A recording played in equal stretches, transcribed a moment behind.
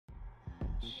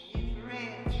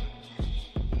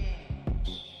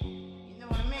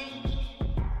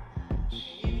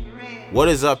What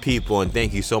is up, people, and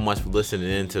thank you so much for listening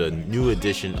in to the new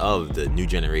edition of the New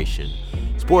Generation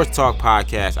Sports Talk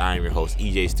Podcast. I am your host,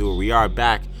 EJ Stewart. We are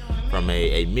back from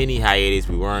a mini hiatus.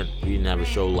 We didn't have a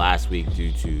show last week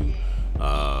due to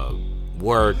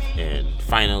work and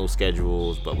final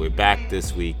schedules, but we're back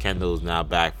this week. Kendall's now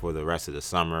back for the rest of the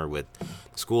summer with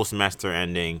the school semester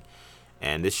ending,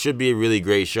 and this should be a really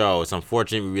great show. It's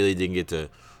unfortunate we really didn't get to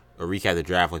recap the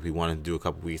draft like we wanted to do a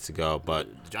couple weeks ago, but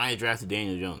the Giants drafted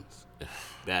Daniel Jones.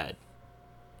 Bad.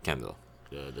 Kendall.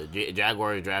 The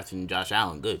Jaguars drafting Josh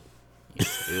Allen. Good.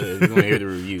 We're going to hear the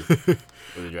review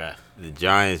for the draft. The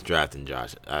Giants drafting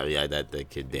Josh. That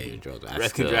kid Daniel Jones.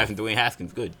 Redskins drafting Dwayne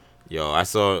Haskins. Good. Yo, I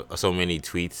saw so many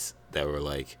tweets that were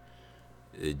like,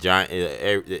 the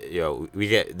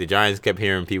Giants kept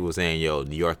hearing people saying, "Yo,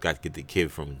 New York got to get the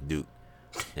kid from Duke,"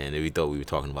 and we thought we were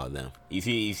talking about them. You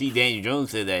see, Daniel Jones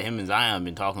said that him and Zion have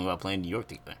been talking about playing New York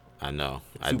together. I know,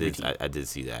 I did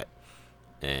see that,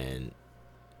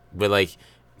 but like,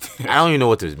 I don't even know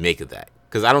what to make of that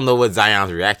because I don't know what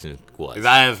Zion's reaction was.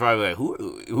 Zion's probably like,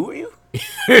 "Who are you?"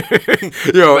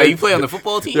 Yo, like, you play on the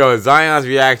football team? Yo, Zion's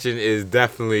reaction is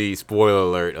definitely, spoiler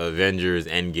alert, Avengers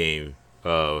Endgame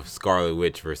of Scarlet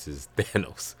Witch versus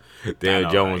Thanos. Daniel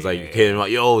Jones hitting him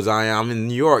like, "Yo, Zion, I'm in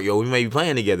New York. Yo, we may be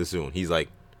playing together soon." He's like,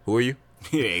 "Who are you?"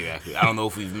 Yeah, exactly. I don't know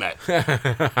if we've met.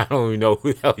 I don't even know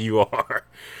who the hell you are.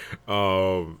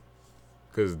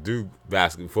 Because Duke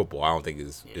football, I don't think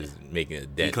is making a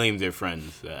dent. He claims they're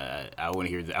friends. I want to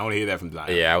hear that. I want to hear that from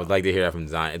Zion. Yeah, I would like to hear that from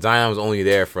Zion. Zion was only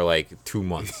there for like 2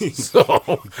 months, so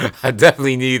I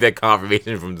definitely need that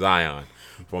confirmation from Zion.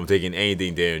 From taking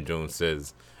anything Daniel Jones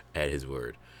says at his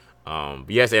word. But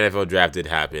yes, the NFL draft did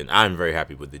happen. I'm very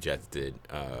happy what the Jets did.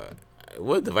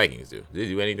 What did the Vikings do? Did they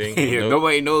do anything? Yeah,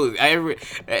 nobody knows. I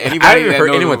haven't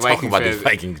heard anyone talking about the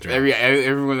Vikings draft.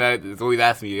 Everyone that's always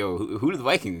asking me, "Yo, who does the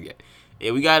Vikings get?"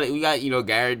 Yeah, we got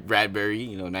Garrett Bradbury,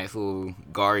 nice little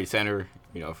guard center,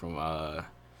 from I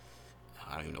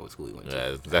don't even know what school he went to.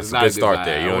 Yeah, that's a good start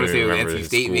there. You I don't want to say even it was remember NC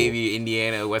State, school. maybe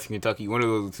Indiana, Western Kentucky, one of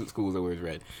those two schools that wears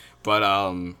red. But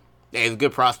he's a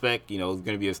good prospect. He's going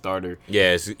to be a starter.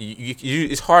 Yeah,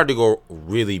 it's hard to go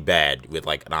really bad with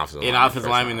like an offensive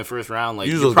lineman in the first round. Like,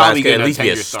 usually probably guys can get at least be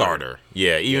a starter.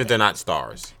 Yeah, even if they're not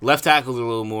stars. Left tackles are a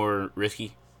little more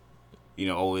risky.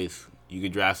 Always. You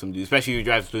could draft some dude, especially if you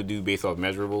draft a dude based off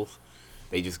measurables.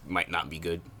 They just might not be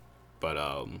good. But,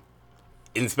 and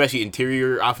especially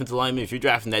interior offensive linemen, if you're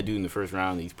drafting that dude in the first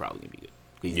round, he's probably going to be good.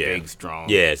 He's big, strong.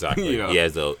 Yeah, exactly. He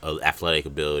has the athletic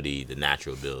ability, the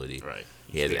natural ability. Right.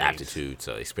 He has the aptitude,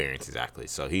 so experience, exactly.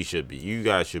 So he should be. You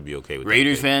guys should be okay with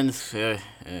Raiders fans,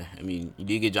 you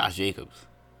did get Josh Jacobs.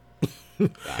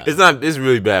 It's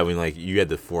really bad when like you had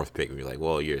the 4th pick and you're like,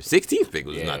 well, your 16th pick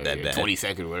was not that bad.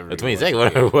 22nd or whatever. 22nd,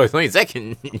 whatever it was.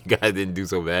 22nd, you guys didn't do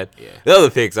so bad. Yeah. The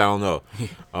other picks, I don't know.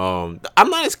 I'm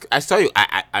not as. I tell you,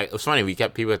 it was funny. We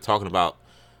kept people talking about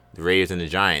the Raiders and the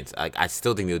Giants. Like I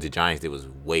still think the Giants did was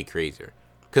way crazier.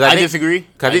 I disagree.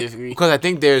 Because I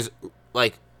think there's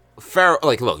like Farrell.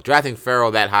 Like, look, drafting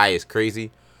Farrell that high is crazy,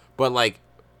 but like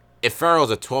if Farrell's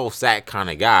a 12 sack kind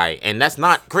of guy, and that's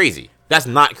not crazy. That's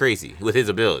not crazy with his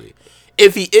ability.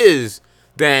 If he is,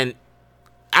 then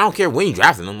I don't care when you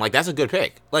drafted him. Like, that's a good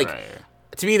pick. Like,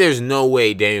 to me, there's no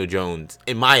way Daniel Jones,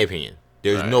 in my opinion,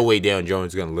 there's no way Daniel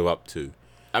Jones is going to live up to.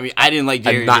 I mean, I didn't like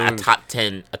Daniel Jones. A top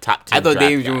 10 I thought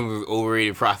Daniel Jones was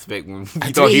overrated prospect when we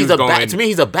thought he was going. To me,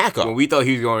 he's a backup. When we thought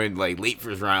he was going like late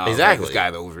first round, exactly. This guy's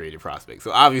an overrated prospect.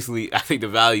 So obviously, I think the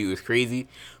value is crazy.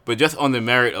 But just on the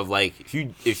merit of like, if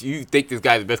you think this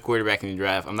guy's the best quarterback in the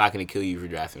draft, I'm not going to kill you for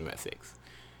drafting him at 6.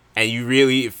 And you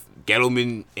really, if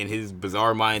Gettleman in his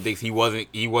bizarre mind thinks he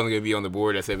wasn't going to be on the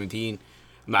board at 17,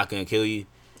 I'm not going to kill you.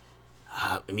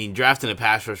 I mean, drafting a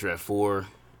pass rusher at 4,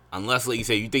 unless, like you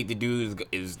say, you think the dude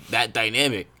is that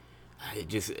dynamic,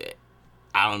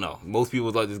 I don't know. Most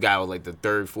people thought this guy was like the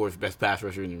 3rd, 4th best pass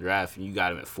rusher in the draft, and you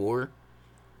got him at 4.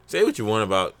 Say what you want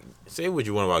about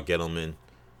Gettleman.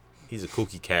 He's a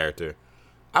kooky character.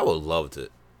 I would love to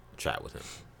chat with him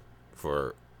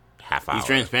for half hour. He's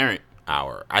transparent.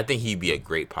 Hour. I think he'd be a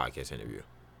great podcast interview.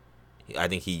 I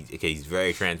think he's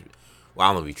very Well,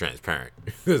 I don't know if he's transparent.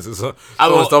 I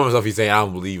don't know myself. He's saying I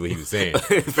don't believe what he was saying.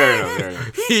 Fair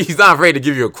enough. He's not afraid to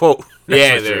give you a quote.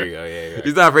 Yeah, there you go. Yeah.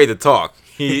 He's not afraid to talk.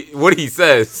 What he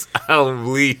says, I don't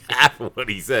believe half of what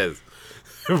he says.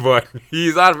 But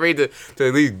he's not afraid to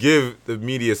at least give the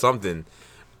media something.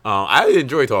 I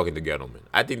enjoy talking to Gettleman.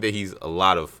 I think that he's a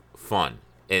lot of fun.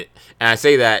 And I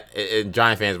say that, and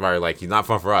Giant fans are like, he's not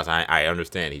fun for us. I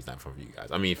understand he's not fun for you guys.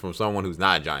 I mean, from someone who's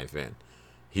not a Giant fan,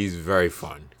 he's very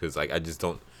fun. Because, like, I just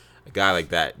don't, a guy like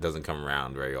that doesn't come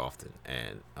around very often.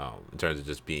 And in terms of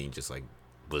just being just, like,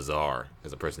 bizarre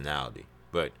as a personality.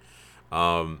 But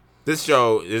this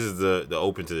is the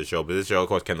open to the show. But this show, of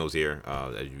course, Kendall's here.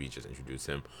 As we just introduced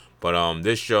him. But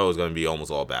this show is going to be almost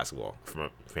all basketball from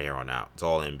here on out. It's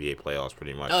all NBA playoffs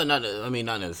pretty much. Oh, not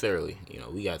necessarily.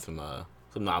 We got some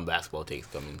non-basketball takes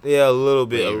coming. Yeah, a little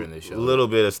bit, later in the show. a little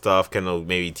bit of stuff. Kendall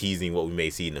maybe teasing what we may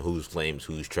see in the Who's Flames,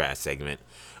 Who's Trash segment.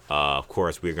 Of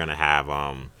course, we're gonna have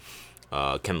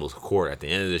Kendall's Court at the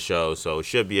end of the show, so it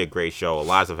should be a great show. A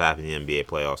lot of stuff happening in the NBA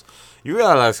playoffs. You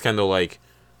realize, Kendall, like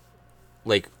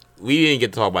we didn't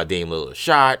get to talk about Dame Lillard's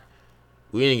shot.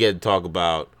 We didn't get to talk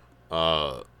about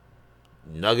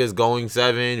Nuggets going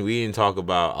 7. We didn't talk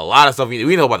about a lot of stuff.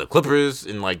 We know about the Clippers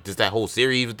and just that whole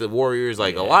series with the Warriors.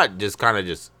 A lot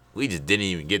we just didn't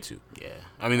even get to. Yeah,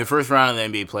 I mean the first round of the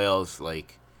NBA playoffs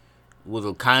was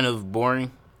a kind of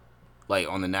boring.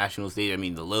 On the national stage, I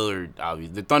mean the Lillard,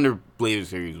 obviously, the Thunder Blazers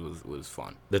series was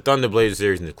fun. The Thunder Blazers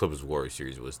series and the Clippers Warriors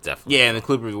series was definitely fun. And the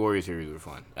Clippers Warriors series were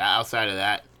fun. Outside of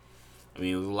that, I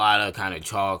mean it was a lot of kind of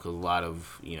chalk, a lot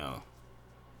of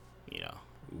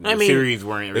I mean, series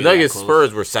weren't really the Nuggets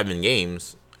Spurs were 7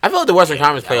 games. I felt the Western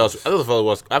Conference playoffs.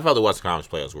 I felt the Western Conference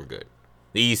playoffs were good.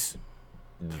 The East,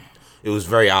 it was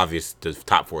very obvious the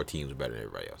top 4 teams were better than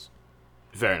everybody else.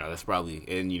 Fair enough. That's probably,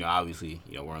 and obviously,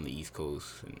 we're on the East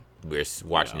Coast and we're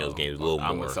watching those games a little more.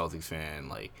 I'm a Celtics fan,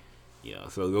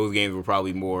 so those games were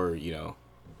probably more,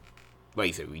 like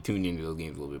you said, we tuned into those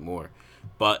games a little bit more,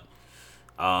 but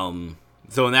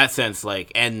so in that sense,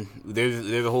 and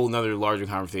there's a whole nother larger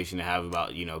conversation to have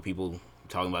about people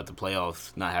talking about the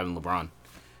playoffs not having LeBron,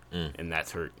 and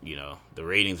that's hurt. The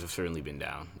ratings have certainly been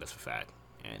down. That's a fact,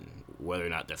 and whether or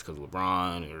not that's because of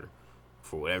LeBron or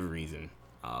for whatever reason.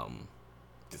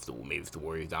 Maybe it's the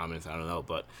Warriors' dominance. I don't know,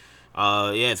 but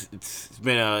it's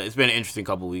been an interesting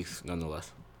couple weeks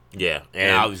nonetheless. Yeah,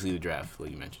 and obviously the draft,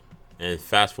 like you mentioned. And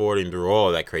fast forwarding through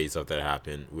all that crazy stuff that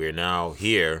happened, we're now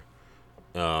here.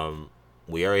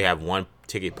 We already have 1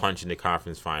 ticket punch in the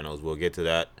conference finals. We'll get to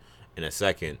that in a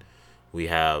second. We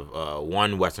have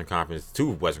 2 Western Conference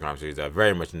series that are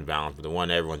very much in balance, but the one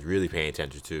that everyone's really paying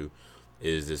attention to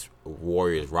is this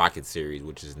Warriors-Rockets series,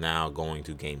 which is now going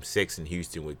to Game 6 in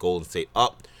Houston with Golden State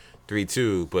up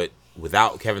 3-2, but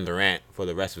without Kevin Durant for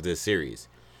the rest of this series.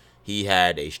 He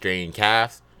had a strained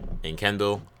calf, and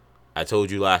Kendall, I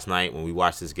told you last night when we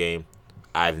watched this game,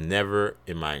 I've never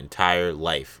in my entire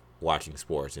life watching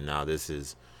sports, and now this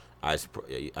is, I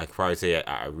could probably say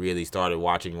I really started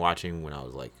watching when I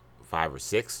was 5 or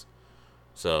 6,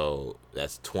 so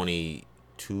that's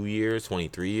 22 years,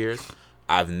 23 years.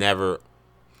 I've never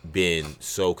been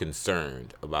so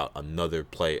concerned about another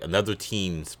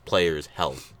team's player's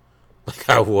health like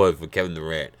I was for Kevin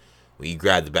Durant when he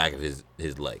grabbed the back of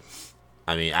his leg.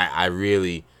 I mean, I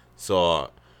really saw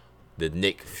the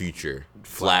Knick future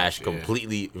flash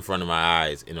completely in front of my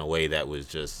eyes in a way that was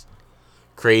just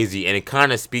crazy, and it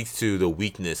kind of speaks to the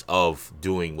weakness of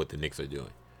doing what the Knicks are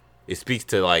doing. It speaks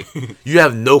to you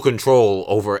have no control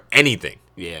over anything.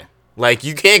 Yeah.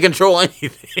 You can't control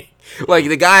anything.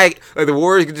 The guy, the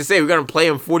Warriors could just say, we're going to play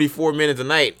him 44 minutes a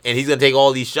night, and he's going to take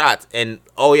all these shots, and,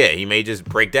 he may just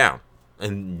break down,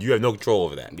 and you have no control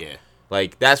over that. Yeah.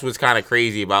 That's what's kind of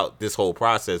crazy about this whole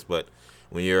process, but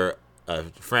when you're a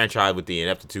franchise with the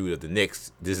ineptitude of the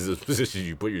Knicks, this is a position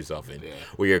you put yourself in,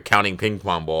 where you're counting ping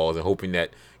pong balls and hoping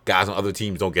that guys on other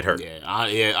teams don't get hurt.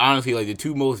 Yeah, honestly, the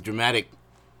 2 most dramatic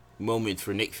moments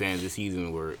for Knicks fans this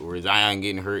season were Zion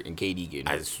getting hurt and KD getting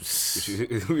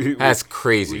hurt. That's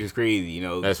crazy. Which is crazy,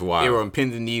 That's wild. They were on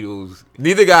pins and needles.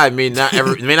 Neither guy may not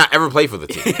ever play for the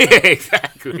team.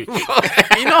 Exactly.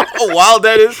 You know how wild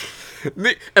that is?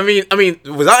 I mean,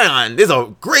 with Zion, there's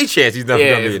a great chance he's not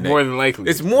going to be a Knick. It's more than likely.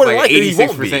 It's more than likely he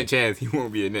won't be. 86% chance he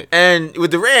won't be a Knick. And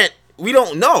with Durant, we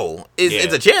don't know.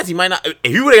 It's a chance he might not.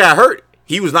 If he would have got hurt,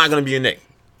 he was not going to be a Knick.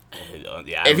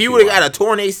 If he would have got a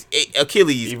torn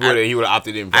Achilles, he would have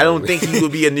opted in. Probably. I don't think he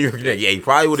would be a New York Knick. Yeah, he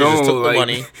probably would have just took the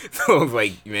money. Someone's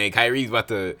like, man, Kyrie's about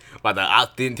to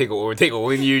opt in, take a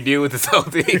 1-year deal with the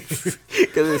Celtics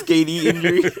because of his KD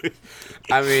injury.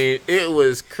 I mean, it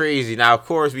was crazy. Now, of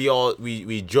course,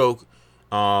 we joke.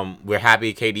 We're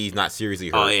happy KD's not seriously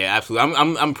hurt. Oh yeah, absolutely.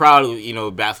 I'm proud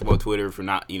of basketball Twitter for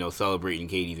not celebrating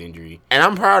KD's injury. And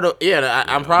I'm proud of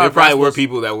I'm proud. There of probably were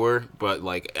people that were, but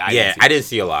I didn't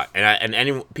see a lot. And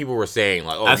any people were saying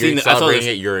you're celebrating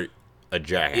it, you're a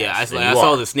jackass. Yeah, I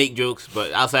saw the snake jokes,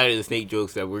 but outside of the snake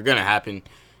jokes that were gonna happen,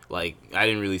 I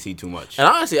didn't really see too much. And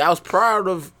honestly, I was proud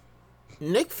of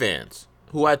Knicks fans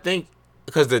who I think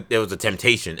because there was a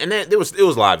temptation, and it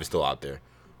was live still out there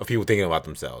of people thinking about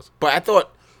themselves. But I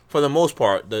thought, for the most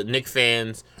part, the Knicks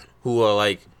fans who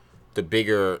are the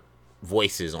bigger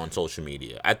voices on social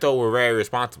media. I thought were very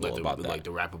responsible about that. Like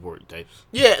the Rappaport types.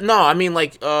 Yeah, no, I mean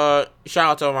like shout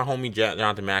out to my homie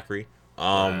Jonathan Macri.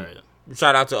 Right.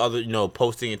 Shout out to other,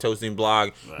 posting and toasting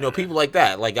blog, people like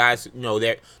that. Like guys,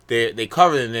 they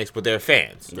cover the Knicks, but they're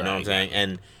fans. You know what I'm saying?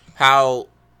 And how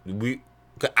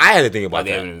I had to think about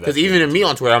that because even in me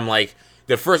on Twitter, I'm like,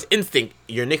 the first instinct,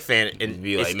 you're a Knicks fan, and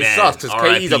be like, it sucks because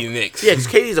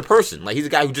KD's a person. Like he's a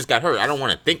guy who just got hurt. I don't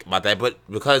want to think about that, but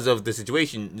because of the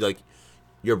situation, like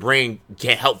your brain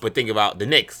can't help but think about the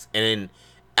Knicks. And then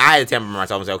I had to temper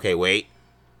myself and say, okay, wait,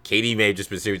 KD may have just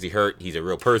been seriously hurt. He's a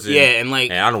real person. Yeah, and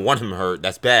I don't want him hurt.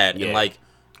 That's bad. Yeah. And like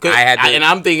and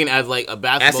I'm thinking as like a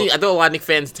basketball. I thought a lot of Knicks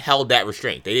fans held that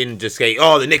restraint. They didn't just say,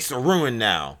 "Oh, the Knicks are ruined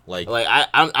now."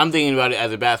 I'm thinking about it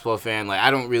as a basketball fan. Like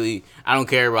I don't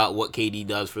care about what KD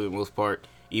does for the most part,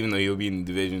 even though he'll be in the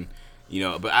division,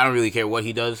 But I don't really care what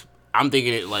he does. I'm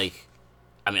thinking it like,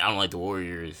 I don't like the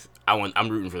Warriors. I'm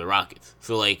rooting for the Rockets.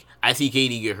 So like I see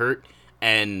KD get hurt,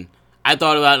 and I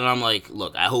thought about it, and I'm like,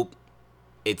 look, I hope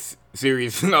it's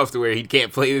serious enough to where he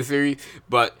can't play the series,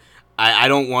 but I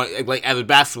don't want, like, as a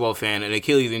basketball fan, an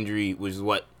Achilles injury, which is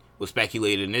what was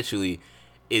speculated initially,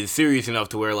 is serious enough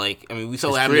to where, like, we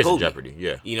saw that happen to Kobe. Jeopardy,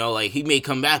 yeah. Like, he may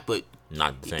come back, but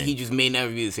not the same. He just may never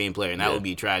be the same player, and that would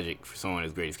be tragic for someone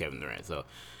as great as Kevin Durant. So,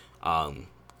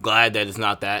 glad that it's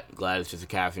not that. Glad it's just a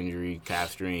calf injury,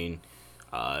 calf strain.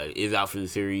 Is out for the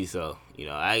series, so,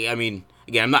 I mean,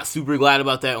 again, I'm not super glad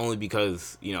about that, only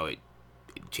because, it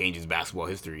changes basketball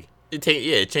history. It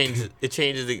changes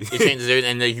everything,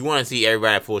 and like, you want to see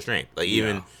everybody at full strength. Like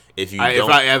even if you don't,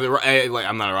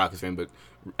 I'm not a Rockets fan, but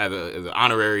as an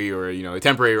honorary or a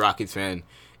temporary Rockets fan,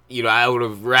 I would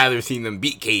have rather seen them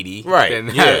beat KD, right?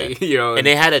 Than, and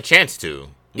they had a chance to.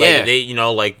 Like, they I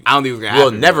don't think it was gonna happen.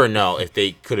 We'll never know if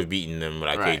they could have beaten them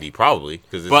without KD, probably,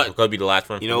 because it could be the last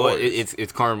one. You know what?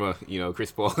 It's karma.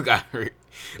 Chris Paul got hurt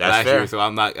last year, so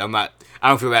I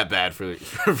don't feel that bad for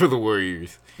the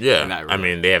Warriors. Yeah, I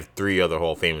mean, they have 3 other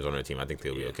Hall of Famers on their team. I think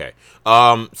they'll be okay.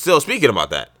 Still, speaking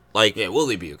about that, will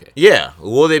they be okay? Yeah,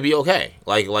 will they be okay?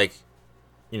 Charles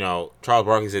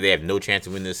Barkley said they have no chance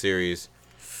to win this series.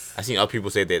 I've seen other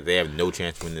people say that they have no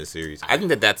chance to win this series. I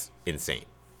think that's insane.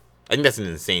 I think that's an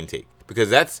insane take because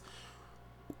that's,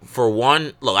 for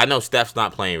one, look, I know Steph's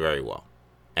not playing very well,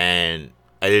 and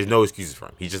there's no excuses for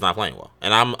him. He's just not playing well,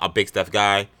 and I'm a big Steph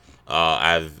guy.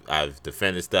 I've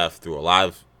defended Steph through a lot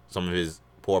of some of his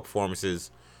poor performances.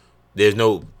 There's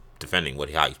no defending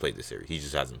how he's played this series. He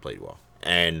just hasn't played well.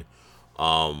 And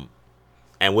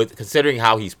with considering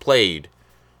how he's played,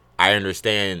 I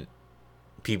understand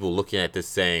people looking at this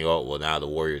saying, "Oh, well, now the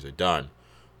Warriors are done."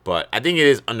 But I think it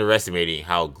is underestimating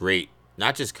how great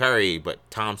not just Curry but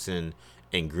Thompson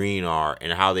and Green are,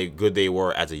 and how good they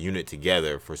were as a unit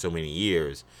together for so many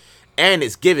years. And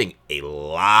it's giving a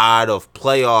lot of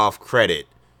playoff credit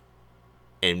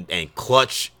and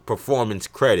clutch performance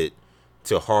credit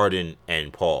to Harden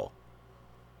and Paul.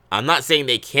 I'm not saying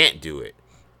they can't do it,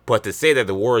 but to say that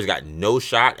the Warriors got no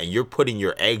shot and you're putting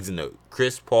your eggs in the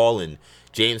Chris Paul and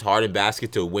James Harden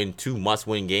basket to win 2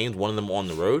 must-win games, one of them on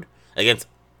the road, against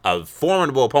a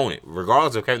formidable opponent,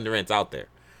 regardless of Kevin Durant's out there.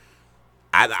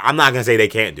 I'm not going to say they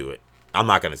can't do it. I'm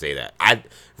not going to say that.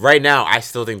 Right now, I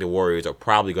still think the Warriors are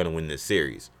probably going to win this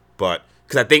series, but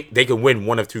because I think they can win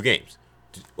one of 2 games.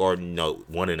 Or no,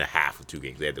 1.5 of 2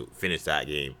 games. They had to finish that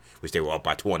game, which they were up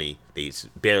by 20. They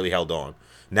barely held on.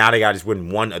 Now they got to just win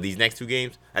one of these next 2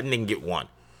 games. I think they can get 1.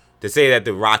 To say that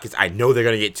the Rockets, I know they're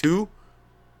going to get 2,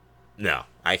 no,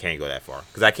 I can't go that far.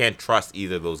 Because I can't trust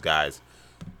either of those guys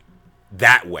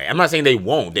that way. I'm not saying they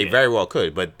won't. They very well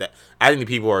could. But I think the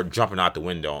people are jumping out the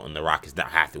window and the Rockets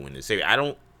not have to win this series. I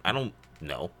don't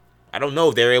know. I don't know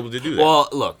if they're able to do that. Well,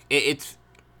 look, it's...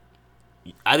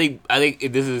 I think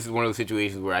this is one of those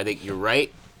situations where I think you're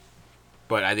right,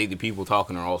 but I think the people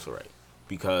talking are also right.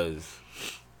 Because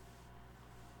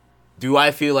do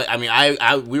I feel like...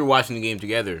 we were watching the game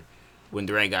together when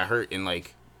Durant got hurt, and,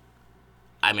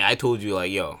 I told you,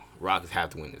 yo, Rockets have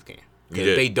to win this game. Because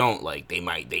if they don't, they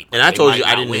might... And I told you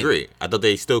I didn't agree. I thought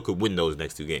they still could win those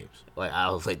next 2 games. I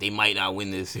was like, they might not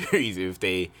win this series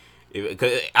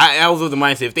because I was with the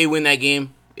mindset, if they win that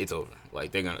game, it's over.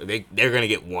 They're gonna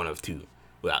get 1 of 2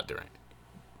 without Durant.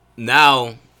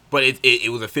 Now, but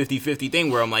it was a 50-50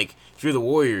 thing where I'm like, if you're the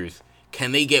Warriors,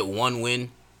 can they get 1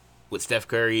 win with Steph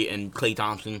Curry and Klay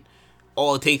Thompson?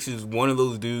 All it takes is one of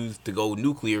those dudes to go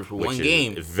nuclear for 1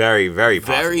 game. Very, very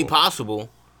possible. Very possible.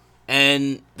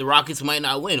 And the Rockets might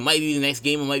not win. It might be the next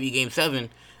game. It might be Game 7.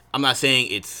 I'm not saying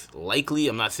it's likely.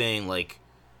 I'm not saying,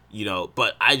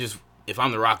 but if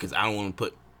I'm the Rockets, I don't want to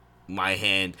put my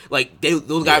hand...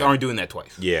 those guys aren't doing that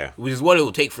twice. Yeah. Which is what it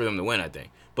will take for them to win, I think.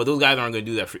 But those guys aren't going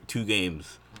to do that for 2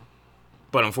 games.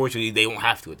 But unfortunately, they won't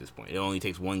have to at this point. It only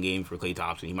takes 1 game for Klay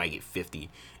Thompson. He might get 50,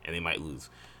 and they might lose.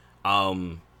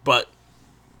 But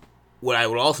what I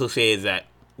would also say is that,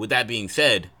 with that being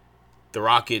said, the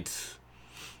Rockets,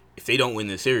 if they don't win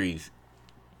the series,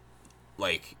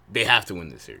 like, they have to win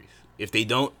the series. If they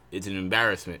don't, it's an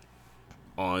embarrassment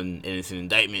and it's an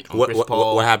indictment on Chris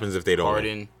Paul. What happens if they don't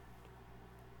Harden. win?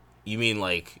 You mean,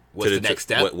 like, what's the next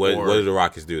step? What do the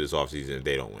Rockets do this offseason if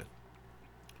they don't win?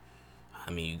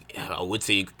 I mean, I would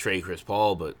say trade Chris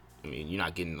Paul, but, I mean, you're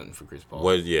not getting nothing for Chris Paul.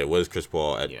 What is Chris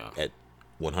Paul at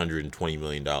 $120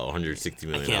 million, $160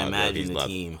 million? I can't imagine the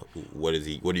team. What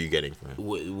are you getting from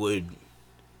him?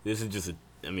 This is just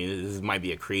this might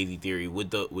be a crazy theory.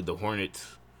 Would the Hornets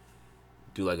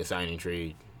do like a signing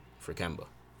trade for Kemba?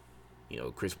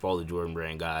 Chris Paul, the Jordan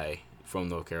Brand guy from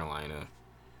North Carolina.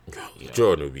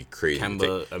 Jordan would be crazy.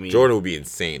 Kemba, Jordan would be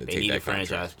insane to they take need that a franchise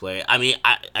contract. play. I mean,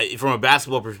 I from a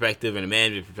basketball perspective and a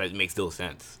management perspective, it makes still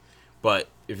sense. But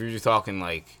if you're just talking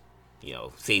like,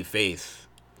 save face.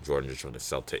 Jordan just trying to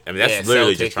sell tickets. I mean, that's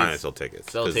literally just trying to sell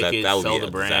tickets. Sell tickets, that would sell be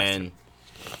the brand.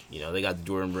 They got the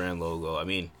Jordan Brand logo. I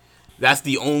mean, that's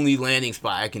the only landing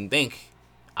spot I can think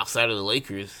outside of the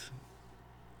Lakers,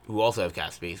 who also have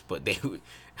cap space. But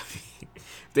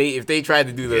if they tried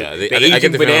to do the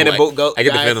Asian banana boat go, I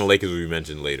get the feeling the Lakers will be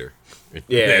mentioned later.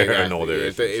 Yeah, I know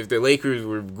if the Lakers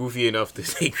were goofy enough to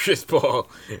take Chris Paul,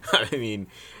 I mean,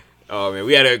 oh man,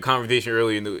 we had a conversation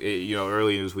early in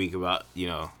this week about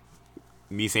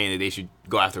me saying that they should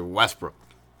go after Westbrook,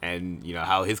 and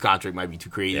how his contract might be too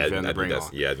crazy for them to bring on.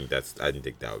 Yeah, I didn't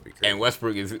think that would be crazy. And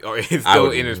Westbrook is still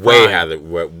in his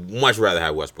prime. Much rather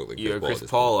have Westbrook than Chris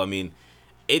Paul. I mean,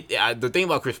 the thing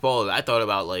about Chris Paul is I thought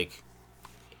about, like,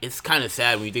 it's kind of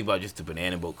sad when you think about just the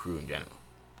banana boat crew in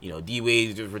general. D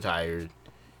Wade's just retired.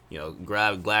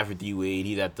 Glad for D Wade.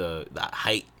 He's at the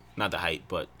height, not the height,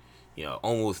 but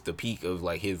almost the peak of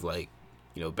like his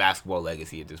basketball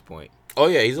legacy at this point. Oh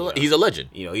yeah, he's a legend.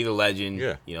 He's a legend.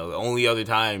 Yeah. The only other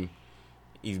time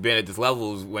he's been at this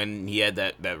level is when he had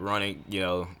that running,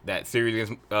 that series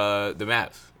against the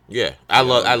Mavs. Yeah, I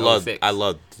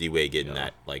love D Wade getting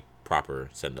that like proper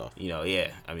send off.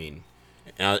 Yeah. I mean,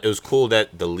 and it was cool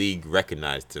that the league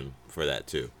recognized him for that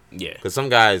too. Yeah. Because some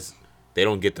guys, they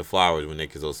don't get the flowers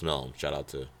because they'll smell them. Shout out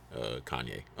to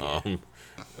Kanye.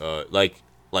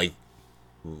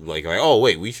 Like, oh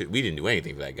wait, we didn't do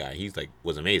anything for that guy. He's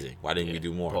was amazing. Why didn't we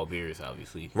do more? Paul Pierce,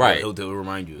 obviously. Right. He'll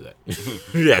remind you of that.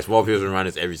 Yes, Paul Pierce will remind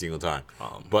us every single time.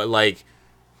 But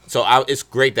it's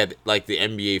great that the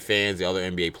NBA fans, the other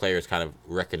NBA players, kind of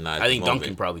recognize. I think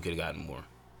Duncan probably could have gotten more.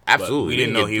 Absolutely, we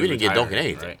didn't know he was retiring. Get Duncan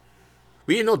anything. Right?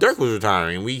 We didn't know Dirk was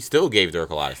retiring, and we still gave Dirk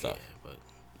a lot of stuff.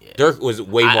 Dirk was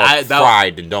way more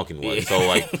fried than Duncan was. Yeah. So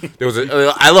there was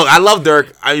I love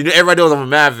Dirk. Everybody knows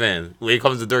I'm a Mavs fan when it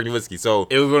comes to Dirk Nowitzki. So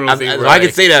it was one of those things I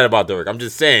can say that about Dirk. I'm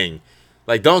just saying,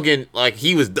 Duncan,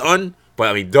 he was done, but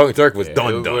I mean Dirk was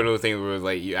done. It was one of those things where it was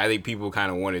I think people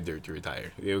kind of wanted Dirk to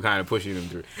retire. They were kind of pushing him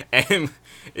through, and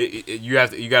you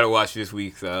got to watch this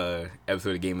week's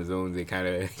episode of Game of Zones. They kind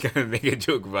of make a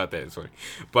joke about that. It's funny,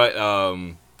 but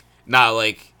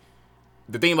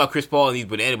the thing about Chris Paul and these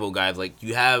banana boat guys,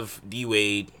 you have D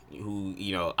Wade, who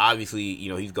obviously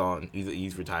he's gone,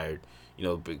 he's retired.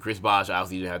 But Chris Bosh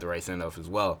obviously didn't have the right send off as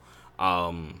well,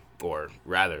 or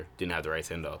rather didn't have the right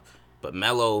send off. But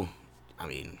Melo, I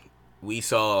mean, we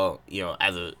saw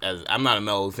as I'm not a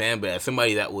Melo fan, but as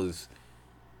somebody that was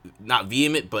not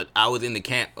vehement, but I was in the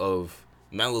camp of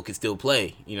Melo could still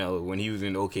play. When he was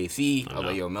in OKC, I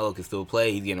was like, Melo could still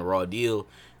play. He's getting a raw deal.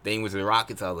 Then he went to the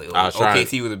Rockets. I was like,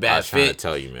 OKC was a bad fit. I was trying to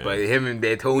tell you, man. But him and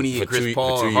D'Antoni and Chris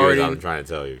Paul for 2 and years, Harden. I'm trying to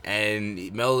tell you.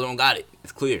 And Melo don't got it.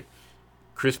 It's clear.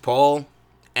 Chris Paul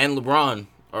and LeBron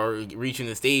are reaching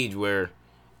the stage where,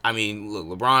 I mean, look,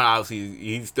 LeBron, obviously,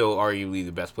 he's still arguably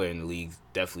the best player in the league.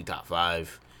 Definitely top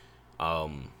 5.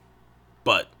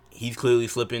 But he's clearly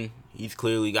slipping. He's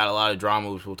clearly got a lot of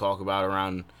drama, which we'll talk about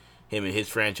around him and his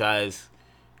franchise.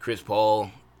 Chris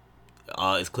Paul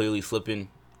is clearly slipping.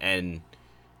 And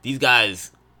these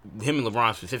guys, him and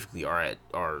LeBron specifically,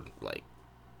 LeBron's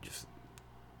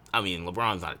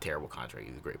not a terrible contract.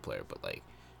 He's a great player, but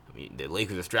the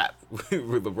Lakers are strapped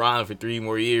with LeBron for 3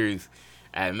 more years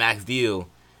at max deal,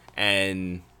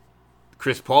 and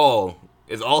Chris Paul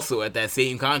is also at that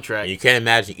same contract. And you can't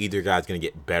imagine either guy's gonna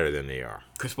get better than they are.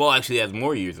 Chris Paul actually has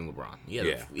more years than LeBron. He had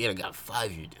a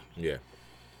 5-year deal. Yeah.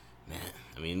 Man,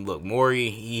 I mean, look, Morey,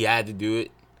 he had to do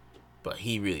it, but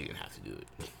he really didn't have to do it.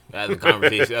 That's a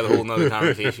conversation. That's a whole nother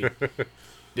conversation.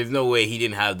 There's no way he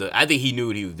didn't have I think he knew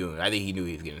what he was doing. I think he knew what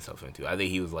he was getting himself into. I think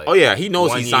he was like, oh yeah, he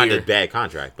knows he signed a bad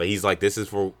contract, but he's like, this is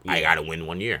for I gotta win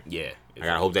 1 year. Yeah, I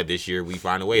gotta hope that this year we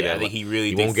find a way that I think he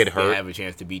really he thinks won't get hurt. They have a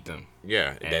chance to beat them.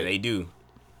 Yeah, and they do.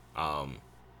 But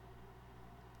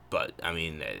I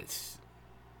mean,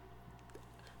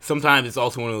 sometimes it's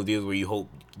also one of those deals where you hope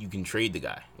you can trade the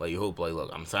guy. Like you hope, like, look,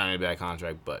 I'm signing a bad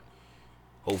contract, but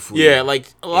hopefully, yeah,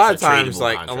 like a lot of times,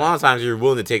 contract. you're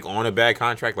willing to take on a bad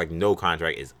contract. Like no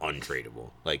contract is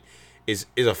untradeable. Like is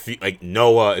a few, like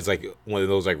Noah is like one of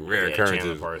those like rare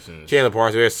occurrences. Chandler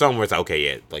Parsons. There's somewhere it's like, okay,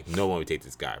 yeah, like no one would take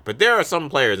this guy. But there are some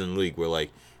players in the league where like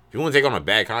if you want to take on a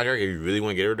bad contract, if you really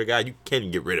want to get rid of the guy, you can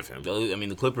get rid of him. I mean,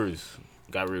 the Clippers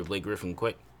got rid of Blake Griffin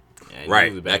quick.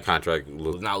 Right, that contract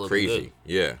looked crazy.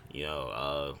 Good.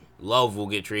 Yeah, Love will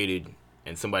get traded,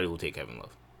 and somebody will take Kevin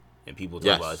Love. And people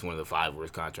talk about it's one of the 5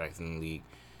 worst contracts in the league.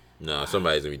 No,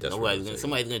 somebody's gonna be desperate.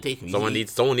 Somebody's gonna take him. Someone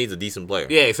needs a decent player.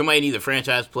 Yeah, somebody needs a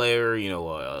franchise player.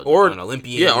 Or an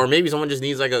Olympian. Yeah, or maybe someone just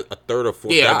needs like a third or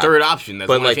fourth. Yeah, guy. A third option.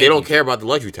 But like they don't care about the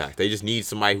luxury tax. They just need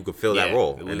somebody who can fill that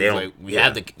role. And they don't. We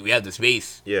have the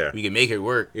space. Yeah, we can make it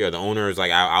work. Yeah, the owner is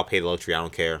like, I'll pay the luxury. I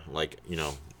don't care. Like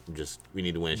we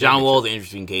need to win. John Wall's an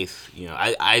interesting case.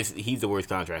 He's the worst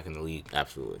contract in the league.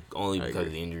 Absolutely, only because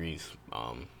of the injuries.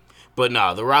 But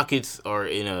the Rockets are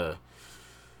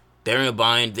they're in a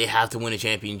bind. They have to win a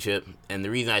championship, and the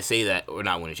reason I say that, or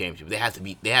not win a championship,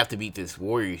 they have to beat this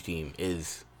Warriors team.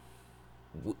 Is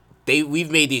we've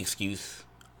made the excuse.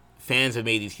 Fans have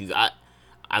made the excuse. I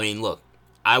mean, look,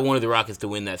 I wanted the Rockets to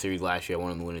win that series last year. I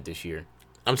wanted them to win it this year.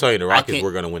 I'm telling you, the Rockets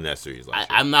were going to win that series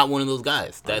last year. I'm not one of those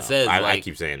guys that says I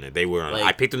keep saying that they were.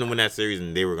 I picked them to win that series,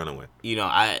 and they were going to win.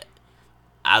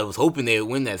 I was hoping they would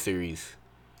win that series,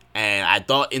 and I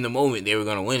thought in the moment they were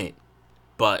going to win it.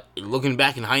 But looking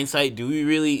back in hindsight, are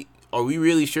we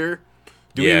really sure?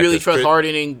 Do we really trust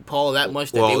Harden and Paul that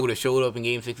much that they would have showed up in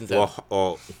Game 6 and 7?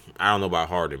 Well, I don't know about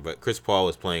Harden, but Chris Paul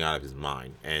was playing out of his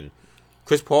mind, and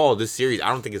Chris Paul this series I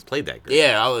don't think has played that great.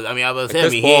 Yeah, I was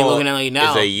saying he ain't looking at like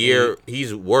now. It's a year.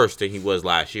 He's worse than he was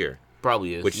last year.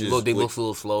 Probably is. They look a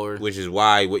little slower. Which is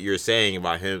why what you're saying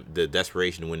about him, the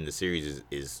desperation to win the series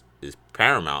is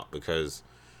paramount, because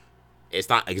it's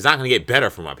not going to get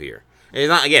better from up here. It's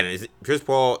not, again, Chris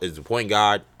Paul is the point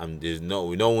guard. There's no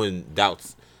one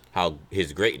doubts how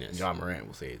his greatness. John Morant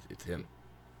will say it's him.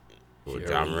 Well,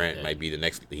 John Morant might be the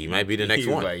next. He might be the next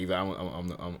one.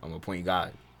 I'm a point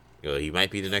guard. He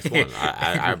might be the next one.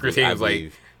 Chris Haynes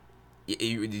like,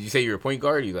 did you say you're a point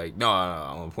guard? He's like, no,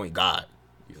 I'm a point guard.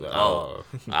 He's like, oh.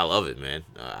 I love it, man.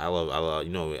 I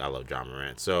love John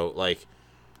Morant. So like,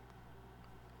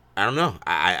 I don't know.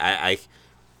 I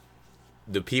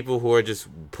the people who are just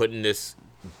putting this,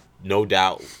 no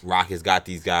doubt, Rockets got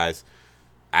these guys.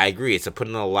 I agree. It's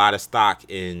putting a lot of stock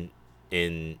in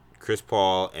Chris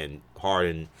Paul and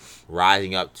Harden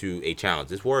rising up to a challenge.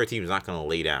 This Warrior team is not going to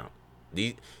lay down.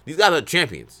 These guys are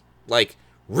champions, like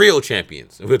real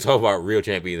champions. We'll talk about real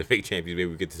champions, the fake champions. Maybe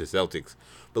we get to the Celtics,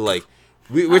 but like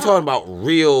we're talking about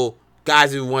real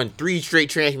guys who won 3 straight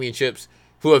championships,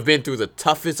 who have been through the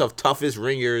toughest of toughest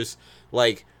ringers,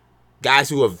 like. Guys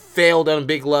who have failed on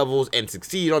big levels and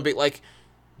succeed on big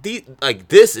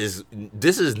this is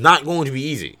not going to be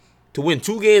easy. To win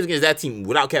 2 games against that team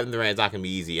without Kevin Durant is not going to be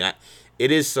easy. And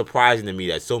it is surprising to me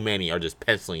that so many are just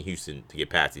penciling Houston to get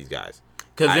past these guys.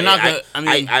 Because they're not going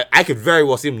to. I could very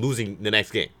well see them losing the next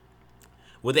game.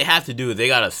 What they have to do is they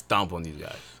got to stomp on these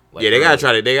guys. Like, they gotta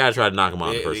try to knock them out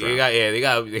in the first round.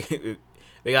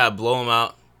 They got to blow them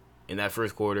out in that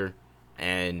first quarter,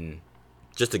 and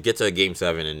just to get to Game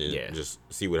 7 and then just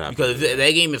see what happens. Because if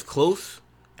that game is close,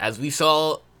 as we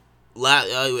saw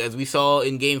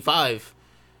in Game 5,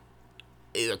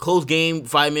 a close game,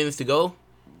 5 minutes to go.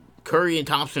 Curry and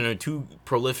Thompson are too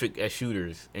prolific as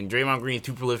shooters, and Draymond Green is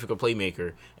too prolific a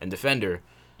playmaker and defender,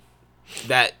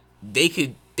 that they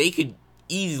could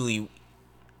easily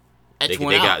they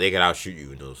could outshoot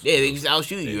you in those. Yeah, they just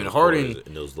outshoot you. And Harden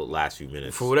in those last few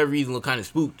minutes, for whatever reason, looked kind of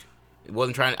spooked. It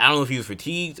wasn't trying. I don't know if he was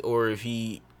fatigued or if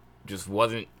he just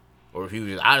wasn't, or if he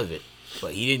was just out of it.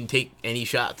 But he didn't take any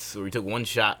shots, or he took 1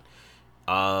 shot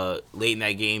late in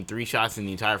that game. 3 shots in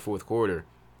the entire fourth quarter.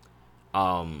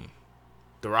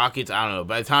 The Rockets, I don't know.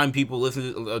 By the time people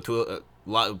listen to a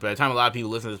lot of people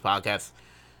listen to this podcast,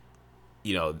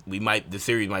 the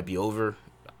series might be over,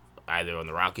 either on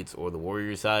the Rockets or the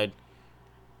Warriors side.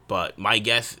 But my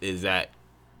guess is that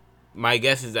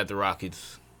the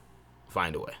Rockets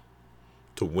find a way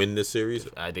to win this series.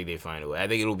 I think they find a way. I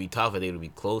think it'll be tough. I think it'll be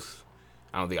close.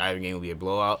 I don't think either game will be a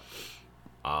blowout.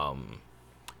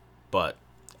 But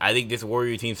I think this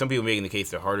Warrior team, some people making the case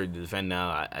they're harder to defend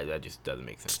now. That just doesn't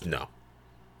make sense. No.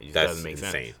 It just That's doesn't make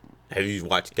insane. sense. Have you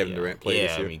watched Kevin Durant play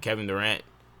this year? Yeah, I mean, Kevin Durant,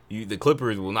 the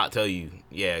Clippers will not tell you,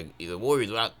 the Warriors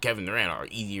without Kevin Durant are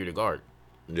easier to guard.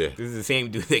 Yeah. This is the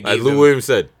same dude that As gave Lou him. Williams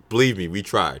said, believe me, we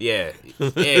tried. Yeah,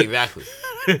 exactly.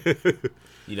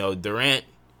 Durant,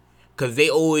 because they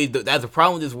always, that's the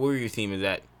problem with this Warriors team is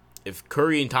that if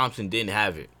Curry and Thompson didn't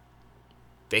have it,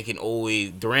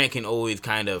 Durant can always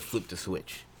kind of flip the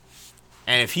switch.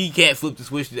 And if he can't flip the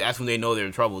switch, that's when they know they're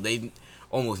in trouble. They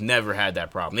almost never had that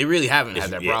problem. They really haven't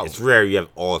had that problem. It's rare you have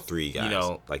all three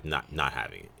guys, like not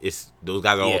having it. It's those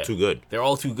guys are all too good. They're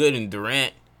all too good, and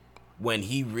Durant, when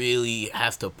he really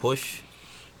has to push,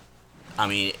 I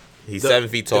mean, he's 7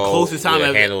 feet tall. The closest time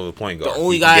I've handle the point guard. The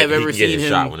only guy I've ever seen him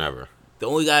shot whenever. The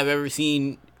only guy I've ever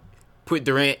seen put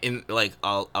Durant in like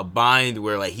a bind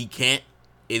where like he can't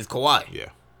is Kawhi. Yeah,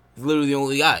 he's literally the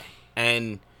only guy,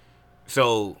 and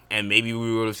maybe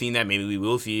we would have seen that. Maybe we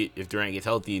will see it if Durant gets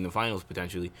healthy in the finals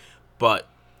potentially, but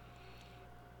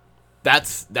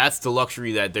that's the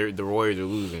luxury that the Warriors are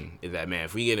losing. Is that, man,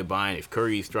 if we get a bind, if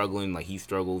Curry's struggling like he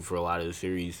struggled for a lot of the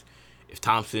series, if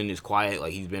Thompson is quiet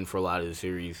like he's been for a lot of the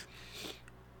series,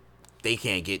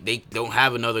 they don't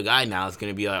have another guy now. It's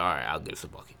gonna be like, all right, I'll get us a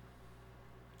bucket.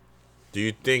 Do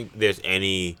you think there's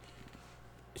any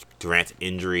Durant's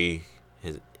injury?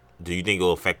 Do you think it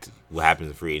will affect what happens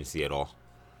in free agency at all?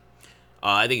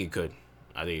 I think it could.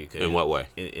 In what way?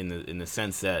 In the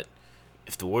sense that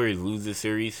if the Warriors lose this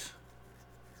series,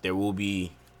 there will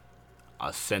be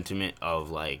a sentiment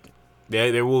of like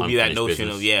there will be that notion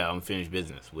of unfinished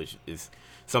business, which is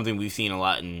something we've seen a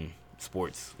lot in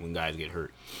sports when guys get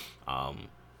hurt.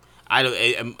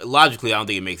 Logically, I don't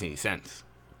think it makes any sense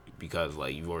because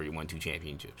like you've already won 2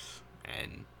 championships,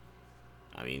 and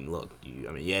I mean, look,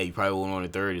 you probably won't win a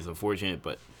third. It's unfortunate,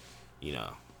 but you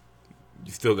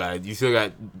still got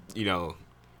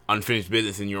unfinished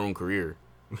business in your own career,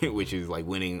 which is like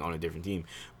winning on a different team.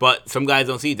 But some guys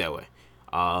don't see it that way.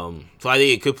 So I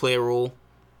think it could play a role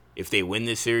if they win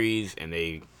this series and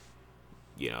they,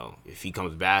 if he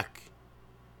comes back,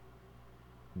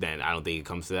 then I don't think it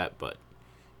comes to that. But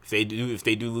if they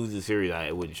do lose the series,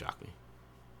 it wouldn't shock me.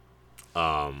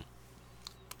 I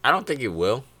don't think it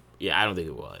will. Yeah, I don't think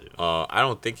it will either. I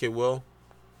don't think it will.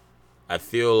 I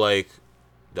feel like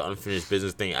the unfinished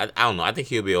business thing, I don't know. I think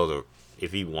he'll be able to,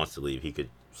 if he wants to leave, he could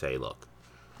say, look,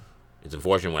 it's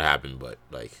unfortunate what happened, but,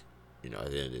 like, at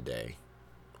the end of the day,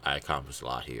 I accomplished a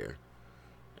lot here,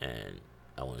 and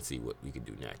I want to see what we can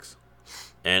do next.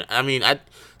 And, I mean,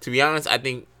 to be honest, I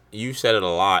think you said it a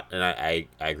lot, and I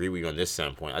agree with you on this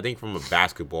standpoint. I think from a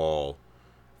basketball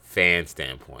fan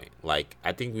standpoint, like,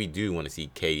 I think we do want to see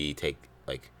KD take,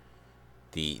 like,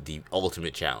 the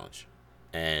ultimate challenge.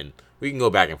 And we can go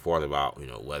back and forth about,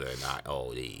 whether or not,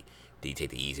 did he take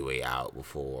the easy way out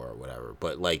before or whatever.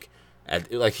 But, like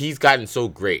he's gotten so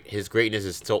great. His greatness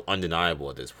is so undeniable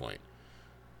at this point.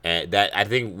 And that I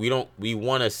think we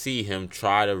want to see him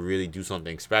try to really do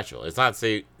something special. It's not to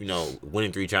say,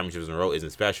 winning 3 championships in a row isn't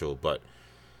special, but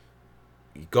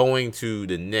going to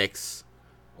the Knicks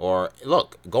or,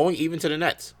 look, going even to the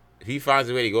Nets. If he finds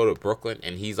a way to go to Brooklyn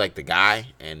and he's like the guy,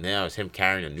 and now it's him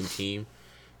carrying a new team,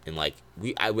 and like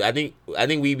I think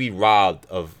we'd be robbed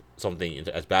of something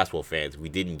as basketball fans. We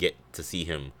didn't get to see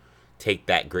him take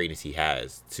that greatness he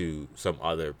has to some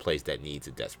other place that needs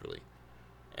it desperately.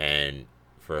 And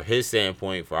for his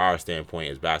standpoint, for our standpoint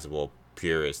as basketball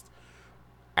purists,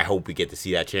 I hope we get to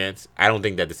see that chance. I don't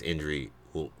think that this injury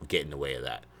will get in the way of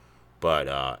that. But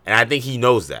and I think he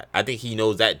knows that. I think he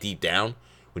knows that deep down,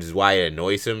 which is why it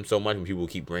annoys him so much when people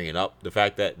keep bringing up the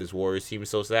fact that this Warriors team is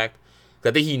so stacked. I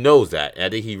think he knows that, and I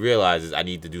think he realizes I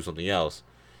need to do something else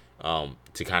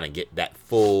to kind of get that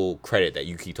full credit that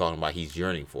you keep talking about he's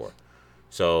yearning for.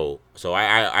 So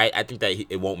I think that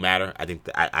it won't matter. I think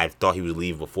that I thought he would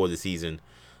leave before the season.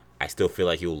 I still feel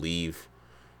like he'll leave.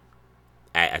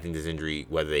 I think this injury,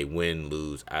 whether they win,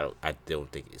 lose, I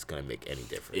don't think it's gonna make any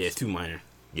difference. Yeah, it's too minor.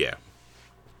 Yeah.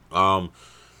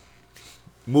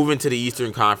 Moving to the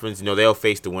Eastern Conference, they'll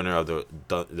face the winner of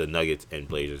the Nuggets and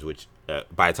Blazers, which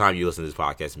by the time you listen to this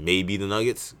podcast, may be the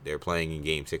Nuggets. They're playing in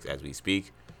Game 6 as we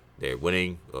speak. They're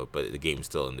winning, but the game is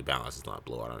still in the balance. It's not a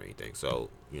blowout or anything. So,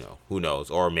 who knows?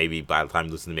 Or maybe by the time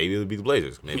you listen, maybe it'll be the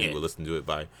Blazers. Maybe we'll listen to it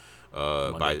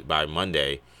by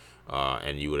Monday,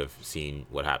 and you would have seen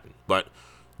what happened. But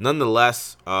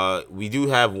nonetheless, we do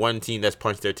have one team that's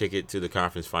punched their ticket to the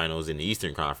conference finals in the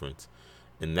Eastern Conference,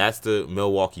 and that's the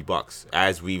Milwaukee Bucks.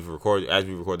 As we record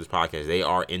this podcast, they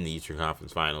are in the Eastern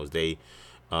Conference Finals. They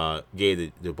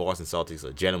gave the Boston Celtics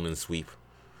a gentleman's sweep.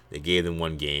 They gave them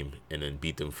 1 game and then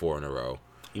beat them 4 in a row.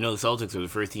 The Celtics are the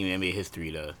first team in NBA history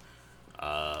to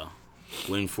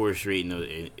win 4 straight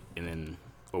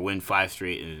or win 5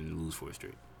 straight and then lose 4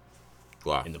 straight.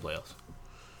 Wow. In the playoffs.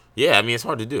 Yeah, I mean it's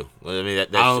hard to do. I mean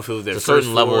that's I don't know if it was their a certain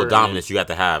first level four, of dominance you got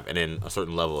to have, and then a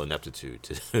certain level of ineptitude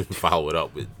to follow it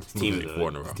up with Team losing 4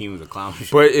 in a row. this team was a clown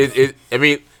show. But I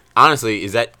mean, honestly,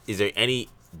 is there any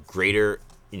greater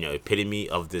epitome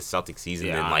of this Celtics season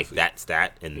than like honestly. that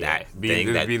stat and that Being- thing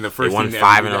this that being the first they won team to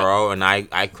 5 ever in do a that. row, and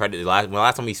I credited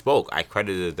last time we spoke, I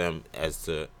credited them as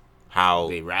to how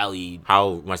They rallied.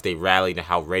 how much they rallied and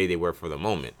how ready they were for the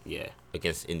moment Yeah.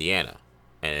 against Indiana,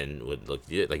 and with like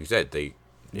you said,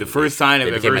 the first sign of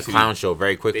they became adversity, a clown show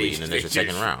very quickly they- in the they next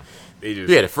second just- round. They just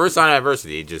Yeah, the first sign of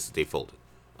adversity, they folded.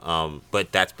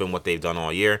 But that's been what they've done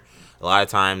all year. A lot of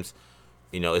times,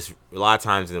 it's a lot of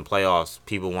times in the playoffs,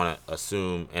 people want to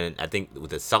assume, and I think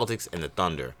with the Celtics and the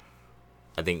Thunder,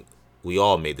 I think we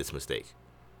all made this mistake,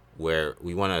 where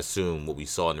we want to assume what we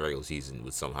saw in the regular season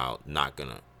was somehow not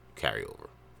gonna carry over,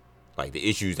 like the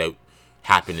issues that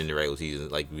happened in the regular season,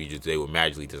 like they would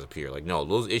magically disappear. Like no,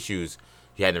 those issues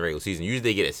you had in the regular season usually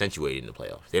they get accentuated in the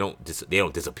playoffs. They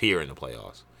don't disappear in the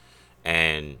playoffs.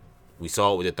 And we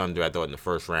saw it with the Thunder, I thought, in the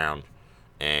first round,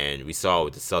 and we saw it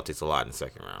with the Celtics a lot in the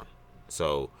second round.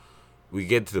 So we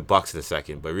get to the Bucks in a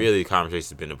second, but really the conversation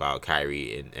has been about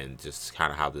Kyrie and just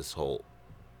kind of how this whole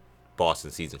Boston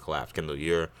season collapsed. Kendall,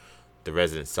 you're the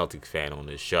resident Celtics fan on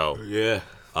this show. Yeah.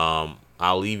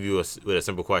 I'll leave you with a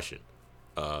simple question.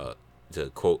 To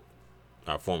quote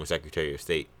our former Secretary of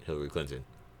State, Hillary Clinton,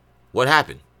 what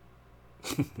happened?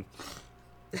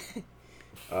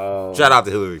 Shout out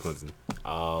to Hillary Clinton.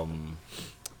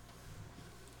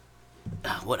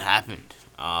 What happened?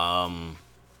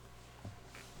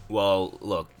 Well,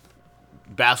 look,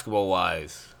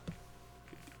 basketball-wise,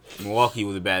 Milwaukee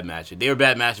was a bad matchup. They were a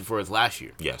bad matchup for us last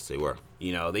year. Yes, they were.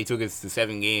 They took us to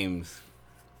 7 games,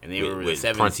 and they were the With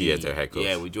 7th Prunty seed. as their head coach.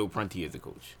 Yeah, with Joe Prunty as the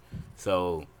coach.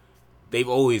 So they've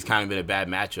always kind of been a bad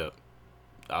matchup.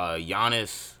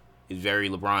 Giannis is very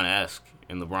LeBron-esque,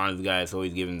 and LeBron is the guy that's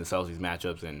always giving the Celtics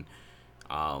matchups, and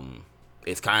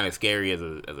it's kind of scary as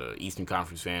a Eastern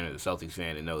Conference fan, as a Celtics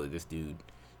fan, to know that this dude is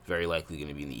very likely going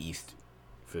to be in the East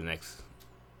for the next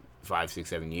 5, 6,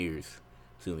 7 years,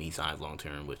 assuming he signs long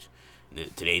term, which in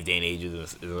today's day and age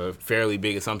is a fairly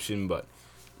big assumption, but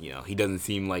he doesn't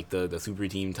seem like the super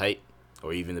team type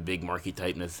or even the big market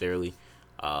type necessarily.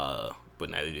 But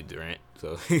neither did Durant,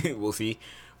 so we'll see.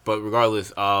 But regardless,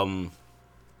 so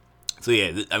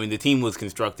yeah, the team was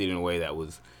constructed in a way that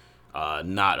was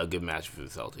not a good match for the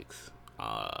Celtics.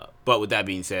 But with that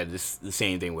being said, the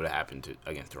same thing would have happened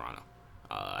against Toronto.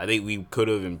 I think we could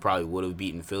have and probably would have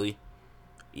beaten Philly.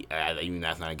 Even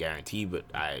that's not a guarantee, but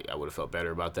I would have felt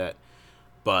better about that.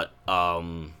 But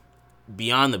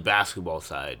beyond the basketball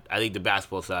side, I think the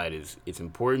basketball side it's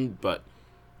important, but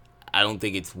I don't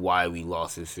think it's why we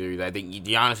lost this series. I think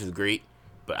Giannis is great,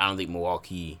 but I don't think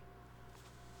Milwaukee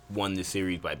won this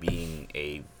series by being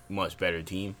a much better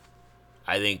team.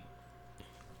 I think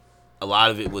a lot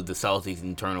of it was the Celtics'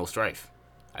 internal strife.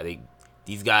 I think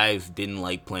these guys didn't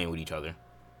like playing with each other.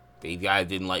 These guys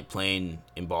didn't like playing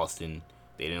in Boston.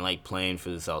 They didn't like playing for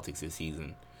the Celtics this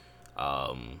season.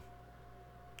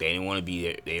 They didn't want to be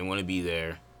there. They didn't want to be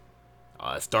there.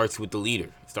 It starts with the leader.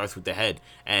 It starts with the head.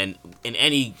 And in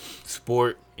any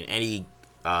sport, in any,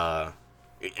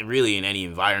 really in any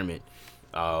environment,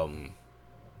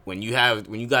 when you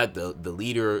got the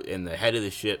leader and the head of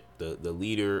the ship, the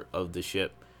leader of the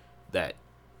ship, that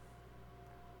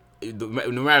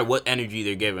no matter what energy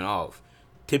they're giving off,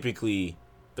 typically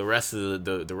the rest of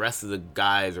the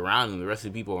guys around them, the rest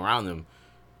of the people around them,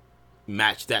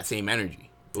 match that same energy.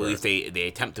 Or at least they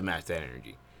attempt to match that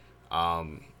energy.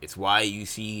 It's why you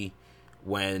see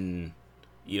when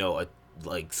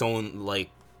like someone like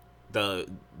the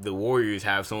Warriors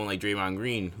have someone like Draymond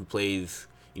Green who plays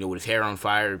with his hair on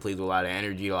fire, plays with a lot of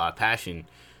energy, a lot of passion.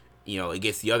 It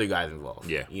gets the other guys involved.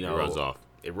 Yeah, it rubs off.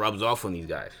 It rubs off on these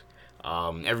guys.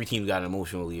 Every team's got an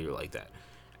emotional leader like that.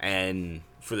 And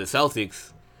for the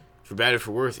Celtics, for better or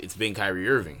for worse, it's been Kyrie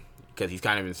Irving because he's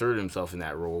kind of inserted himself in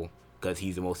that role because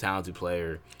he's the most talented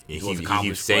player. He's the most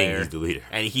accomplished player. He's the leader.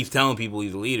 And he keeps telling people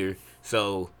he's the leader.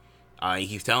 So he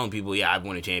keeps telling people, yeah, I've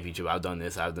won a championship. I've done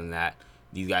this. I've done that.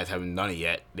 These guys haven't done it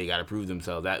yet. They got to prove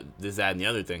themselves. This, that, and the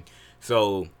other thing.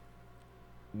 So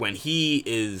when he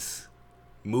is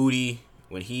moody,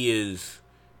 when he is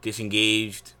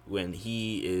disengaged, when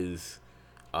he is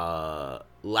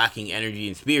lacking energy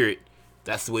and spirit,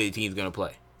 that's the way the team's going to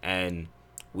play. And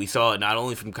we saw it not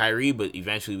only from Kyrie, but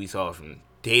eventually we saw it from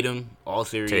Tatum all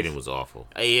series. Tatum was awful.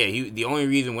 Yeah, the only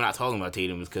reason we're not talking about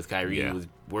Tatum is because Kyrie Yeah. was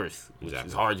worse. Exactly.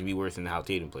 It's hard to be worse than how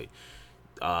Tatum played.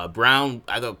 Brown,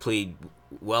 I thought, played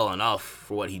well enough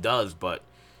for what he does, but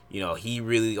he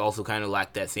really also kind of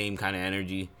lacked that same kind of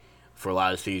energy for a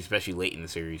lot of the series, especially late in the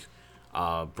series.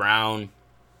 Brown,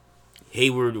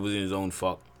 Hayward was in his own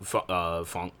funk.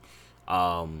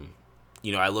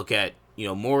 I look at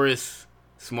Morris,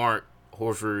 Smart,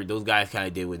 Horford. Those guys kind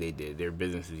of did what they did. They're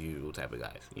business as usual type of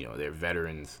guys. They're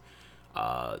veterans.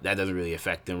 That doesn't really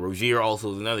affect them. Rozier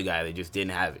also is another guy that just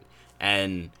didn't have it.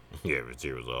 And yeah,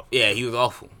 Rozier was awful. Yeah, he was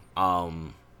awful.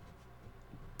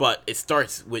 But it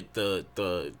starts with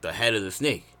the head of the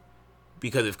snake,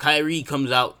 because if Kyrie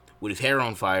comes out with his hair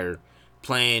on fire,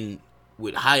 playing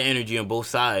with high energy on both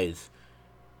sides,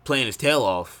 playing his tail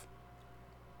off,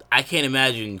 I can't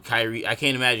imagine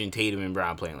Tatum and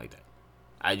Brown playing like that.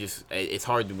 It's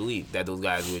hard to believe that those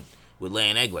guys would lay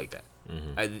an egg like that.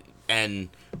 Mm-hmm. And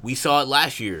we saw it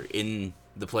last year in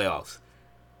the playoffs.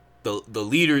 The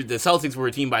Celtics were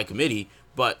a team by committee,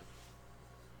 but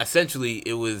essentially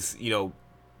it was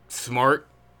Smart,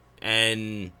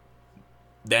 and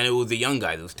then it was the young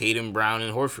guys. It was Tatum, Brown,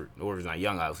 and Horford. Horford's not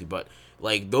young, obviously, but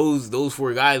like those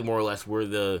four guys more or less were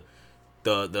the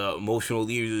emotional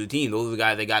leaders of the team. Those are the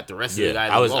guys that got the rest of the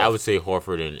guys involved. I would say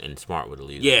Horford and Smart were the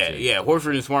leaders. of the team.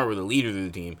 Horford and Smart were the leaders of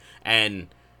the team, and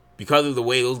because of the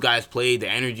way those guys played, the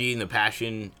energy and the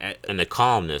passion and the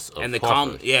calmness of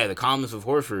Horford. The calmness of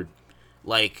Horford,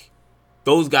 like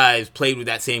those guys played with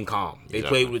that same calm. They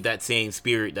played with that same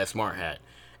spirit that Smart had,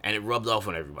 and it rubbed off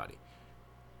on everybody.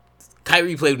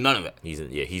 Kyrie played with none of that.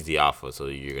 He's the alpha, so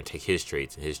you're gonna take his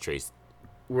traits, and his traits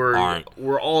we're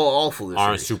all awful this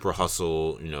aren't series. super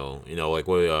hustle, like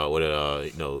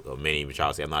what Manny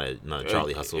Machado say. I'm not a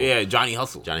Charlie Hustle. Yeah, Johnny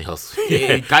Hustle. Johnny Hustle.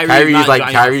 Yeah, Kyrie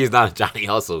is not a Johnny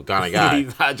Hustle kind of guy.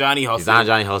 He's not Johnny Hustle. He's not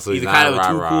Johnny Hustle. He's kind of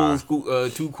a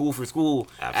too cool for school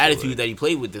attitude that he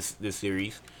played with this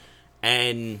series,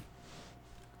 and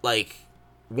like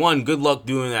good luck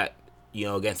doing that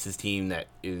against this team that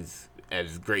is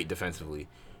as great defensively,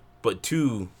 but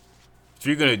two. If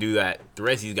you're gonna do that, the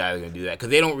rest of these guys are gonna do that because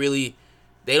they don't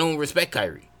respect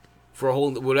Kyrie. That's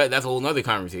a whole other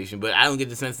conversation. But I don't get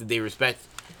the sense that they respect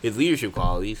his leadership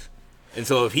qualities, and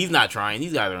so if he's not trying,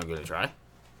 these guys aren't gonna try.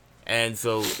 And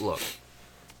so look,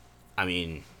 I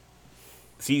mean,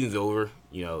 season's over.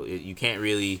 You can't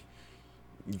really.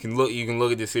 You can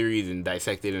look at the series and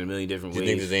dissect it in a million different ways. Do you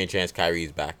think there's any chance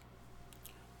Kyrie's back?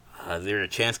 Is there a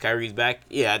chance Kyrie's back?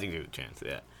 Yeah, I think there's a chance.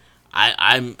 Yeah,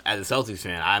 I'm as a Celtics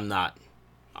fan, I'm not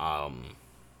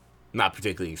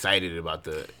particularly excited about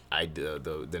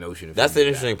the notion of. That's the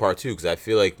interesting part too, because I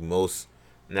feel like most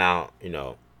now,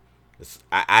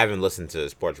 I haven't listened to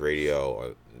sports radio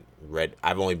or read.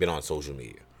 I've only been on social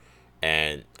media,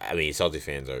 and I mean, Celtics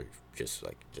fans are just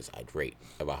irate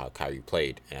about how Kyrie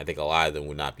played, and I think a lot of them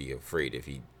would not be afraid if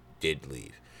he did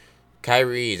leave.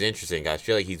 Kyrie is interesting. I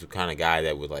feel like he's the kind of guy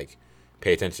that would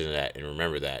pay attention to that and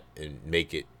remember that and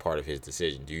make it part of his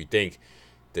decision. Do you think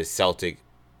the Celtic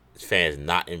fans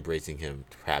not embracing him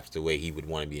perhaps the way he would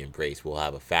want to be embraced will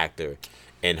have a factor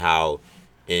in how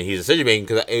in his decision making?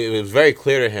 Because it was very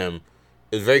clear to him.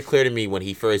 It was very clear to me when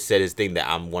he first said his thing that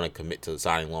I want to commit to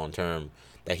signing long term,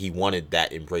 that he wanted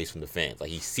that embrace from the fans. Like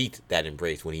he seeked that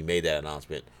embrace when he made that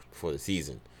announcement before the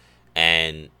season,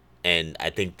 and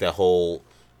I think the whole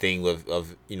thing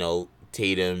of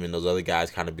Tatum and those other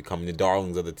guys kind of becoming the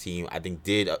darlings of the team, I think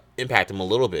did impact him a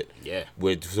little bit. Yeah.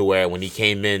 To where when he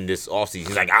came in this offseason,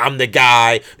 he's like, I'm the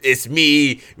guy. It's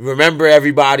me. Remember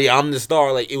everybody. I'm the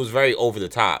star. Like, it was very over the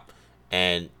top.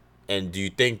 And do you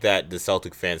think that the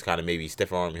Celtic fans kind of maybe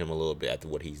stiff-arm him a little bit after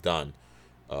what he's done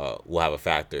will have a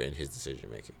factor in his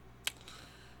decision-making?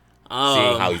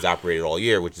 Seeing how he's operated all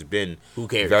year, which has been who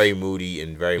cares? Very moody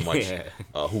and very much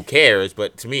who cares.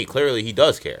 But to me, clearly, he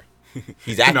does care.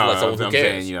 He's acting like someone who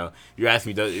cares. Saying, you're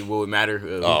asking me, will it matter?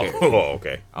 Who cares?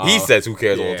 Okay. He says who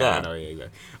cares all the time. I know,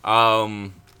 exactly.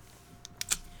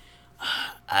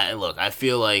 I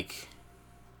feel like,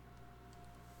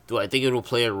 do I think it'll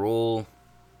play a role?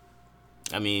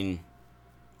 I mean,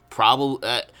 probably.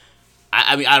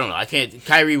 I mean, I don't know. I can't.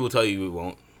 Kyrie will tell you it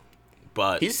won't.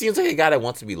 But he seems like a guy that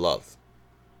wants to be loved.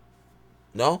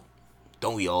 No?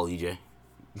 Don't we all, EJ?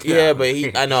 Yeah, but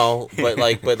I know,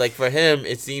 but for him,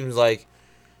 it seems like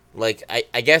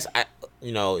I guess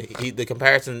the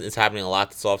comparison is happening a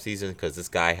lot this offseason because this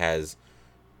guy has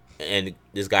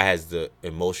the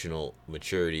emotional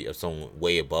maturity of someone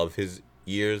way above his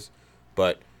years,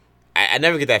 but I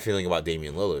never get that feeling about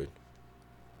Damian Lillard.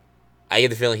 I get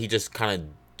the feeling he just kind of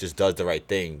just does the right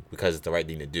thing because it's the right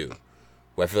thing to do.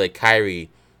 Where I feel like Kyrie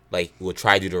will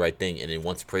try to do the right thing and then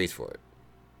wants praise for it.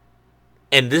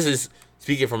 And this is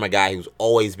speaking from a guy who's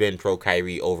always been pro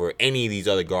Kyrie over any of these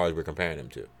other guards we're comparing him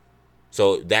to.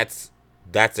 So that's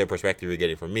the perspective you're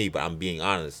getting from me, but I'm being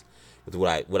honest with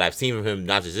what I've seen from him,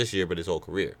 not just this year, but his whole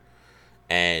career.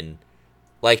 And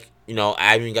Like, you know,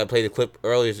 I even got to play the clip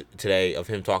earlier today of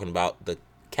him talking about the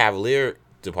Cavalier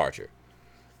departure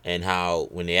and how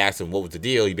when they asked him what was the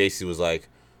deal, he basically was like,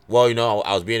 well, you know,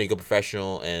 I was being a good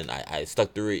professional and I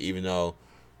stuck through it even though,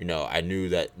 you know, I knew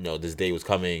that, you know, this day was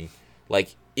coming.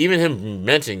 Like, even him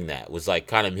mentioning that was like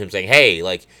kind of him saying, hey,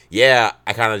 like, yeah,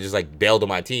 I kind of just like bailed on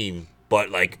my team, but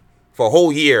like for a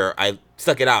whole year, I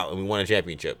stuck it out and we won a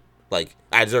championship. Like,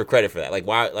 I deserve credit for that. Like,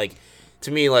 why? Like,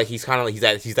 to me, like, he's kind of like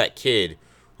he's that kid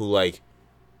who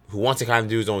wants to kind of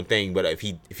do his own thing, but if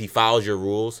he follows your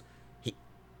rules,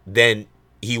 then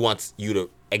he wants you to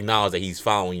acknowledge that he's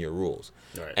following your rules.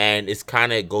 Right. And it's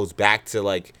kind of goes back to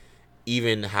like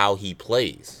even how he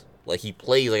plays. Like, he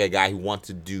plays like a guy who wants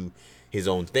to do his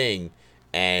own thing,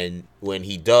 and when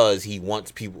he does, he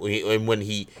wants people. And when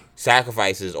he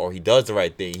sacrifices or he does the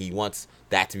right thing, he wants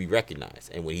that to be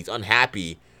recognized. And when he's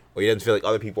unhappy or he doesn't feel like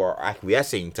other people are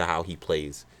acquiescing to how he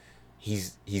plays,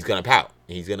 he's gonna pout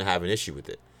and he's gonna have an issue with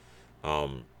it. I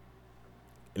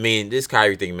mean, this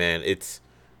Kyrie thing, man, it's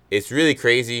really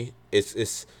crazy.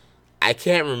 It's I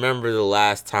can't remember the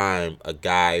last time a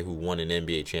guy who won an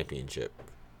NBA championship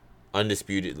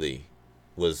undisputedly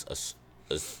was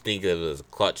think of as a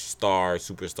clutch star,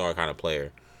 superstar kind of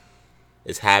player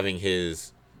is having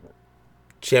his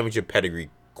championship pedigree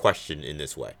questioned in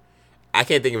this way. I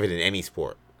can't think of it in any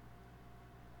sport.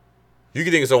 You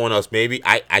can think of someone else, maybe.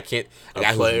 I can't. A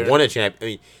guy who won a champ. I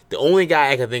mean, the only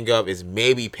guy I can think of is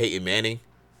maybe Peyton Manning.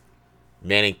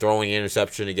 Manning throwing an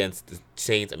interception against the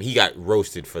Saints. I mean, he got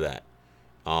roasted for that.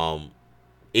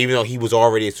 Even though he was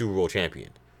already a Super Bowl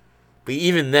champion. But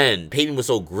even then, Peyton was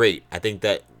so great. I think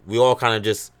that we all kind of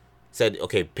just said,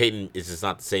 okay, Peyton is just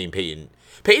not the same Peyton.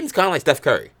 Peyton's kind of like Steph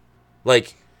Curry.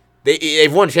 Like,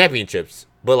 they've won championships,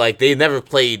 but like they never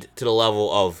played to the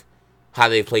level of how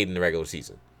they played in the regular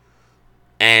season.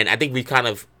 And I think we kind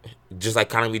of, just like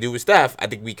kind of we do with Steph, I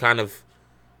think we kind of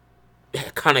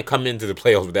come into the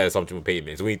playoffs with that assumption with Peyton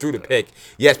Manning. So when he threw the pick,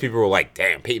 yes, people were like,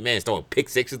 damn, Peyton Manning's throwing pick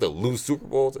sixes to lose Super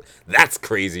Bowls. That's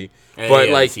crazy. And but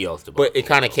yeah, like, but it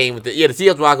kind of came with the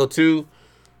Seahawks debacle too.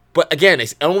 But again,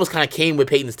 it almost kind of came with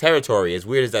Peyton's territory, as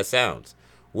weird as that sounds.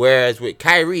 Whereas with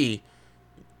Kyrie,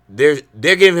 they're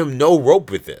giving him no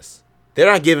rope with this.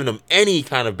 They're not giving him any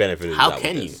kind of benefit of the doubt. How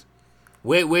can with you?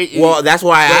 this. Well, that's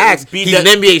why I asked. He's an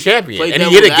NBA champion, and he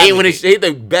hit a game when he hit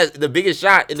the biggest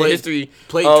shot in the history.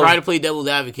 Try to play devil's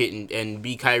advocate and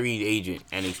be Kyrie's agent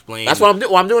and explain. That's what I'm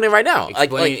doing. Well, I'm doing it right now.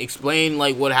 Explain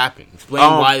what happened. Explain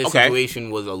why the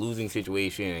situation was a losing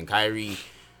situation, and Kyrie,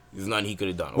 there's nothing he could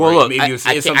have done. Well, look, maybe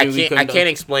I can't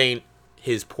explain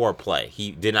his poor play.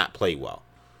 He did not play well.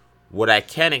 What I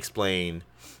can explain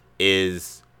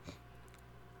is,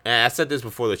 and I said this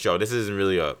before the show, this isn't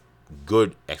really a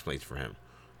good explanation for him,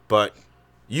 but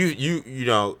you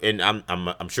know, and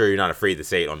I'm sure you're not afraid to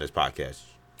say it on this podcast.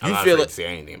 I'm not afraid to say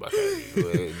anything about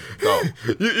Kyrie. Go.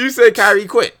 You said Kyrie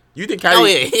quit. You think Kyrie? Oh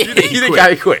yeah, you think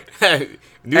Kyrie quit?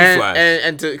 Newsflash.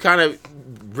 And to kind of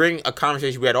bring a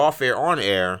conversation we had off air on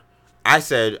air, I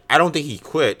said I don't think he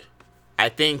quit. I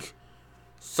think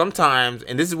sometimes,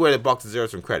 and this is where the Bucks deserve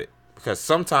some credit, because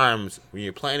sometimes when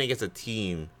you're playing against a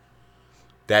team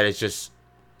that is just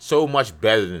so much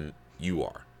better than you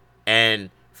are, and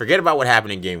forget about what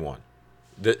happened in game one.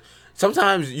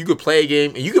 Sometimes you could play a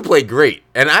game and you could play great,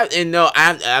 and I've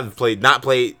not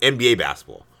played NBA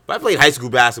basketball, but I played high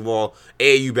school basketball,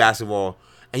 AAU basketball,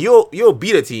 and you'll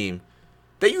beat a team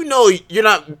that you know you're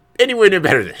not anywhere near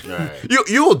better than. Right.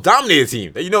 You'll dominate a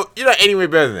team that you know you're not anywhere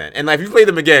better than, and like if you play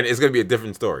them again, it's gonna be a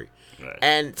different story. Right.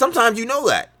 And sometimes you know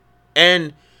that,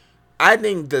 and I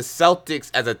think the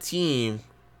Celtics as a team,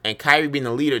 and Kyrie being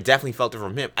the leader, definitely felt it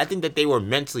from him. I think that they were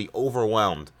mentally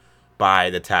overwhelmed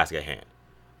by the task at hand.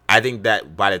 I think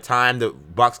that by the time the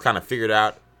Bucks kind of figured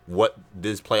out what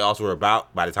this playoffs were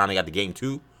about, by the time they got to game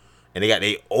 2, and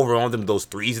they overwhelmed them with those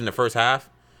threes in the first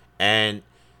half, and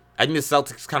I think the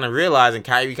Celtics kind of realized, and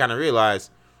Kyrie kind of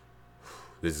realized,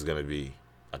 this is gonna be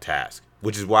a task.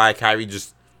 Which is why Kyrie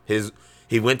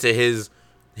he went to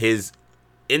his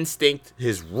instinct,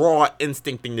 his raw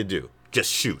instinct thing to do.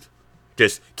 Just shoot.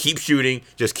 Just keep shooting.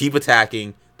 Just keep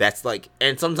attacking. That's like,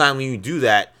 and sometimes when you do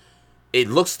that, it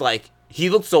looks like he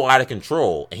looks so out of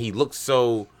control and he looks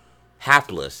so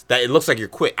hapless that it looks like you're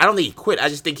quit. I don't think he quit. I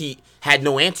just think he had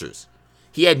no answers.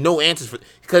 He had no answers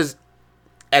because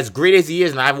as great as he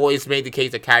is, and I've always made the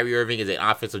case that Kyrie Irving is an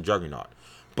offensive juggernaut,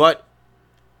 but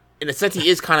in a sense he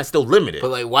is kind of still limited. But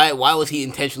like, why was he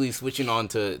intentionally switching on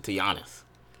to Giannis?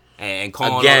 And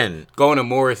going to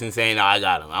Morris and saying, "No, I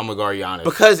got him. I'm gonna guard Giannis."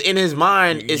 Because in his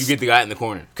mind, you get the guy in the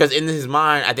corner. Because in his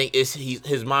mind, I think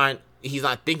his mind. He's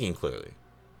not thinking clearly.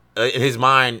 In his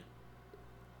mind,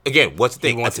 again, what's the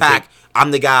thing? wants to Attack.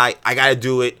 I'm the guy. I gotta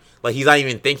do it. Like he's not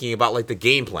even thinking about like the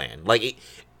game plan. Like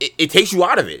it takes you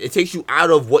out of it. It takes you out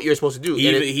of what you're supposed to do.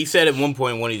 He said at one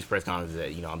point in one of these press conferences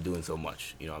that I'm doing so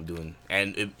much. I'm doing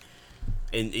and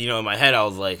in my head I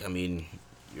was like,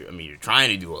 you're trying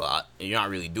to do a lot and you're not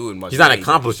really doing much. He's not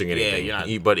accomplishing anything.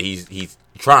 Yeah, but he's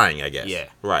trying, I guess. Yeah.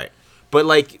 Right. But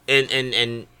like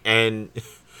and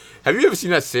have you ever seen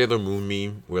that Sailor Moon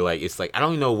meme where like it's like I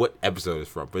don't even know what episode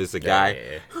it's from, but it's a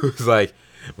guy who's like,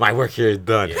 my work here is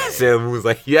done. Yeah. Sailor Moon's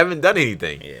like, you haven't done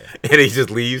anything. Yeah. And he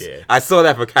just leaves. Yeah. I saw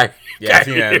that for Kyrie. Yeah, I've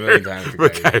seen that a million times for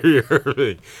Kyrie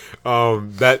Irving.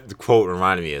 That quote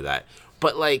reminded me of that.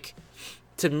 But like,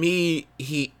 to me,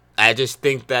 I just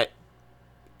think that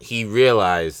he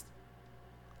realized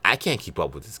I can't keep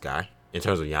up with this guy in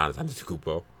terms of Giannis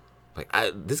Antetokounmpo. Like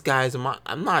this guy is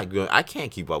I'm not good. I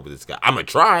can't keep up with this guy. I'm gonna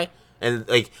try, and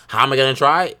like, how am I gonna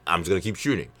try? I'm just gonna keep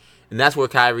shooting, and that's where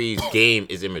Kyrie's game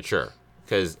is immature.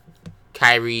 Because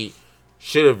Kyrie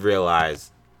should have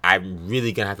realized I'm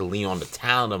really gonna have to lean on the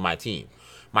talent of my team.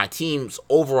 My team's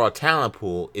overall talent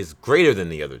pool is greater than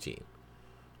the other team.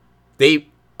 They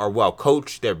are well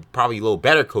coached. They're probably a little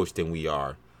better coached than we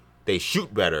are. They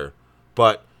shoot better,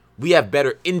 but we have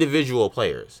better individual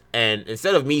players. And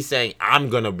instead of me saying I'm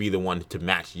going to be the one to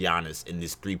match Giannis in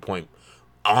this 3-point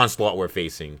onslaught we're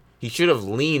facing, he should have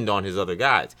leaned on his other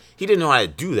guys. He didn't know how to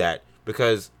do that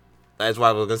because, that's what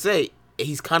I was going to say,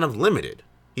 he's kind of limited.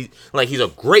 He's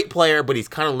a great player, but he's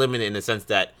kind of limited in the sense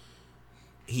that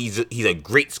he's a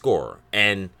great scorer.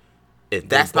 And if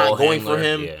that's not going for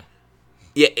him,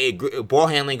 ball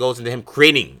handling goes into him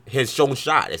creating his own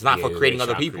shot. It's not for creating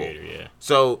other people.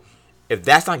 So if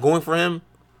that's not going for him,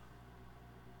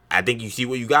 I think you see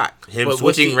what you got. Him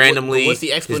switching randomly, what's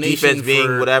the explanation his defense being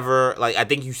for whatever. Like, I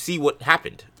think you see what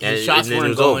happened. His shots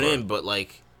weren't going in, but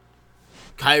like,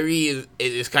 Kyrie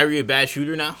is Kyrie a bad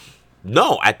shooter now?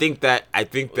 No, I think that.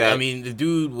 The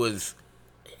dude was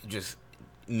just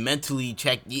mentally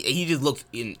checked. He just looked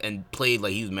in and played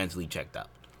like he was mentally checked out.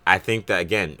 I think that,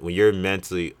 again, when you're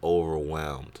mentally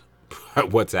overwhelmed by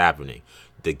what's happening,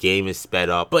 the game is sped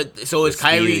up. But so is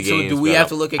Kyrie. So do we have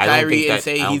to look at Kyrie and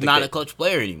say he's not a clutch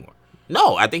player anymore?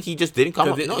 No, I think he just didn't come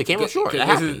up. No, he came up short. That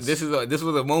happens. This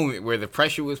was a moment where the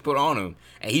pressure was put on him,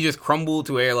 and he just crumbled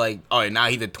to where like, oh, now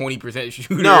he's a 20%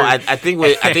 shooter. No, I think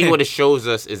what it shows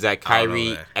us is that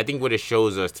Kyrie. I think what it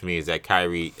shows us to me is that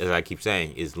Kyrie, as I keep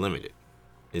saying, is limited.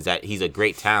 Is that he's a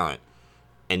great talent,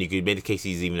 and you could make the case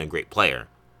he's even a great player,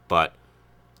 but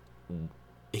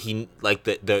he like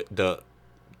the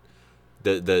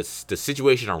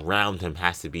situation around him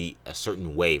has to be a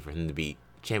certain way for him to be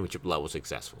championship level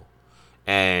successful.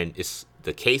 And it's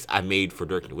the case I made for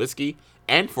Dirk Nowitzki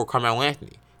and for Carmelo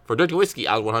Anthony. For Dirk Nowitzki,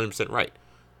 I was 100% right.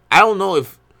 I don't know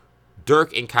if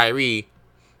Dirk and Kyrie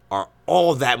are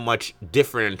all that much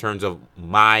different in terms of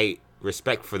my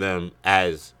respect for them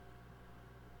as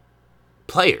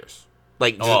players.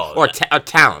 Like, or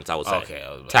talents, I would say. Okay,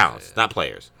 I was talents, not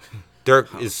players.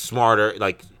 Dirk is smarter.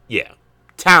 Like, yeah,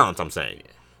 talents. I'm saying.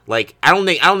 Yeah. Like, I don't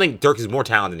think Dirk is more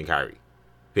talented than Kyrie.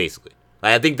 Basically,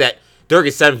 like, I think that Dirk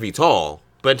is 7 feet tall,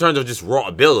 but in terms of just raw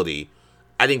ability,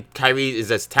 I think Kyrie is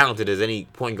as talented as any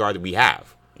point guard that we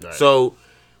have. Right. So,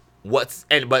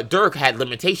 but Dirk had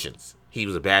limitations. He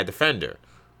was a bad defender.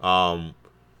 He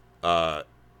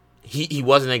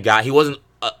wasn't a guy. He wasn't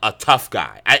a tough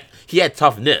guy. He had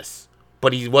toughness,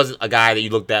 but he wasn't a guy that you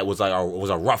looked at was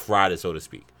a rough rider, so to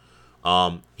speak.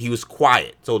 He was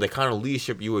quiet, so the kind of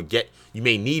leadership you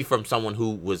may need from someone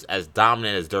who was as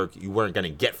dominant as Dirk, you weren't gonna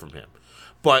get from him.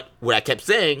 But what I kept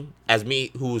saying, as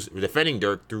me who's defending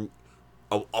Dirk through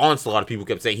an onslaught of people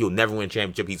kept saying he'll never win a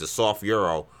championship, he's a soft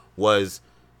Euro, was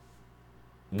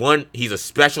one, he's a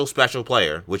special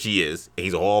player, which he is.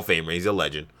 He's a Hall of Famer, he's a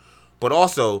legend. But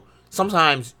also,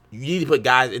 sometimes you need to put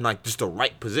guys in like just the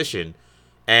right position,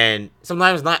 and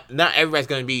sometimes not everybody's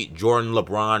gonna be Jordan,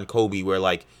 LeBron, Kobe, where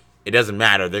like it doesn't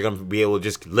matter. They're going to be able to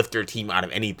just lift their team out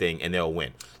of anything and they'll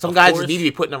win. Some guys just need to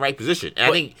be put in the right position. And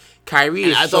I think Kyrie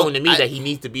is showing to me that he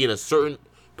needs to be in a certain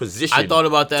position. I thought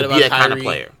about that to about be that Kyrie. kind of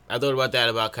player. I thought about that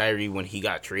about Kyrie when he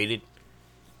got traded.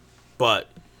 But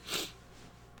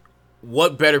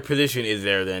what better position is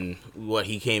there than what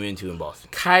he came into in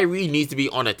Boston? Kyrie needs to be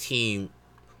on a team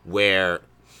where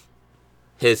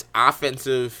his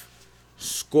offensive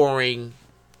scoring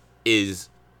is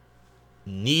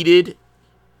needed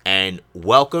and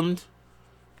welcomed,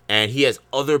 and he has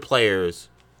other players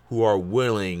who are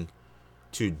willing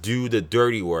to do the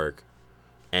dirty work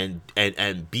and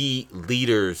be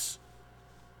leaders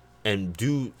and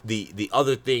do the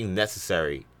other thing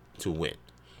necessary to win.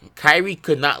 Kyrie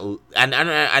could not. And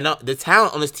I know the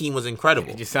talent on this team was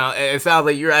incredible. It sounds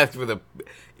like you're asking for the.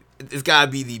 It's gotta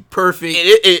be the perfect.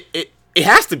 It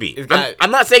has to be.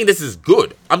 I'm not saying this is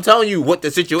good. I'm telling you what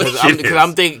the situation is. Because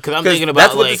I'm thinking about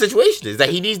that's what the situation is. That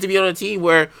he needs to be on a team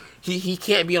where he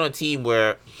can't be on a team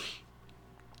where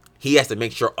he has to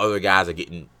make sure other guys are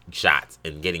getting shots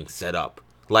and getting set up.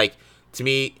 Like, to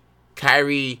me,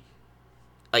 Kyrie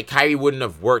wouldn't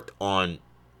have worked on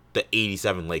the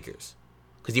 '87 Lakers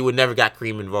because he would never got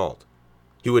Kareem involved.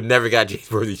 He would never got James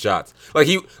Worthy shots. Like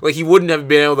he wouldn't have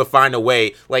been able to find a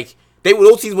way. Like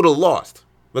those teams would have lost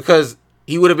because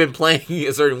he would have been playing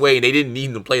a certain way and they didn't need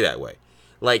him to play that way.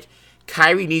 Like,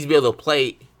 Kyrie needs to be able to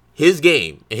play his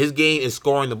game, and his game is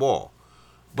scoring the ball.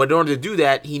 But in order to do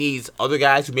that, he needs other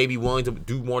guys who may be willing to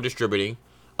do more distributing,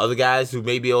 other guys who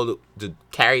may be able to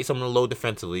carry some of the load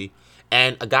defensively,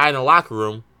 and a guy in the locker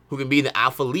room who can be the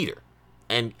alpha leader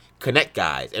and connect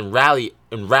guys and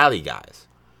rally guys.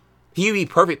 He would be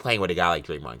perfect playing with a guy like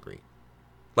Draymond Green.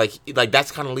 Like that's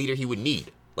the kind of leader he would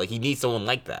need. Like, he needs someone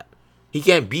like that. He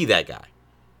can't be that guy.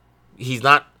 He's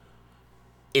not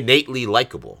innately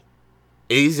likable.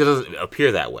 He doesn't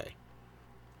appear that way.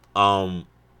 And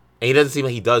he doesn't seem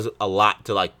like he does a lot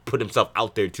to, like, put himself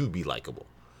out there to be likable.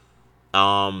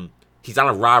 He's not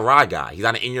a rah-rah guy. He's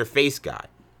not an in-your-face guy.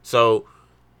 So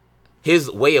his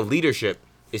way of leadership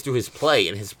is through his play,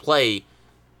 and his play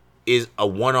is a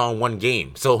one-on-one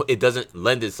game. So it doesn't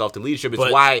lend itself to leadership.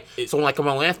 It's why someone like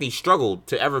Carmelo Anthony struggled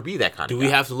to ever be that kind of guy. Do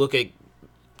we have to look at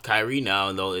Kyrie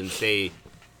now, though, and say,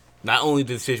 not only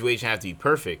does the situation have to be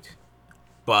perfect,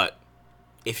 but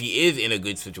if he is in a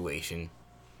good situation,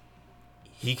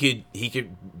 he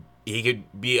could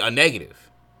be a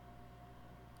negative.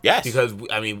 Yes. Because,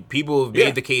 I mean, people have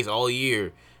made the case all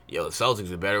year, the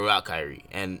Celtics are better without Kyrie.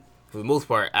 And for the most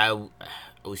part, I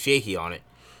was shaky on it.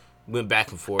 Went back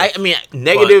and forth. I mean,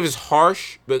 negative is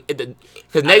harsh, but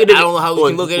because negative, I don't know how we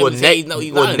can look at it and say, no,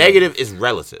 he's not. Negative is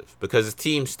relative because his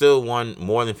team still won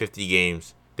more than 50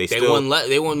 games. They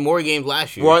won more games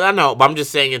last year. Well, I know, but I'm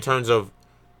just saying in terms of.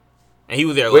 And he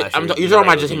was there last year. You're talking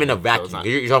about just him in a vacuum.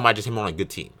 You're talking about just him on a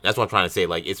good team. That's what I'm trying to say.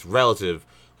 Like, it's relative.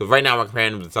 Because right now we're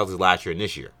comparing him to the Celtics last year and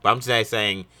this year. But I'm just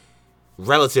saying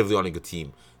relatively on a good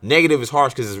team. Negative is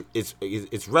harsh because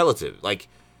it's relative. Like,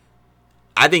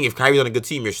 I think if Kyrie's on a good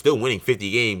team, you're still winning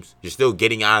 50 games. You're still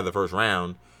getting out of the first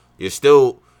round. You're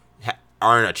still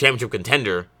are a championship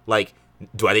contender. Like,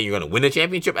 do I think you're going to win a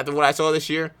championship after what I saw this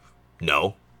year?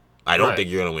 No. I don't think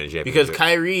you're going to win a championship. Because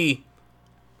Kyrie,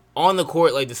 on the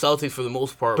court, like the Celtics for the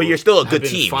most part, but you're still a good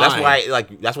team. Fine.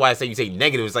 That's why I say you say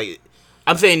negative. It's like,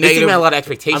 I'm saying this negative. team had a lot of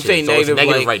expectations. I'm saying so negative, it's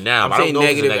negative like, right now. I'm saying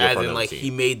negative as in like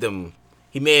he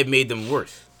may have made them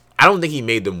worse. I don't think he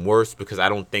made them worse because I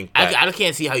don't think that... I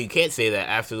can't see how you can't say that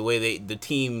after the way the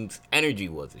team's energy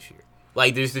was this year.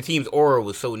 Like, the team's aura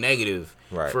was so negative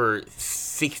for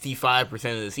 65% of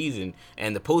the season,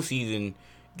 and the postseason,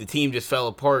 the team just fell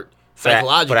apart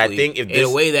psychologically but I think if in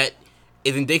a way that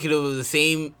is indicative of the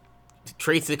same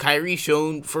traits that Kyrie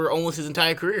shown for almost his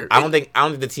entire career. I don't think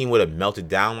the team would have melted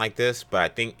down like this, but I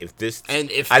think if this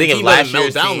last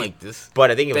year's team like this,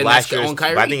 but I think if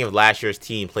last year's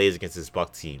team plays against this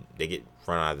Bucks team, they get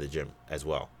run out of the gym as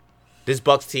well. This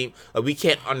Bucks team, we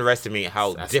can't underestimate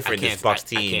how different this Bucks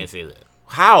team. I can't say that.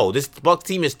 How this Bucks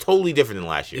team is totally different than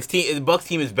last year. The Bucks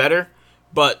team is better,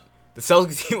 but the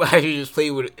Celtics team last year just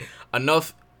played with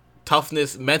enough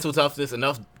toughness, mental toughness,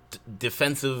 enough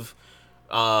defensive.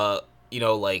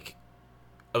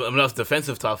 Enough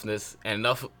defensive toughness and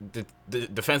enough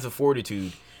defensive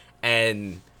fortitude,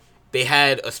 and they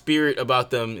had a spirit about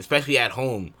them, especially at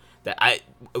home, that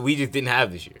we just didn't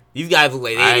have this year. These guys look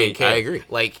like they didn't care. I agree.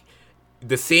 Like,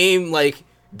 the same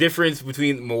difference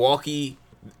between Milwaukee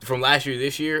from last year to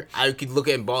this year, I could look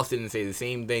at Boston and say the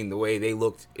same thing the way they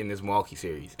looked in this Milwaukee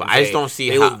series. But I just don't see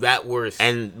they look that worse.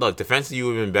 And look, defensively you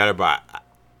would have been better, but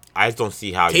I just don't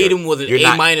see how Tatum was an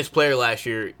A- player last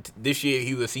year. This year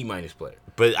he was a C- player.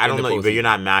 But I don't know. But you're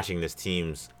not matching this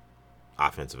team's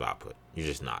offensive output. You're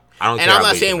just not. I don't. And I'm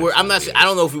not saying I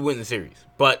don't know if we win the series,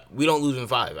 but we don't lose in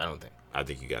 5. I don't think. I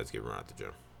think you guys get run out the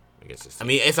gym against this team. I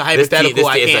mean, it's a hypothetical.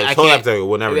 I can't.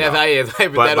 We'll never know. It's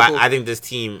hypothetical. But I think this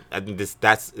team. I think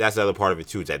that's the other part of it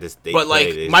too. Is that this. But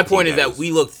my point is that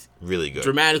we looked really good,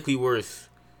 dramatically worse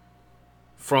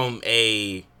from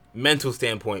a mental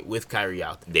standpoint with Kyrie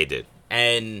out there. They did.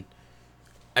 And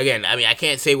again, I mean, I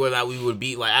can't say whether or not we would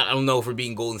beat. Like, I don't know if we're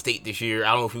beating Golden State this year.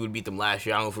 I don't know if we would beat them last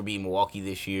year. I don't know if we're beating Milwaukee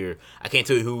this year. I can't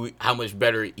tell you how much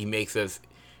better he makes us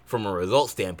from a result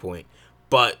standpoint.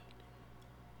 But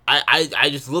I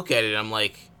just look at it and I'm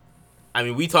like, I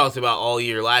mean, we talked about all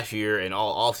year last year and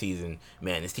all season,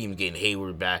 man, this team's getting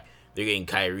Hayward back. they're getting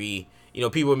Kyrie. You know,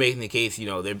 people are making the case, you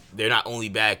know, they're not only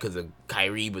bad because of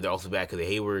Kyrie, but they're also bad because of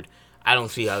Hayward. I don't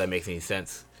see how that makes any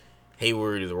sense.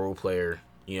 Hayward is a role player.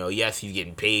 You know, yes, he's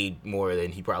getting paid more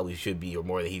than he probably should be, or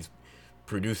more than he's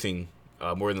producing,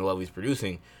 more than the level he's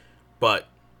producing. But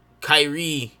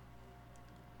Kyrie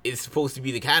is supposed to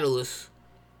be the catalyst.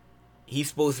 He's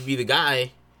supposed to be the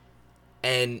guy.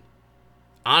 And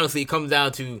honestly, it comes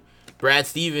down to Brad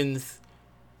Stevens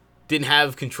didn't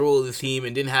have control of this team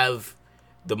and didn't have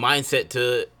the mindset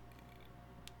to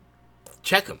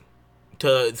check him.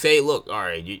 To say, look, all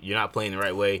right, you're not playing the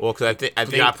right way. Well, because I think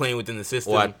you're not playing within the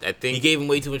system. Well, I think he gave him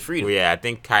way too much freedom. Well, yeah, I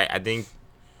think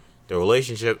the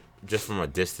relationship, just from a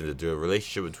distance, the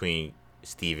relationship between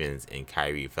Stevens and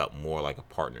Kyrie felt more like a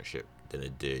partnership than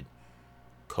it did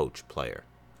coach-player.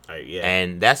 Yeah.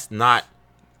 And that's not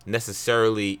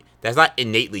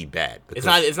innately bad. It's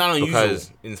not unusual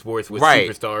in sports with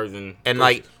superstars and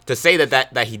like to say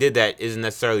that he did that isn't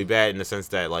necessarily bad in the sense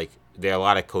that like there are a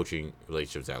lot of coaching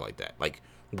relationships that are like that. Like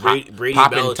Brady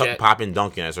Pop and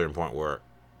Duncan at a certain point were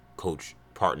coach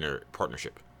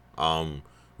partnership.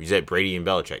 We said Brady and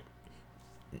Belichick.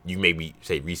 You maybe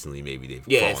say recently maybe they've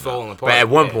fallen apart. But at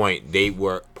one point they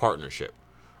were partnership.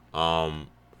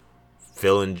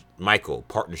 Phil and Michael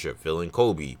partnership. Phil and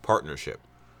Kobe partnership.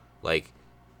 Like,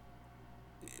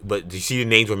 but do you see the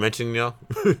names we're mentioning now?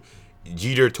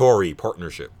 Jeter Torrey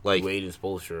partnership. Like Wade and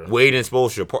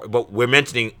Spoelstra. But we're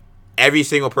mentioning every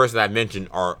single person I mentioned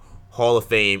are Hall of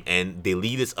Fame and the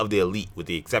elitists of the elite, with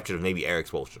the exception of maybe Eric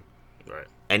Spoelstra. Right.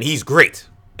 And he's great.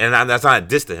 And that's not a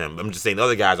diss to him. I'm just saying the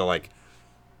other guys are like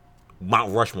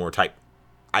Mount Rushmore type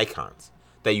icons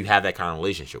that you have that kind of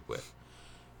relationship with.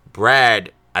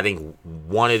 Brad, I think,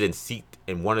 wanted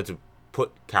to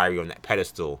put Kyrie on that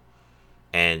pedestal,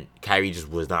 and Kyrie just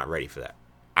was not ready for that.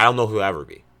 I don't know who he'll ever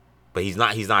be, but he's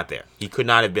not there. He could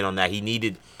not have been on that. He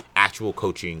needed actual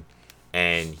coaching,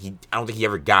 and I don't think he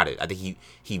ever got it. I think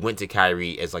he went to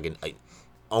Kyrie as like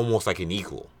almost like an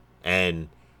equal, and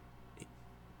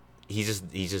he's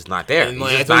just not there. And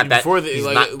like I told you before, we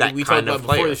talked about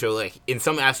before the show, like in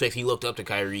some aspects he looked up to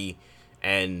Kyrie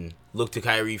and looked to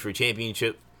Kyrie for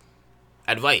championship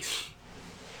advice.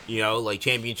 You know, like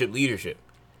championship leadership.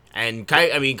 And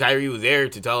Kyrie was there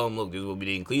to tell him, look, this is what we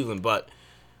did in Cleveland, but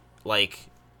like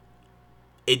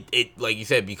it like you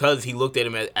said, because he looked at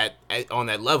him at on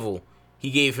that level,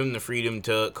 he gave him the freedom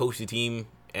to coach the team,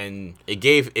 and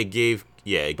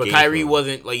but Kyrie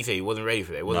wasn't, like you said, he wasn't ready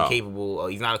for that. He wasn't capable.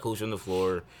 He's not a coach on the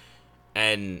floor,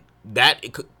 and that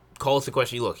calls to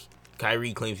question. Look,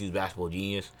 Kyrie claims he's a basketball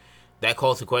genius. That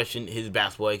calls to question his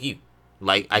basketball IQ.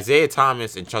 Like Isaiah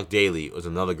Thomas and Chuck Daly was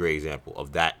another great example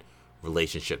of that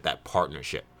relationship, that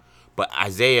partnership. But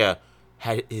Isaiah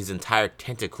had his entire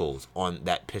tentacles on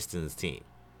that Pistons team.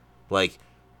 Like,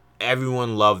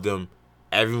 everyone loved him.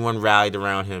 Everyone rallied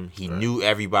around him. He knew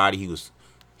everybody.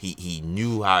 He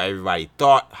knew how everybody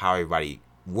thought, how everybody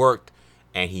worked,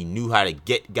 and he knew how to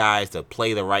get guys to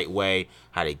play the right way,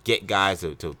 how to get guys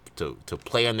to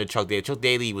play under Chuck Daly. Chuck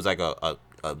Daly was like a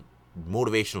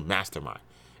motivational mastermind.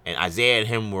 And Isaiah and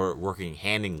him were working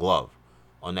hand in glove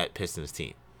on that Pistons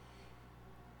team.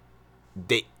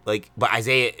 But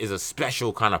Isaiah is a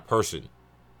special kind of person,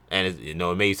 and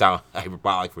it may sound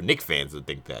hyperbolic for Knicks fans to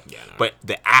think that. Yeah, no. But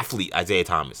the athlete Isaiah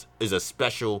Thomas is a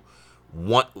special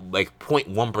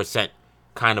 0.1%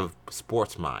 kind of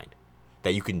sports mind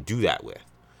that you can do that with.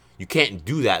 You can't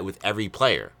do that with every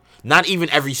player, not even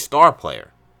every star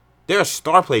player. There are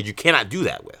star players you cannot do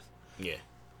that with. Yeah.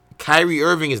 Kyrie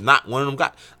Irving is not one of them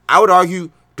guys. I would argue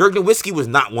Dirk Nowitzki was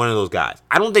not one of those guys.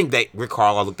 I don't think that Rick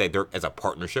Carlisle looked at Dirk as a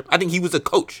partnership. I think he was a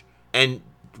coach. And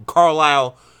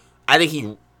Carlisle, I think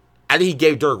he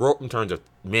gave Dirk rope in terms of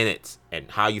minutes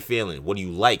and how you feeling, what do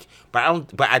you like.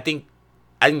 But I think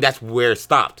that's where it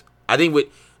stopped. I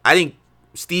think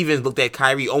Stevens looked at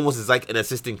Kyrie almost as like an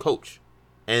assistant coach.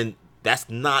 And that's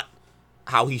not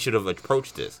how he should have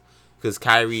approached this. Because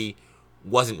Kyrie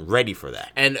wasn't ready for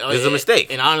that. And it's a mistake.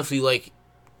 And honestly, like,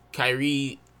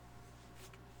 Kyrie,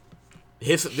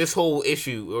 this whole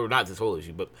issue, or not this whole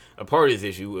issue, but a part of this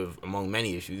issue, among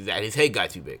many issues, is that his head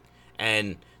got too big.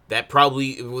 And that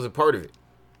probably was a part of it.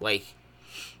 Like,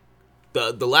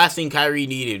 the last thing Kyrie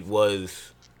needed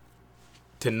was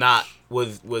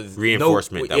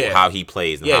reinforcement of how he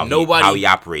plays and how he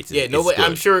operates. Yeah, nobody.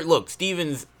 I'm sure. Look,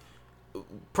 Stevens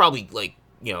probably, like,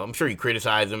 I'm sure he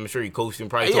criticized him. I'm sure he coached him.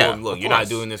 Probably told him, look, you're not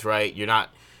doing this right. You're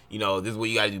not, this is what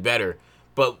you got to do better.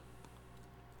 But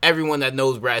everyone that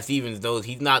knows Brad Stevens knows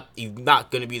he's not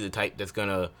going to be the type that's going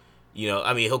to,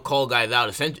 he'll call guys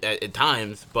out at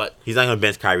times, but he's not going to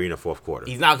bench Kyrie in the fourth quarter.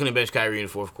 He's not going to bench Kyrie in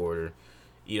the fourth quarter.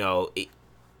 He's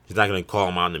He's not going to call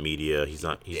him out in the media. He's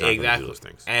not going to do those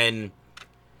things. And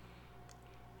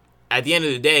at the end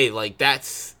of the day, like,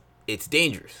 it's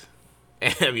dangerous.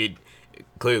 And I mean,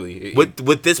 clearly.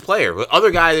 With this player. With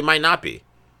other guys, it might not be.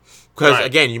 Because,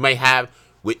 again, you might have...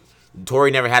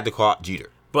 Torrey never had to call out Jeter.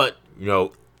 But...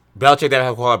 Belichick never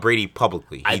had to call out Brady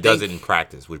publicly. He does it in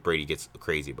practice, which Brady gets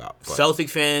crazy about. But. Celtic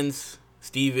fans,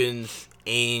 Stevens,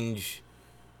 Ainge,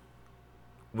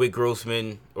 Rick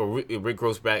Grossman, or Rick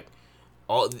Grossback,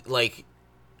 all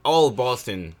of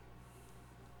Boston,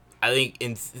 I think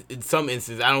in some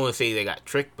instances, I don't want to say they got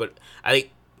tricked, but I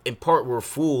think in part were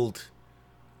fooled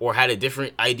or had a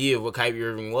different idea of what Kyrie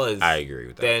Irving was. I agree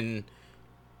with that. Than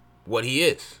what he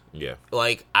is. Yeah.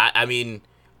 Like, I mean,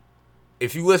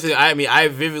 if you listen, I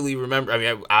vividly remember,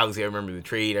 obviously I remember the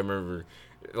trade. I remember,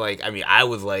 I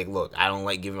was like, look, I don't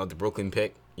like giving up the Brooklyn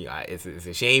pick. It's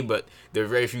a shame, but there are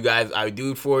very few guys I would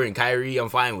do it for, and Kyrie, I'm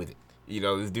fine with it.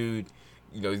 This dude,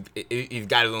 he's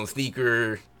got his own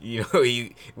sneaker.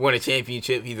 He won a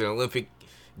championship. He's an Olympic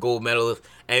gold medalist.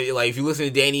 And, if you listen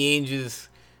to Danny Ainge's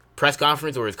press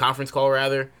conference, or his conference call,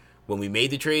 rather, when we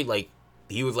made the trade,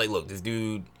 he was like, look, this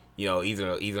dude, he's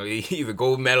a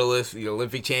gold medalist,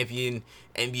 Olympic champion,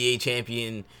 NBA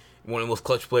champion, one of the most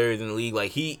clutch players in the league.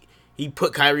 He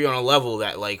put Kyrie on a level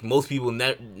that most people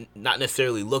not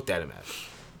necessarily looked at him as,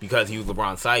 because he was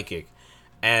LeBron's sidekick.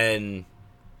 And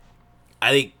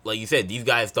I think, like you said, these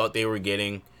guys thought they were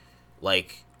getting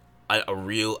a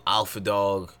real alpha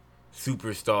dog,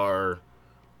 superstar,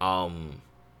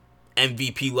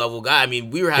 MVP level guy. I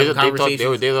mean, we were having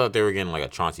conversations. They thought they were getting a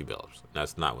Chauncey Billups.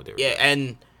 That's not what they were getting.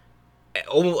 And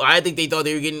I think they thought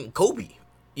they were getting Kobe.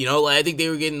 I think they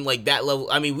were getting that level.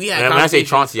 I mean, we had. When I say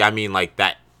Chauncey, I mean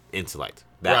that intellect,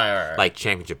 that right.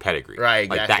 Championship pedigree, right?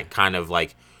 Exactly. That kind of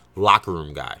locker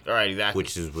room guy, right? Exactly.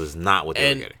 Which was not what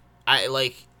they were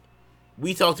getting.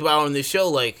 We talked about on this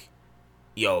show,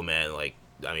 yo, man, I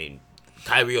mean,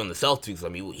 Kyrie on the Celtics, I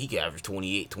mean, he could average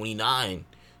 28, 29.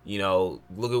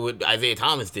 Look at what Isaiah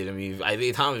Thomas did. I mean, if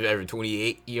Isaiah Thomas averaged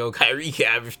 28, Kyrie could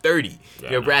average 30.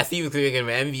 Yeah, Brad Stevens could make him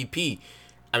an MVP.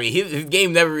 I mean, his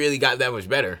game never really got that much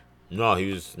better. No,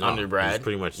 he was under Brad. He was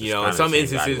pretty much in some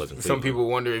instances, some people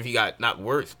wonder if he got not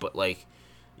worse, but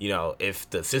if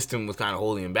the system was kind of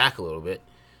holding him back a little bit.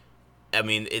 I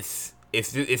mean, it's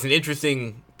an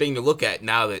interesting thing to look at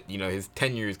now that his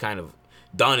tenure is kind of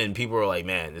done, and people are like,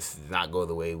 man, this does not go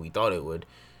the way we thought it would.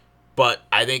 But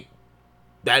I think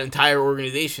that entire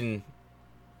organization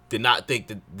did not think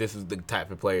that this was the type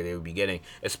of player they would be getting,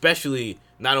 especially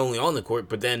not only on the court,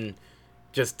 but then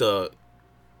just the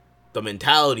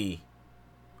mentality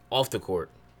off the court,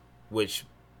 which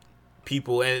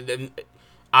people and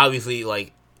obviously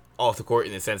off the court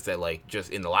in the sense that just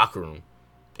in the locker room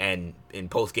and in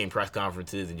post-game press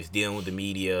conferences and just dealing with the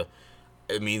media.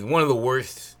 I mean, one of the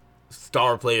worst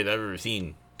star players I've ever seen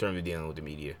in terms of dealing with the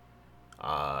media,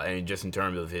 and just in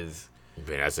terms of his.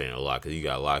 Man, that's saying a lot because he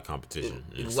got a lot of competition.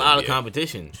 A lot of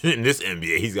competition in this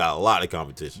NBA. He's got a lot of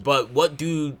competition. But what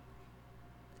dude?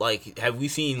 Have we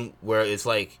seen where it's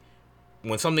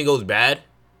when something goes bad,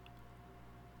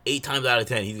 8 times out of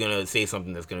 10 he's gonna say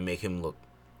something that's gonna make him look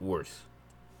worse.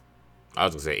 I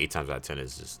was gonna say 8 times out of 10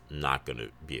 is just not gonna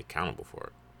be accountable for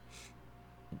it.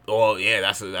 Oh yeah,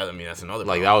 that's another.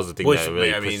 That was the thing that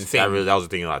was the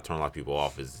thing that turned a lot of people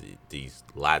off is this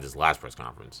last press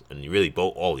conference, and really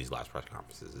all these last press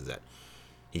conferences is that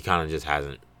he kind of just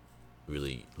hasn't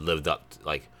really lived up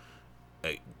to,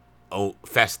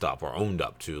 fessed up or owned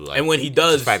up to and when he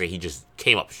does, the fact that he just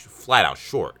came up flat out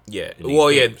short. Yeah. Well,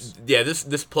 games. yeah. This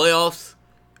playoffs,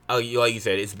 like you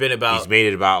said, it's been about. He's made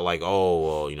it about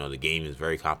the game is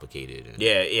very complicated. And,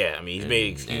 yeah. I mean, he's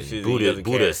made excuses.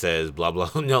 Buddha says blah blah.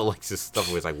 No, just stuff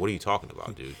where it's what are you talking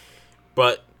about, dude?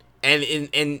 But and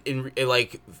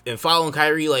in following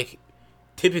Kyrie,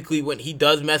 typically when he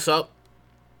does mess up,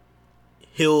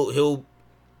 he'll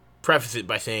preface it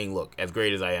by saying, "Look, as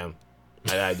great as I am,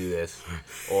 I gotta do this,"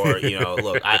 or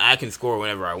look, I can score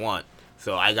whenever I want,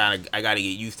 so I gotta get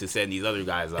used to setting these other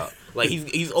guys up.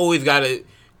 He's always gotta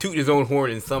toot his own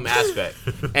horn in some aspect.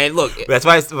 And look, that's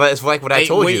why it's what I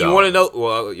told you. You want to know?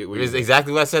 Well, it's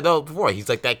exactly what I said before. He's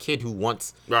like that kid who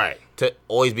wants to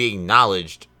always be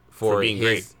acknowledged for being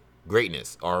his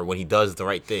greatness, or when he does the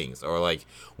right things, or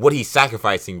what he's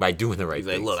sacrificing by doing the right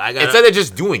things. Look, instead of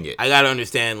just doing it, I gotta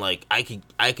understand. I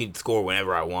could score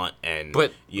whenever I want, and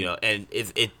and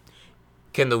it.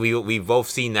 Kendall, we've both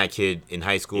seen that kid in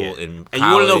high school, in college, and you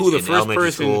want to know who the first elementary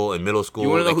person, school, in middle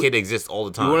school. That kid exists all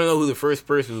the time. You want to know who the first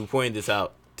person who pointed this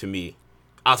out to me,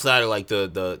 outside of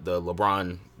the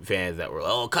LeBron fans that were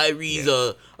Kyrie's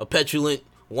a petulant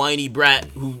whiny brat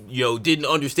who didn't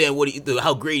understand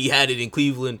how great he had it in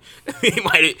Cleveland.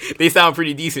 They sound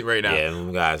pretty decent right now. Yeah,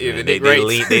 them guys, Yeah, man. they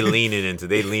leaning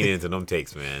into them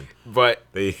takes, man. But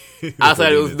They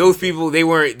outside of those people, they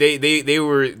weren't. They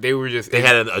were just. They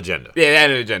had an agenda. Yeah, they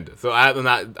had an agenda. So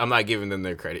I'm not giving them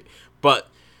their credit. But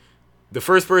the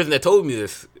first person that told me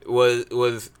this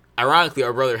was ironically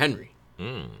our brother Henry.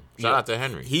 Shout out to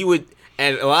Henry. He would,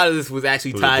 and a lot of this was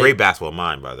actually Who's tied. a great basketball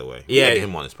mind, by the way. Yeah, Get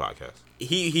him on this podcast.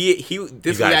 He. This You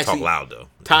was gotta actually talk loud though.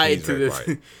 tied He's to very this.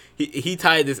 quiet. He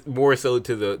tied this more so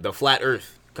to the flat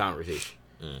Earth conversation.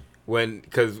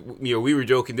 Because we were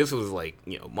joking. This was like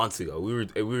months ago. We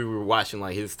were watching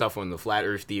like his stuff on the flat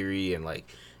Earth theory and like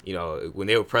when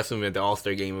they were pressing him at the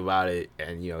All-Star game about it,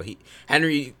 and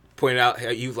Henry pointed out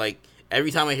he was like, every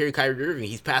time I hear Kyrie Irving,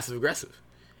 he's passive aggressive,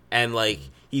 and like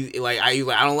he's like I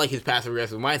don't like his passive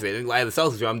aggressive mindset. And like the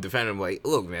Celtics, I'm defending him like,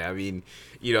 look, man, I mean,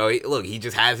 look, he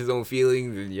just has his own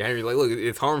feelings, and Henry's like, look,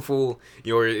 it's harmful,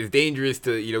 or it's dangerous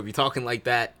to be talking like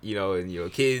that,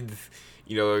 and kids,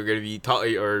 are gonna be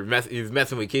talking or he's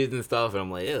messing with kids and stuff, and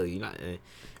I'm like, yeah,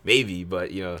 maybe,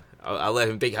 but I'll let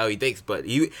him think how he thinks. But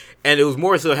and it was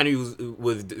more so Henry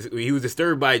was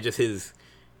disturbed by just his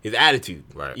attitude,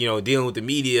 right? Dealing with the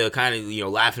media, kind of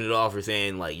laughing it off or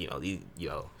saying like these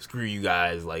screw you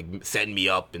guys, like setting me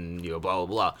up and blah blah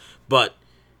blah. But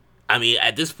I mean,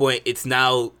 at this point, it's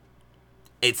becoming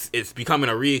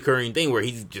a reoccurring thing where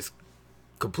he's just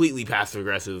completely passive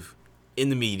aggressive in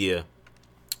the media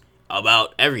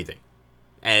about everything,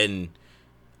 and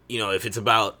if it's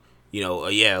about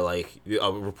like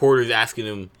a reporter's asking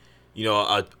him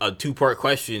a 2-part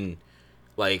question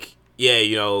like,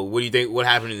 what do you think what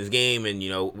happened in this game, and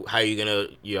how are you gonna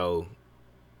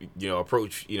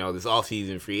approach this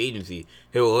offseason free agency,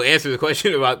 he'll answer the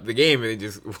question about the game and then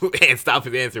just and stop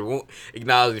his answer, won't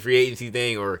acknowledge the free agency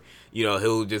thing, or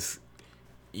he'll just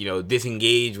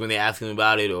disengage when they ask him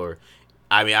about it. Or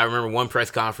I mean, I remember one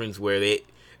press conference where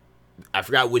I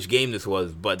forgot which game this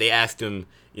was, but they asked him,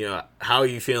 how are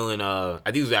you feeling? I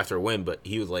think it was after a win, but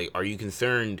he was like, are you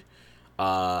concerned, at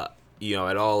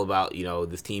all about,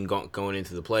 this team going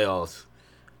into the playoffs,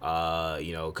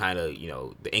 kind of,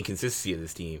 the inconsistency of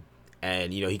this team?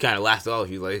 And, he kind of laughed off.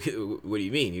 He was like, what do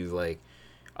you mean? He was like,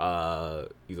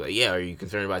 yeah, are you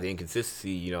concerned about the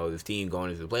inconsistency, this team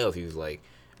going into the playoffs? He was like,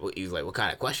 what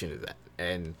kind of question is that?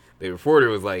 And the reporter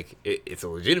was like, it's a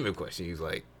legitimate question. He was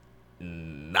like,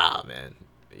 nah, man.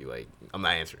 I'm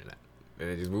not answering that. And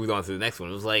then just moved on to the next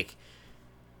one. It was like,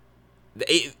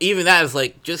 even that is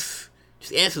like, just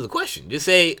answer the question. Just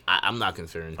say, I'm not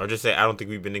concerned. Or just say, I don't think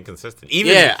we've been inconsistent.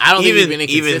 I don't think we've been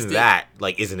inconsistent. Even that,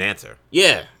 like, is an answer.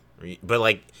 Yeah. But,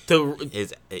 like,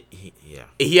 yeah.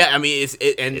 I mean,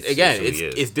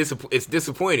 it's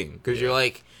disappointing because you're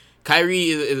like, Kyrie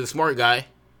is a smart guy,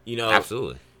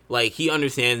 Absolutely. Like, he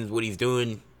understands what he's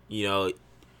doing, but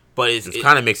it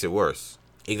kind of makes it worse.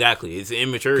 Exactly. It's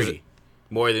immaturity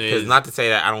more than it is. Not to say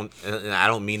that I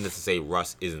don't mean this to say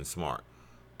Russ isn't smart,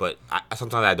 but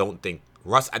sometimes I don't think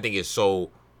Russ. I think is so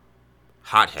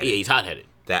hot-headed. Yeah, he's hot-headed.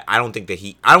 That I don't think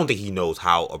he knows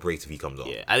how abrasive he comes off.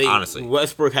 Yeah, I think honestly,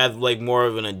 Westbrook has like more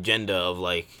of an agenda of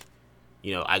like,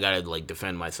 I gotta like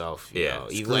defend myself. He's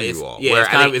like,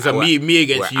 it's a me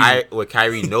against you. Where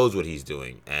Kyrie knows what he's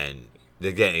doing, and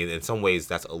again, in some ways,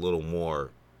 that's a little more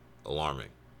alarming.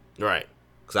 Right.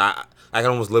 Because I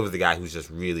can almost live with the guy who's just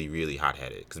really, really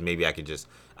hot-headed. Because maybe I can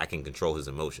control his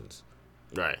emotions.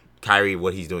 Right. Kyrie,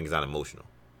 what he's doing is not emotional.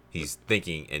 He's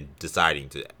thinking and deciding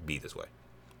to be this way.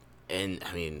 And,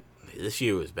 I mean, this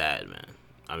year was bad, man.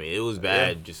 I mean, it was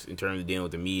bad just in terms of dealing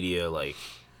with the media. Like,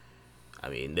 I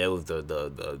mean, there was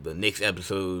the Knicks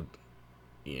episode,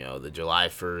 the July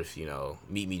 1st,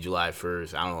 meet me July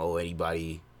 1st. I don't owe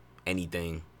anybody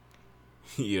anything.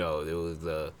 There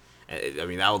was I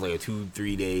mean, that was like a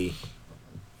 2-3 day,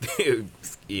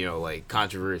 like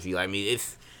controversy. I mean,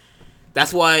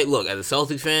 that's why. Look, as a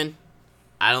Celtics fan,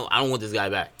 I don't want this guy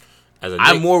back.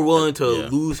 I'm more willing to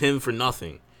lose him for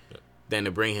nothing than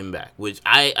to bring him back. Which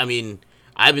I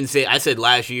said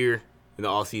last year in the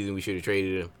offseason we should have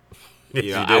traded him.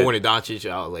 I wanted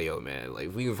Doncic. I was like, yo, man, like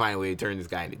if we can find a way to turn this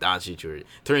guy into Doncic or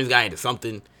turn this guy into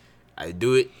something, I'd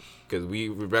do it because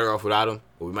we're better off without him,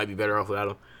 or we might be better off without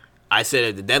him. I said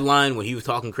at the deadline when he was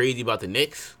talking crazy about the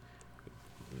Knicks,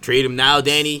 trade him now,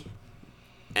 Danny.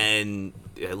 And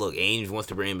look, Ainge wants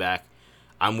to bring him back.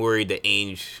 I'm worried that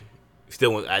Ainge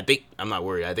still wants. I'm not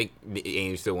worried. I think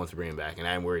Ainge still wants to bring him back, and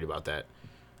I'm worried about that.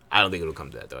 I don't think it'll come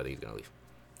to that though. I think he's gonna leave.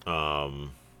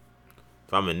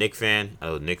 If I'm a Knicks fan, I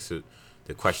know Knicks.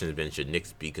 The question has been, should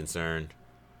Knicks be concerned?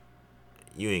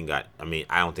 You ain't got. I mean,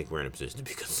 I don't think we're in a position to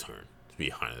be concerned. To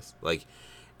be honest, like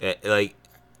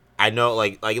I know,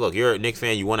 like, look, you're a Knicks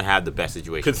fan. You want to have the best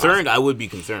situation. Concerned, possible. I would be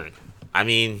concerned. I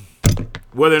mean,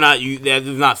 whether or not that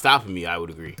is not stopping me, I would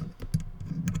agree.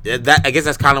 That I guess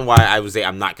that's kind of why I would say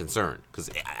I'm not concerned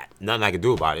because nothing I can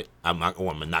do about it. I'm not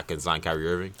going to sign Kyrie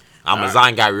Irving. I'm going to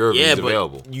sign Kyrie Irving. He's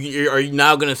available. Are you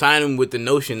now going to sign him with the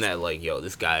notion that like, yo,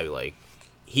 this guy like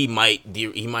he might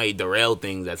derail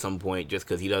things at some point just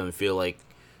because he doesn't feel like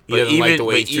he doesn't like the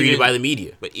way he's treated by the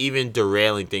media. But even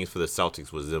derailing things for the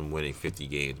Celtics was them winning 50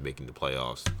 games, making the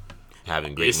playoffs,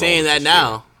 having great. You're saying that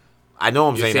now. I know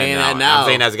I'm saying that now. I'm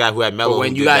saying as a guy who had Melo. But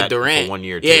when you got Durant, for 1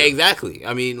 year, yeah, exactly.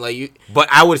 I mean, like you. But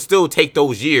I would still take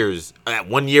those years, that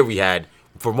 1 year we had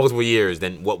for multiple years,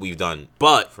 than what we've done.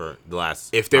 But for the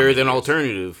last, if there is an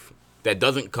alternative that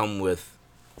doesn't come with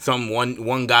some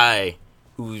one guy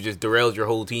who just derails your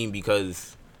whole team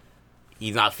because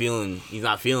he's not feeling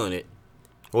it.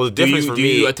 Well, the difference for me, do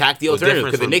you attack the alternative?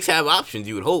 Because the Knicks have options.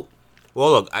 You would hope. Well,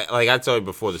 look, I told you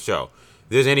before the show. If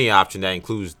there's any option that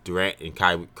includes Durant and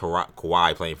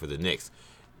Kawhi playing for the Knicks,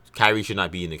 Kyrie should not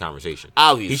be in the conversation.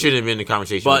 Obviously. He shouldn't have been in the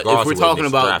conversation. But if we're talking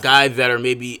about guys that are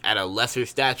maybe at a lesser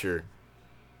stature,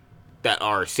 that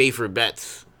are safer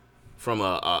bets from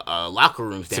a locker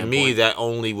room standpoint. To me, that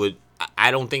only would.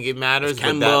 I don't think it matters.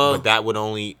 But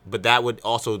that would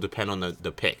also depend on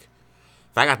the pick.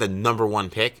 If I got the number 1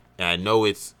 pick and I know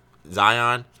it's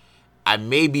Zion, I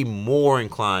may be more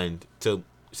inclined to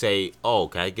say, oh,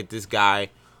 can I get this guy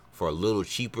for a little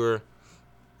cheaper,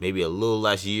 maybe a little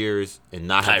less years, and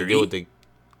not have to deal with the.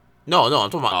 No, I'm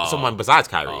talking about someone besides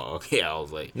Kyrie. Oh, okay, I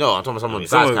was like, no, I'm talking about someone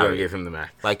besides Kyrie. Give him the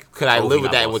max. Like, could I live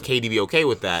with that, and would KD be okay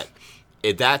with that?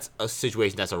 If that's a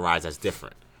situation that's arise, that's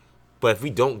different. But if we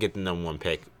don't get the number 1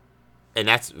 pick, and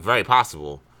that's very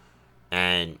possible,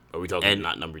 and are we talking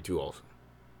not number 2 also?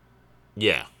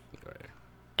 Yeah, right.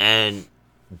 And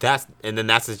then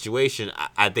that situation,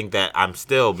 I think that I'm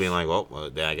still being like, well,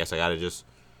 then I guess I gotta just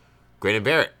grin and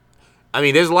bear it. I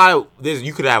mean,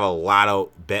 you could have a lot of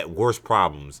worse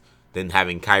problems than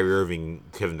having Kyrie Irving,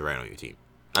 Kevin Durant on your team.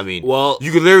 I mean, well,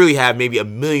 you could literally have maybe a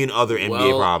million other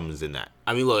NBA problems than that.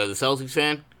 I mean, look, as a Celtics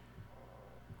fan,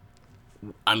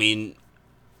 I mean,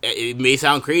 it may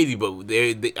sound crazy, but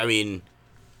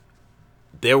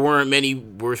there weren't many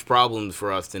worse problems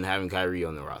for us than having Kyrie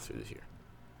on the roster this year.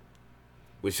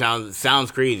 Which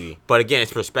sounds crazy, but again,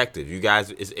 it's perspective. You guys,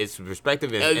 it's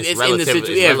perspective.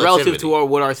 It's relative to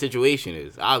what our situation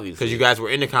is, obviously. Because you guys were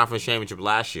in the conference championship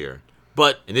last year,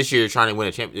 and this year you're trying to win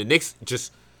a championship. The Knicks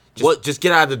just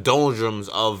get out of the doldrums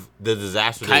of the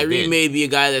disaster. Kyrie may be a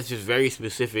guy that's just very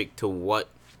specific to what.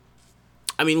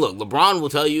 I mean, look, LeBron will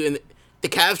tell you, and the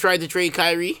Cavs tried to trade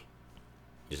Kyrie.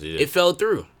 Yes, they did. It fell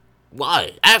through.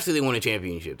 Why? After they won a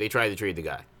championship, they tried to trade the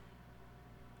guy.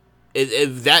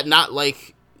 Is that not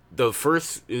like the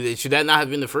first? Should that not have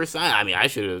been the first sign? I mean, I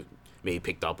should have maybe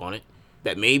picked up on it.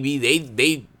 That maybe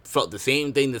they felt the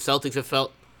same thing the Celtics have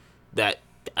felt. That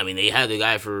I mean, they had the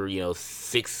guy for 5,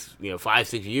 6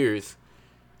 years.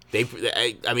 The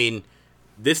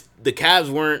Cavs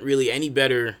weren't really any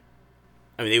better.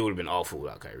 I mean, they would have been awful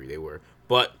without Kyrie. They were,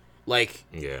 but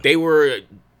they were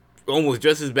almost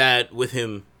just as bad with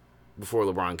him before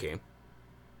LeBron came.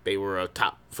 They were a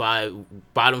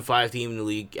bottom 5 team in the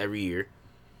league every year.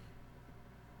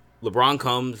 LeBron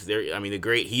comes, they're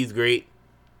great. He's great.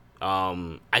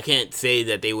 I can't say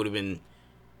that they would have been.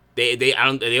 They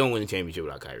don't win the championship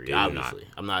without Kyrie. Obviously,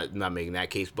 I'm not making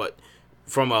that case. But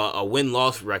from a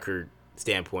win-loss record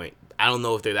standpoint, I don't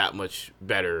know if they're that much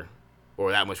better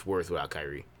or that much worse without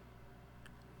Kyrie.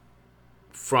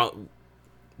 From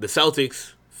the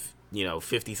Celtics,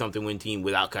 50-something win team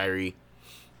without Kyrie.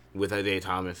 With Isaiah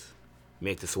Thomas,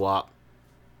 make the swap.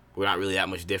 We're not really that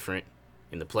much different.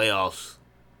 In the playoffs,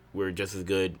 we're just as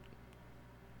good.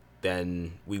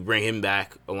 Then we bring him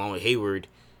back along with Hayward,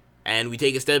 and we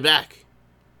take a step back.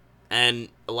 And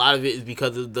a lot of it is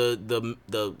because of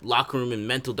the locker room and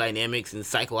mental dynamics and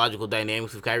psychological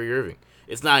dynamics of Kyrie Irving.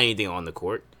 It's not anything on the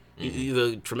court. Mm-hmm. He's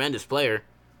a tremendous player,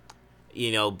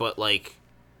 but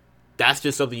that's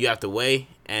just something you have to weigh.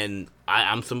 And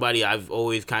I'm somebody I've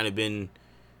always kind of been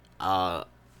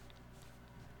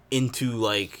into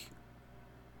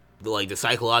the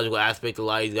psychological aspect of a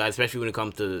lot of these guys, especially when it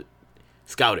comes to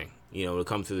scouting. When it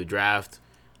comes to the draft,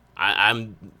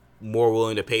 I'm more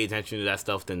willing to pay attention to that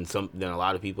stuff than a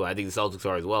lot of people. I think the Celtics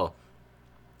are as well.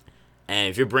 And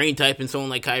if you're brain typing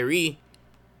someone like Kyrie,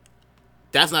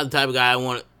 that's not the type of guy I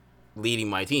want leading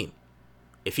my team.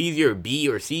 If he's your B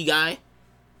or C guy,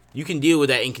 you can deal with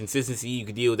that inconsistency. You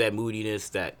can deal with that moodiness,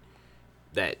 that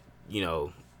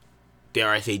dare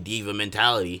I say, diva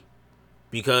mentality,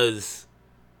 because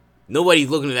nobody's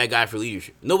looking to that guy for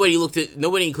leadership. Nobody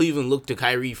in Cleveland looked to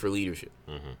Kyrie for leadership.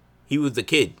 Mm-hmm. he was the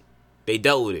kid. They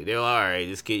dealt with it. They're like, all right,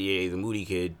 this kid, yeah, he's a moody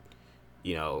kid.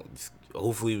 You know,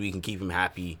 hopefully we can keep him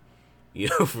happy, you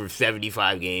know, for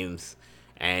 75 games.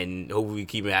 And hopefully we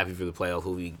keep him happy for the playoffs.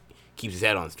 Hopefully he keeps his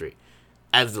head on straight.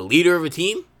 As the leader of a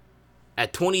team,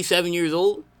 at 27 years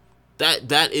old,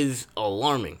 that is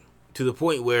alarming. To the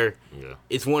point where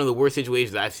it's one of the worst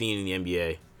situations I've seen in the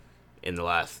NBA in the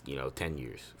last, 10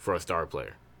 years for a star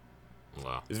player.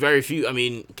 Wow. There's very few. I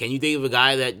mean, can you think of a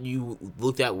guy that you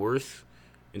looked at worse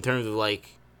in terms of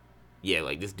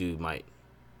this dude might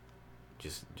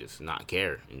just not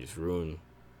care and just ruin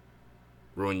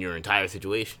your entire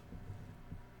situation.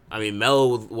 I mean,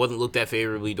 Melo wasn't looked at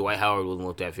favorably. Dwight Howard wasn't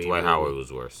looked at favorably. Dwight Howard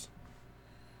was worse.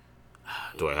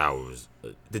 Dwight Howard was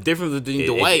the difference between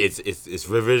Dwight. It's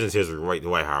revisionist history. Right,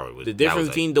 Dwight Howard was the difference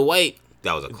between Dwight.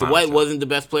 That was a Dwight show. Wasn't the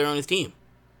best player on his team.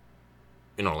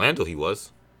 In Orlando, he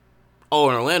was. Oh,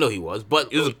 in Orlando he was,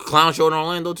 but it was a clown show in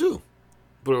Orlando too.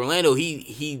 But Orlando,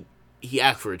 he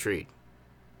asked for a trade.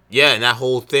 Yeah, and that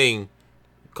whole thing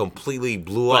completely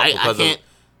blew up because of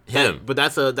him. But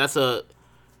that's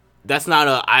not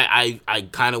a I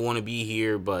kind of want to be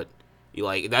here, but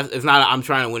it's not I'm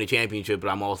trying to win a championship, but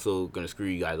I'm also gonna screw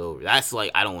you guys over. That's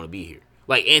I don't want to be here.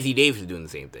 Like Anthony Davis is doing the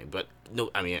same thing, but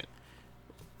no, I mean,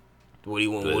 what do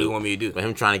you want me to do? But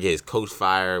him trying to get his coach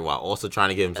fired while also trying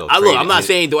to get himself. I'm not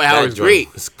saying Dwight Howard's great.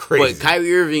 It's crazy. But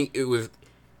Kyrie Irving, it was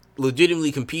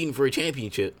legitimately competing for a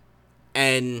championship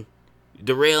and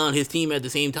derailing his team at the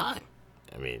same time.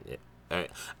 I mean,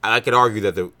 I could argue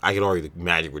that the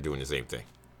Magic were doing the same thing.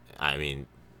 I mean,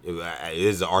 it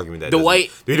is an argument that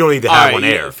we don't need to have on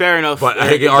air. Fair enough. But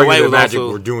I could argue that Magic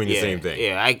were doing the same thing.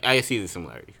 Yeah, I see the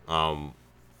similarity.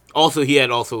 Also, he had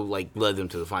led them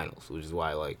to the finals, which is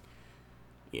why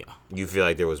you feel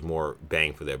like there was more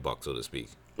bang for their buck, so to speak.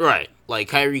 Right. Like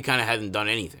Kyrie kind of hasn't done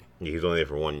anything. He was only there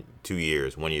for 2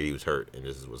 years. 1 year he was hurt, and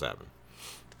this is what's happened.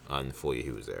 In the full year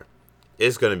he was there.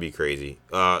 It's gonna be crazy.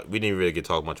 We didn't really get to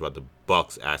talk much about the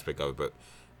Bucks aspect of it, but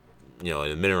in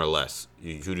a minute or less,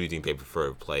 who do you think they prefer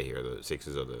to play here? The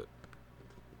Sixers or the?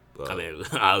 I mean,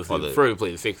 I prefer to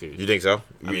play the Sixers. You think so?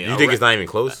 You think it's not even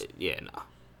close? Yeah, no.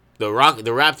 The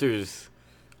Raptors.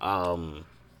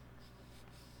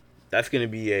 That's gonna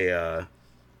be a.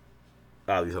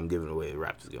 Obviously, I'm giving away the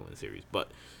Raptors going to win the series, but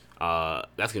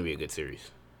that's gonna be a good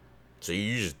series. So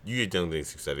you just don't think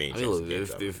 6-7 ain't. I mean, look,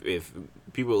 if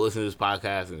people listen to this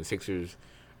podcast and the Sixers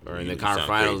are in the conference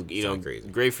finals,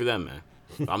 great for them, man.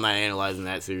 I'm not analyzing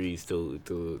that series till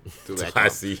that. I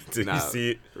see. You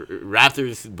see it?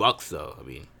 Raptors Bucks though. I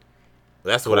mean,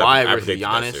 that's what I predicted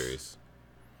that series.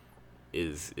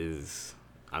 Is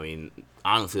I mean,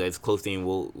 honestly, that's the closest thing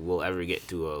we'll ever get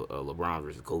to a LeBron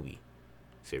versus Kobe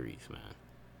series, man.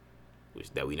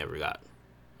 That we never got.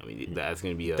 I mean, that's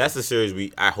gonna be that's the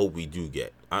series I hope we do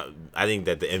get. I think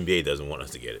that the NBA doesn't want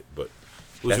us to get it, but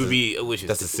that's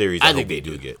the series I think they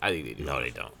do get. I think they do. No,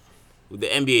 they don't. The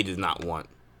NBA does not want.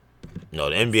 No,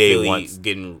 the NBA wants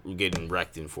getting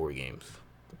wrecked in 4 games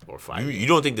or 5. You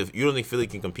don't think Philly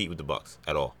can compete with the Bucks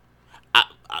at all? I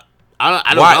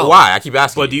don't know. Why? I keep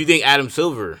asking. But do you think Adam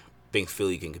Silver thinks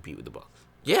Philly can compete with the Bucks?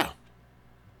 Yeah.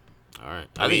 All right.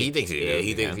 I mean, he thinks it. Yeah,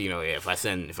 he thinks if I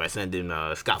send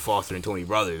in Scott Foster and Tony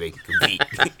Brother, they can compete.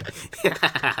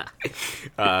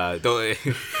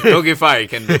 Don't get fired,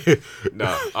 Ken.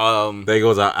 No. There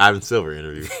goes our Adam Silver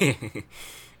interview.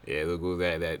 Yeah, there goes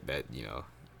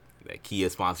that Kia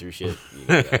sponsorship,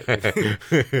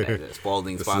 that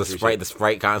Spalding sponsorship, the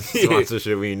Sprite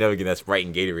sponsorship. We never get that Sprite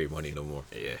and Gatorade money no more.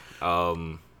 Yeah.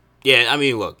 Yeah. I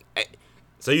mean, look.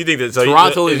 So you think that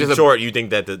Toronto is just short? You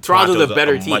think that Toronto's a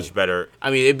better team, much better?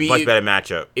 I mean, it'd be much better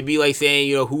matchup. It'd be like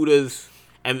saying who does.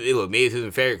 And look, maybe this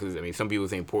isn't fair because I mean, some people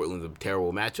saying Portland's a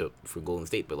terrible matchup for Golden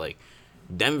State, but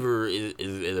Denver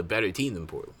is a better team than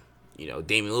Portland.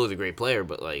 Damian Lillard's a great player,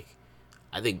 but I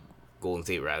think Golden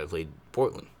State would rather play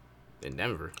Portland than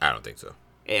Denver. I don't think so.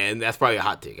 And that's probably a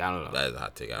hot take. I don't know. That is a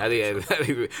hot take. I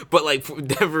think but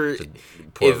Denver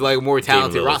is a more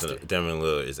talented roster. Damian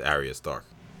Lillard is Arya Stark.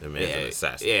 The man's an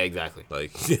assassin. Yeah, exactly.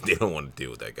 They don't want to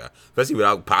deal with that guy, especially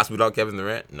without Kevin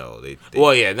Durant. No, they.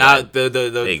 Now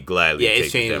they gladly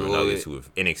take the Denver Nuggets, who have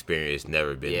inexperienced,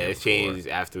 never been. Yeah, it's changed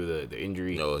after the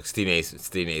injury. Steve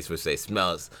Nace would say,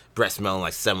 breath smelling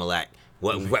like Similac,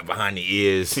 wet behind the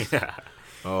ears.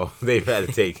 Oh, they'd rather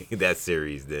take that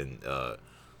series than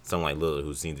someone like Lillard,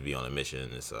 who seems to be on a mission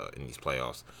in these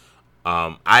playoffs.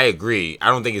 I agree. I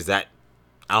don't think it's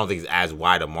as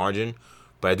wide a margin.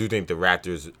 But I do think the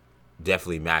Raptors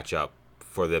definitely match up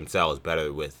for themselves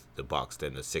better with the Bucks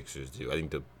than the Sixers do. I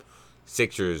think the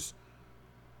Sixers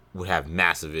would have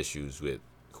massive issues with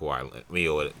Kawhi Leonard,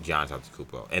 with Giannis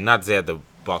Antetokounmpo, and not to say that the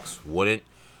Bucks wouldn't,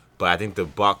 but I think the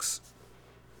Bucks.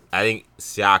 I think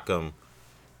Siakam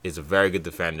is a very good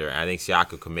defender, and I think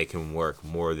Siakam can make him work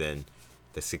more than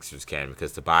the Sixers can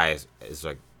because Tobias is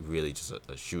like really just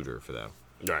a shooter for them.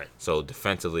 Right. So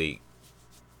defensively,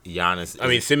 Giannis. I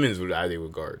mean, Simmons would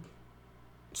guard.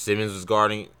 Simmons was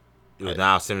guarding.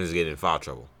 Now Simmons is getting in foul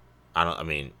trouble.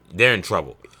 They're in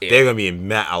trouble. Yeah. They're gonna be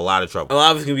in a lot of trouble. A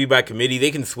lot of it's gonna be by committee.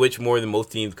 They can switch more than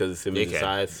most teams because of Simmons'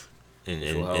 size.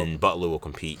 And Butler will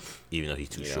compete even though he's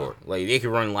too short. Like they could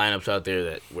run lineups out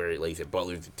there where like you said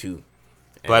Butler's the 2.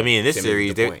 But I mean, in this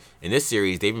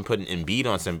series, they've been putting Embiid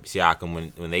on some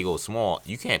Siakam when they go small.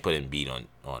 You can't put Embiid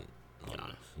on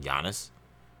Giannis.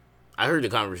 I heard the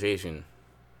conversation.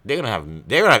 They're gonna have.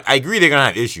 I agree. They're gonna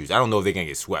have issues. I don't know if they're gonna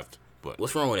get swept. But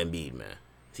what's wrong with Embiid, man?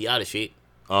 Is he out of shape?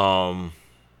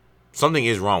 Something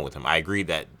is wrong with him. I agree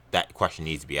that question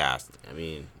needs to be asked. I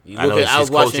mean, I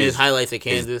was watching his highlights at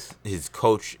Kansas. His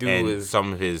coach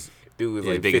some of his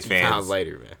like biggest 50 fans. Pounds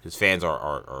lighter, man. His fans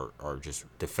are just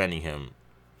defending him,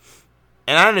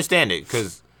 and I understand it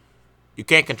because you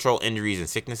can't control injuries and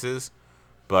sicknesses,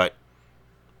 but.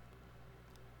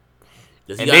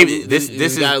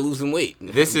 This gotta lose some weight.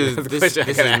 This is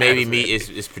maybe me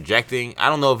is projecting. I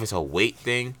don't know if it's a weight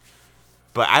thing,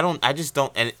 but I just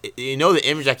don't. And the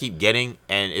image I keep getting,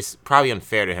 and it's probably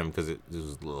unfair to him because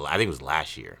I think it was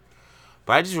last year,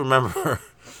 but I just remember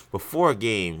before a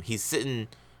game he's sitting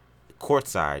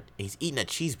courtside and he's eating a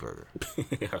cheeseburger.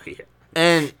 Oh yeah.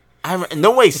 And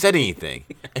nobody said anything,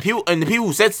 and the people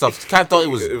who said stuff kind of thought it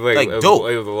was like dope.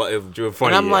 It was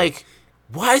funny, and I'm like.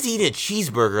 Why is he eating a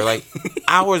cheeseburger like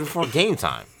hours before game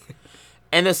time?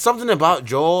 And there's something about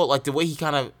Joel, like the way he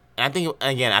kind of. And I think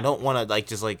again, I don't want to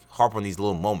just harp on these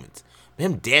little moments.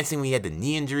 Him dancing when he had the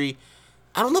knee injury,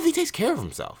 I don't know if he takes care of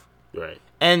himself. Right.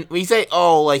 And when you say,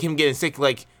 him getting sick,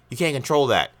 you can't control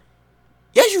that.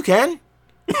 Yes, you can.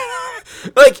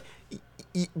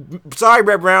 Sorry,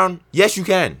 Brett Brown. Yes, you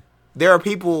can. There are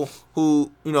people who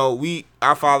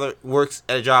our father works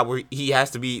at a job where he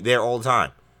has to be there all the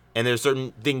time. And there's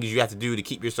certain things you have to do to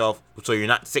keep yourself so you're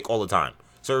not sick all the time.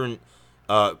 Certain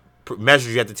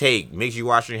measures you have to take. Make sure you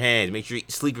wash your hands. Make sure you're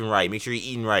sleeping right. Make sure you're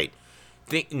eating right.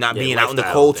 Not being out in the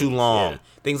cold too long. Yeah.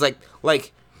 Things like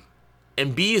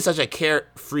Embiid is such a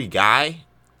carefree guy.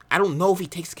 I don't know if he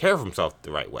takes care of himself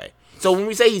the right way. So when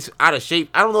we say he's out of shape,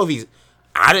 I don't know if he's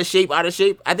out of shape.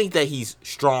 I think that he's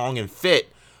strong and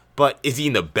fit. But is he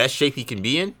in the best shape he can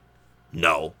be in?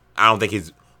 No. I don't think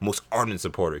his most ardent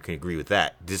supporter can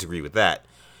disagree with that.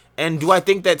 And do I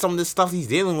think that some of this stuff he's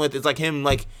dealing with is him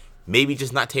maybe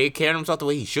just not taking care of himself the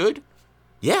way he should?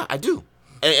 Yeah, I do.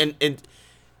 And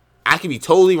I can be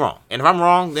totally wrong. And if I'm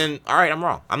wrong, then all right, I'm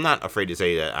wrong. I'm not afraid to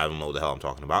say that I don't know what the hell I'm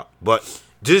talking about. But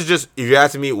just if you're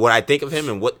asking me what I think of him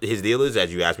and what his deal is,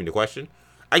 as you asked me the question,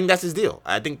 I think that's his deal.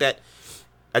 I think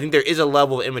there is a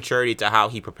level of immaturity to how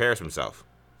he prepares himself.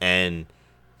 And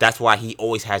that's why he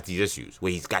always has these issues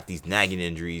where he's got these nagging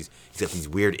injuries. He's got these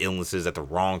weird illnesses at the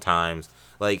wrong times.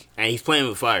 And he's playing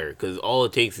with fire because all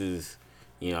it takes is,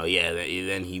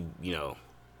 then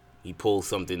he pulls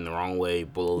something the wrong way,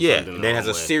 then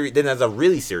has a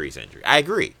really serious injury. I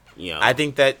agree. I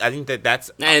think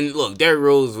that's and look, Derrick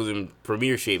Rose was in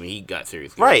premier shape and he got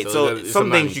serious. Right. So some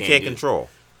things you can't control.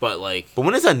 But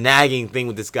when it's a nagging thing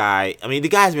with this guy, I mean, the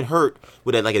guy's been hurt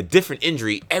with a different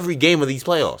injury every game of these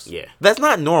playoffs. Yeah, that's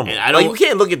not normal. And you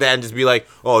can't look at that and just be like,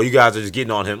 "Oh, you guys are just getting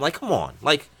on him." Come on.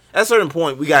 At a certain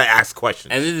point, we gotta ask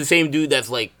questions. And this is the same dude that's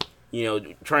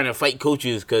trying to fight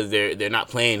coaches because they're not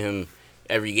playing him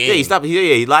every game. Yeah, he stopped.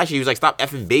 Last year he was like, "Stop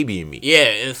effing babying me." Yeah,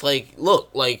 and it's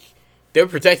look, they're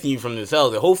protecting you from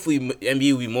themselves. And hopefully,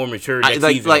 NBA will be more mature next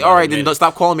season. All right, then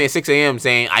stop calling me at 6 a.m.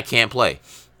 saying I can't play.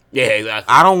 Yeah, exactly.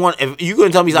 I don't want. If you gonna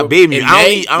tell me stop babying me,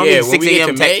 I don't need 6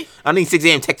 a.m. text. I need 6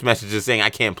 a.m. text messages saying I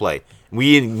can't play.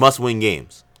 We must win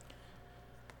games.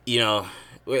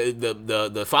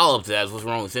 The follow up to that is what's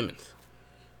wrong with Simmons.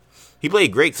 He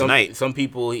played great tonight. Some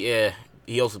people, he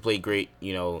also played great.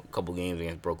 A couple games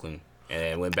against Brooklyn and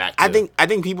then went back. I think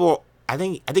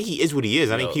he is what he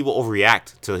is. I think people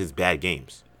overreact to his bad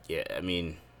games. Yeah, I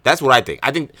mean. That's what I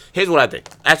think. Here's what I think.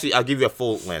 Actually, I'll give you a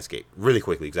full landscape really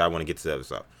quickly because I want to get to the other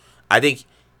stuff. I think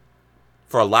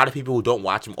for a lot of people who don't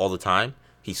watch him all the time,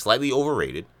 he's slightly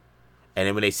overrated. And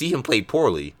then when they see him play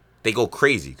poorly, they go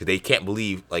crazy because they can't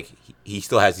believe he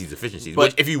still has these deficiencies.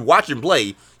 But if you watch him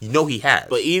play, he has.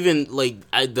 But even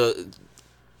the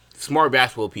smart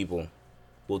basketball people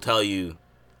will tell you,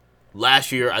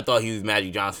 last year I thought he was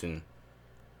Magic Johnson.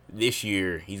 This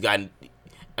year he's gotten.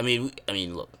 I mean,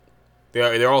 look.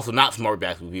 They're also not smart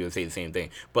basketball people say the same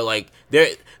thing. But like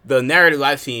the narrative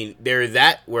I've seen, there is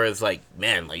that where it's like,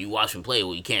 man, like you watch him play,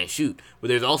 well, you can't shoot. But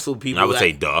there's also people I would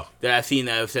say duh. that I've seen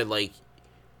that have said like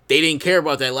they didn't care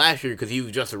about that last year because he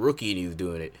was just a rookie and he was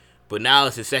doing it. But now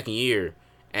it's his second year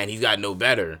and he's got no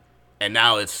better, and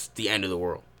now it's the end of the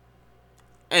world.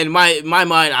 And in my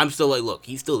mind, I'm still like, look,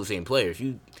 he's still the same player. If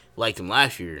you liked him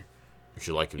last year, You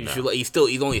should like him now.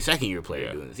 he's only a second year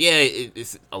player doing this. Yeah,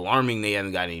 it's alarming they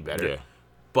haven't gotten any better. Yeah.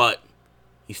 But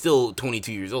he's still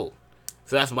 22 years old.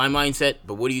 So that's my mindset.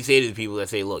 But what do you say to the people that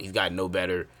say, look, he's got no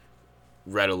better,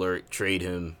 red alert, trade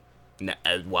him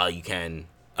while you can?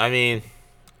 I mean,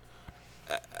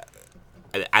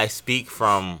 I speak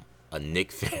from a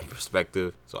Knicks fan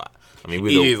perspective. So, I mean,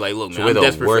 He's like, look, man, I'm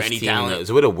desperate for any talent.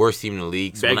 So we're the worst team in the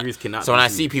league. So Beggars cannot So when I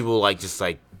be see people like just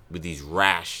like with these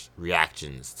rash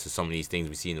reactions to some of these things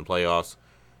we see in the playoffs,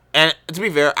 and to be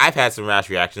fair, I've had some rash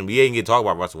reactions. We didn't get to talk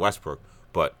about Russell Westbrook,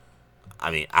 but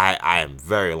I mean, I am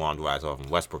very alarmed by myself from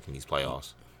Westbrook in these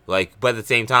playoffs. Like, but at the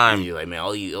same time, You're like, man,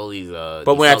 all these.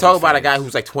 but when I talk about a Celtics guy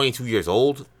who's like 22 years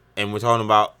old, and we're talking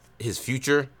about his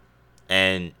future,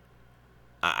 and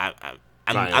I'm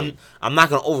not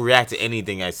gonna overreact to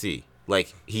anything I see.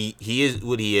 Like he is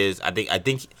what he is. I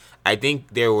think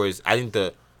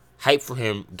the hype for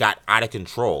him got out of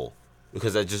control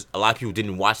because a lot of people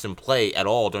didn't watch him play at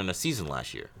all during the season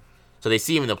last year. So they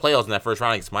see him in the playoffs in that first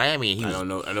round against Miami,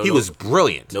 and he was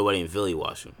brilliant. Nobody in Philly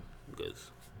watched him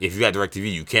because if you got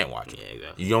DirecTV, you can't watch him. Yeah,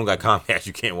 exactly. You don't got Comcast,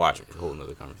 you can't watch him. It's a whole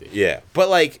nother conversation. Yeah, but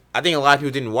like I think a lot of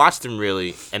people didn't watch them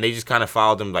really, and they just kind of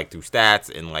followed them like through stats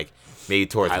and like maybe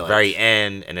towards Highlights. the very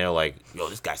end, and they're like, "Yo,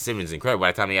 this guy Simmons is incredible."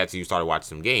 By the time they actually started watching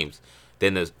some games,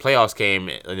 then the playoffs came.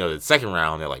 The second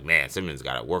round, they're like, "Man, Simmons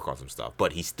got to work on some stuff,"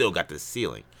 but he still got this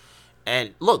ceiling.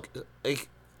 And look, like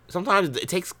sometimes it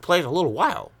takes players a little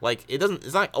while. Like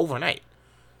it's not overnight.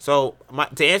 So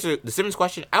to answer the Simmons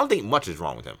question, I don't think much is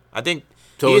wrong with him. I think.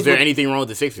 So is there anything wrong with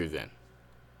the Sixers then?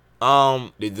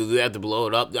 Did they have to blow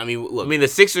it up? I mean, look. I mean, the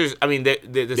Sixers. I mean, the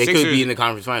they Sixers could be in the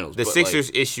conference finals. The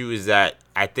Sixers' issue is that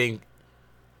I think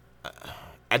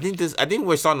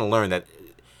we're starting to learn that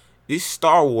this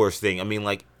Star Wars thing. I mean,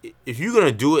 like if you're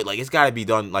gonna do it, like it's got to be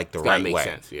done like the right way.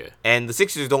 Sense, yeah. And the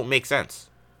Sixers don't make sense.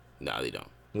 No, they don't.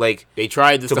 Like they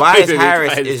tried. Tobias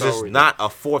Harris is just not a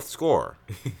fourth scorer.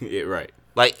 Yeah, right.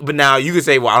 Like, but now you could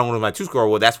say, well, I don't want to be my two scorer.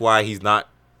 Well, that's why he's not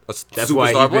a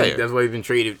superstar player. That's why he's been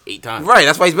traded 8 times. Right.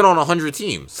 That's why he's been on 100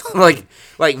 teams. like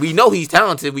we know he's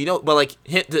talented. We know, but like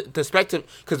to expect him,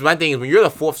 because my thing is when you're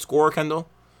the fourth scorer, Kendall,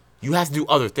 you have to do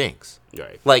other things.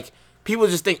 Right. Like people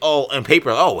just think, oh, on paper,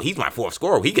 oh, he's my fourth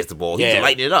scorer. He gets the ball. He's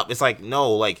lighting it up. It's like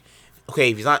no, like okay,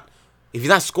 if he's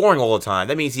not scoring all the time,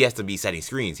 that means he has to be setting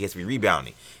screens. He has to be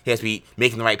rebounding. He has to be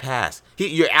making the right pass.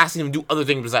 You're asking him to do other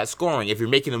things besides scoring if you're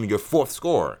making him your fourth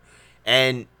scorer.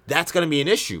 And that's going to be an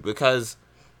issue because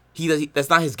that's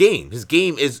not his game. His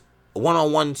game is a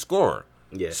one-on-one scorer.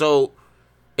 Yeah. So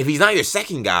if he's not your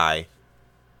second guy,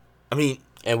 I mean...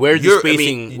 And where's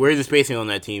the spacing on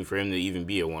that team for him to even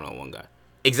be a one-on-one guy?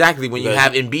 Exactly. When you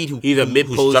have Embiid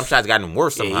whose jump shot's gotten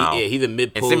worse somehow. He's a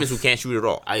mid-post. And Simmons who can't shoot at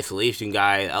all. Isolation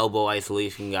guy, elbow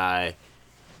isolation guy.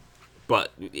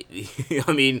 But,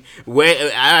 I mean,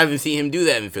 I haven't seen him do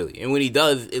that in Philly. And when he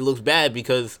does, it looks bad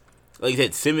because, like I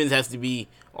said, Simmons has to be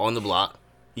on the block.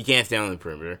 He can't stay on the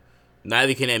perimeter.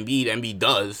 Neither can Embiid. Embiid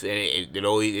does, and it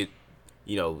always,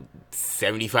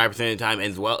 75% of the time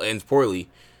ends poorly.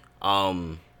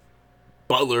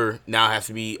 Butler now has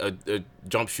to be a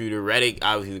jump shooter. Redick,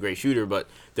 obviously, is a great shooter, but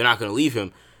they're not going to leave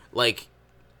him. Like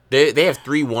they have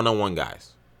 3 one-on-one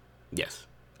guys. Yes.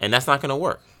 And that's not going to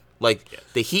work. Like,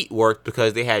 the Heat worked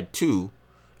because they had 2,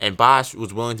 and Bosh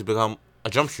was willing to become a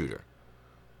jump shooter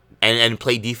and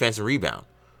play defense and rebound.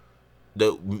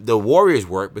 The Warriors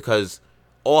work because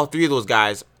all 3 of those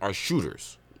guys are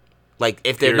shooters. Like,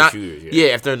 if they're not shooters,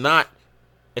 if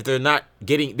they're not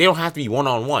getting, they don't have to be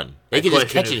one-on-one. They can just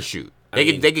catch and shoot.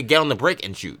 They could get on the break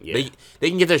and shoot. Yeah. They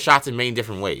can get their shots in many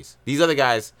different ways. These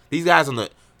guys on the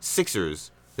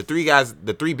Sixers, the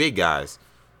 3 big guys,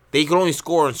 they can only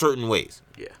score in certain ways.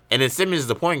 Yeah. And then Simmons is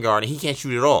the point guard, and he can't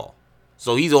shoot at all.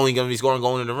 So he's only going to be scoring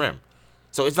going to the rim.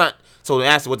 So it's not. So to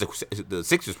ask what's the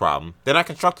Sixers' problem, they're not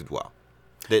constructed well.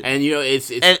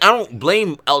 It's and I don't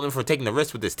blame Elton for taking the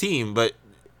risk with this team, but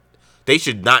they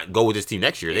should not go with this team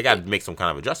next year. They got to make some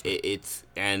kind of adjustment. It's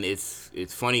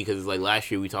funny because like last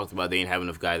year we talked about they didn't have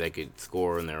enough guys that could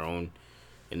score on their own,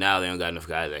 and now they don't got enough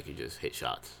guys that could just hit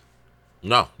shots.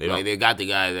 No, they don't. They got the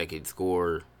guys that could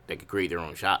score, that could create their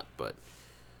own shot, but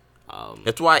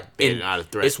that's why they're not a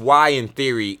threat. It's why in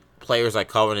theory players like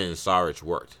Covenant and Saric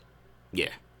worked.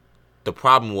 Yeah. The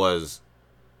problem was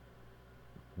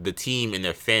the team and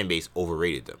their fan base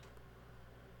overrated them.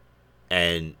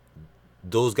 And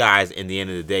those guys, in the end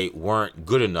of the day, weren't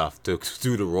good enough to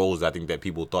do the roles I think that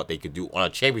people thought they could do on a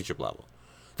championship level.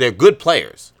 They're good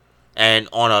players. And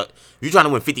if you're trying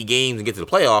to win 50 games and get to the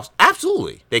playoffs,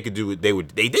 absolutely. They could do it. They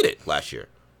did it last year.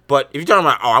 But if you're talking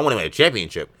about, I want to win a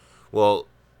championship, well,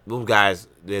 those guys,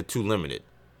 they're too limited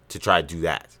to try to do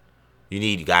that. You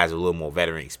need guys with a little more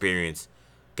veteran experience,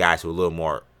 guys who are a little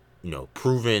more,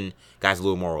 proven, guys a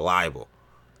little more reliable.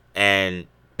 And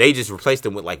they just replaced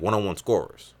them with like one-on-one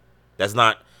scorers. That's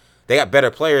not. They got better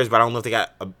players, but I don't know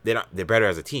if they're better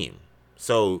as a team.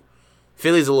 So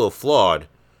Philly's a little flawed.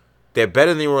 They're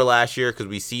better than they were last year because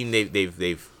we've seen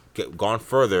they've gone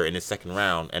further in the second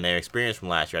round, and their experience from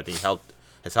last year I think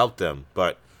has helped them.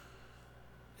 But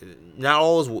not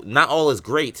all is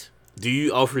great. Do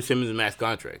you offer Simmons a max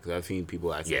contract? Because I've seen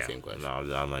people ask the same question. No,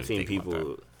 I'm not seen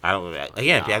people. I don't.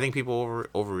 Again, I think people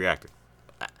overreacted.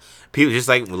 People just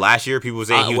like last year, people were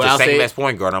saying he was the second best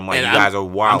point guard. I'm like, you guys are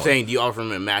wild. I'm saying, do you offer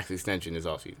him a max extension this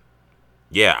offseason?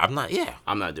 Yeah, I'm not. Yeah,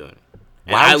 I'm not doing it.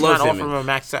 Why would you not offer him a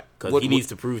max? Because he needs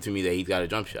to prove to me that he's got a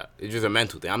jump shot. It's just a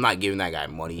mental thing. I'm not giving that guy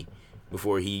money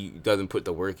before he doesn't put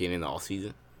the work in the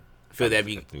offseason. I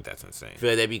think that's insane. I feel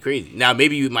that'd be crazy. Now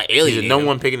maybe you might alienate him. He's no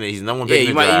one picking.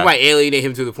 You might alienate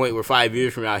him to the point where 5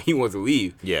 years from now he wants to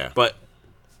leave. Yeah, but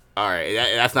all right,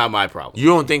 that's not my problem. You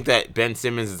don't think that Ben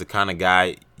Simmons is the kind of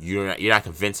guy you're not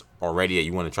convinced already that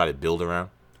you want to try to build around?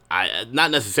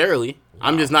 Not necessarily.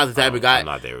 I'm just not the type of guy. I'm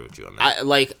not there with you on that.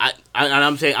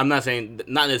 I'm not saying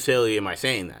not necessarily. Am I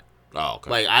saying that? Oh, okay.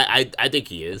 Like I think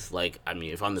he is. Like I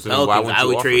mean, if I'm the Pelicans, I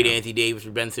would trade Anthony Davis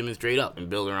for Ben Simmons straight up and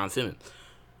build around Simmons.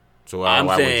 So why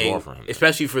would you offer him?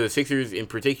 Especially for the Sixers in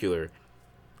particular,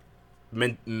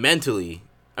 mentally,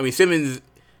 I mean Simmons,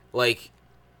 like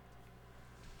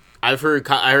I heard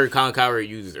Colin Cowherd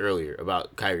use this earlier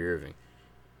about Kyrie Irving.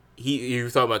 He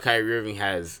was talking about Kyrie Irving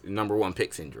has number one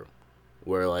pick syndrome,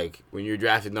 where like when you're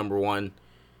drafted number one,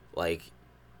 like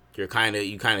you kind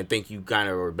of think you kind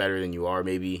of are better than you are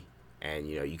maybe, and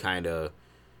you kind of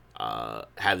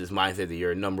have this mindset that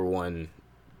you're a number one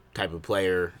type of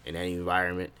player in any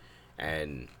environment,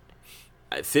 and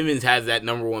Simmons has that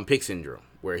number one pick syndrome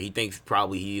where he thinks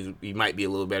probably he might be a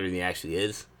little better than he actually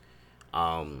is,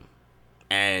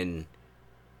 and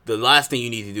the last thing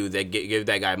you need to do is give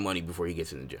that guy money before he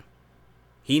gets in the gym.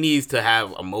 He needs to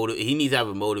have a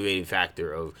motivating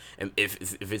factor of, and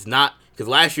if it's not, because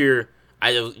last year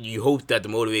you hoped that the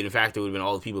motivating factor would have been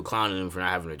all the people clowning him for not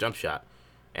having a jump shot,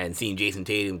 and seeing Jason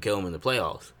Tatum kill him in the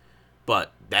playoffs,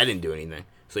 but that didn't do anything.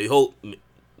 So you hope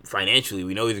financially,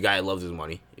 we know he's a guy that loves his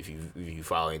money. If you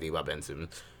follow anything about Ben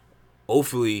Simmons,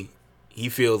 hopefully he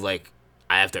feels like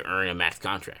I have to earn a max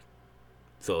contract.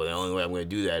 So the only way I'm going to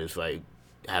do that is if I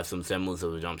have some semblance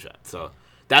of a jump shot. So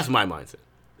that's my mindset.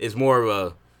 It's more of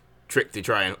a trick to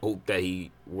try and hope that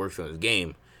he works on his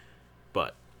game,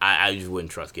 but I just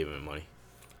wouldn't trust giving him money.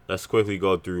 Let's quickly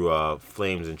go through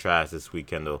Flames and Trash this week,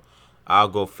 Kendall. I'll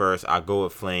go first. I'll go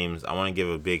with Flames. I want to give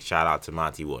a big shout out to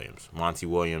Monty Williams. Monty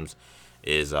Williams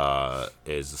is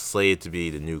slated to be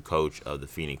the new coach of the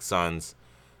Phoenix Suns.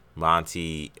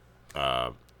 Monty, by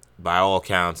all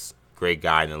accounts, great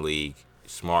guy in the league,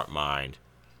 smart mind.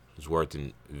 He's worked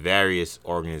in various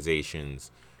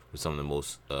organizations with some of the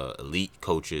most elite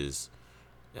coaches.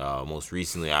 Most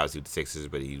recently, obviously, with the Sixers,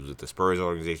 but he was with the Spurs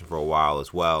organization for a while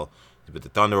as well. He's with the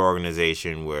Thunder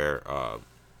organization, where a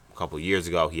couple of years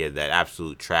ago he had that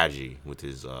absolute tragedy with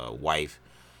his wife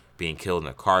being killed in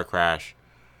a car crash.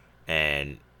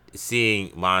 And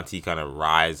seeing Monty kind of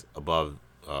rise above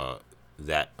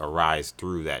rise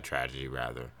through that tragedy,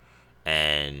 rather,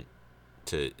 and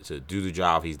to do the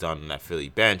job he's done in that Philly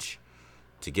bench,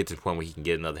 to get to the point where he can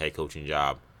get another head coaching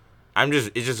job.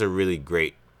 It's just a really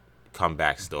great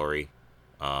comeback story.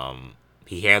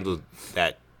 He handled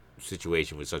that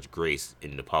situation with such grace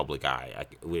in the public eye. I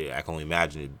can only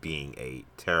imagine it being a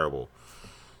terrible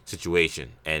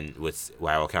situation, and with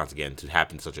by all accounts, again, to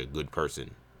happen to such a good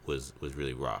person was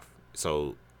really rough.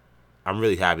 So I'm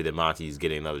really happy that Monty is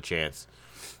getting another chance.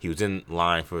 He was in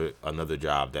line for another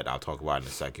job that I'll talk about in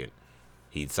a second.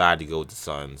 He decided to go with the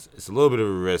Suns. It's a little bit of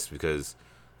a risk because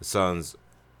the Suns,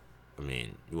 I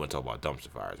mean, you want to talk about dumpster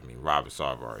fires. I mean, Robert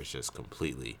Sarver has just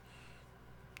completely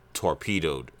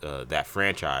torpedoed that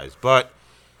franchise. But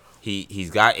he's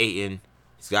got Ayton,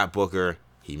 he's got Booker.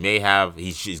 He's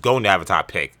going to have a top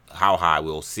pick. How high,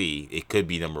 we'll see. It could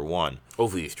be number one.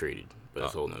 Hopefully he's traded, but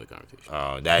that's a whole other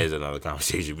conversation. That is another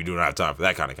conversation. We do not have time for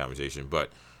that kind of conversation. But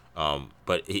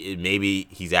maybe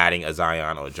he's adding a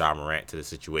Zion or a Ja Morant to the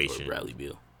situation. Or Bradley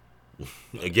Beal.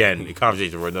 Again, a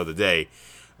conversation for another day.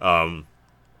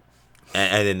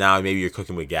 and then now maybe you're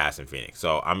cooking with gas in Phoenix.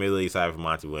 So I'm really excited for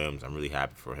Monty Williams. I'm really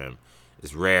happy for him.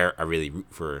 It's rare. I really root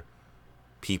for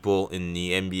people in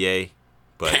the NBA.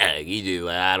 But EJ,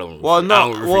 like I don't. Well,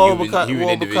 no. I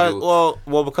don't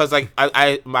Well, because like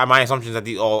my assumption is that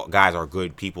these all guys are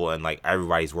good people and like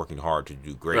everybody's working hard to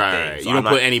do great things. Right. So You don't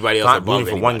put anybody else above rooting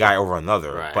for anybody. one guy over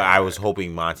another. Right, but I was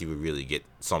hoping Monty would really get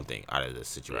something out of this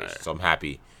situation. Right. So I'm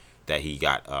happy that he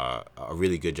got a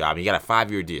really good job. He got a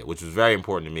 5-year deal, which was very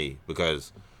important to me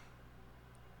because,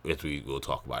 which we will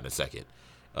talk about in a second.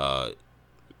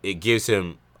 It gives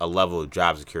him a level of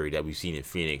job security that we've seen in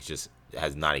Phoenix just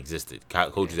has not existed.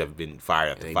 Coaches have been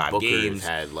fired after 5 Booker games.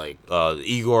 had like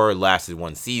Igor lasted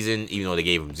 1 season, even though they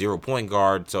gave him 0 point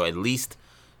guard. So at least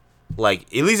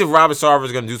if Robert Sarver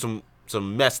is gonna do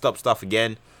some messed up stuff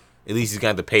again, at least he's gonna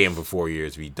have to pay him for 4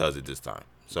 years if he does it this time.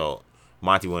 So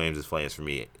Monty Williams is Flames for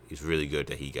me. It's really good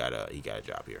that he got a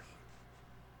job here.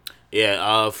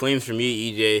 Yeah, Flames for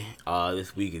me, EJ,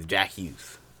 this week is Jack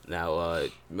Hughes. Now, a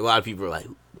lot of people are like,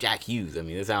 Jack Hughes. I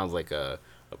mean, it sounds like a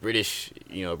British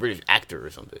actor or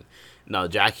something. No,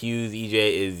 Jack Hughes, EJ,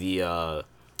 is the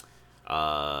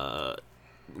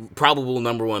probable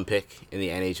number 1 pick in the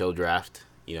NHL draft.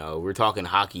 You know, we're talking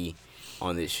hockey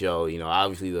on this show. You know,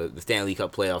 obviously the Stanley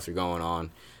Cup playoffs are going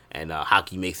on, and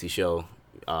hockey makes the show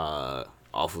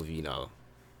off of, you know,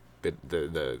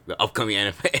 the upcoming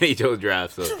NHL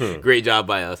draft. So great job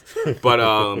by us.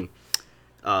 But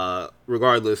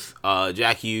regardless,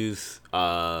 Jack Hughes,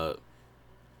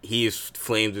 he is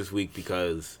Flames this week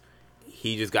because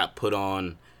he just got put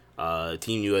on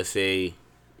Team USA,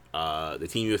 the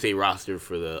Team USA roster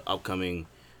for the upcoming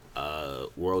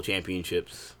World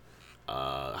Championships,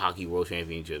 Hockey World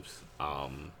Championships.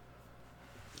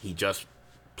 He just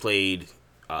played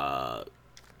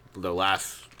the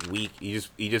last week.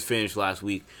 He just finished last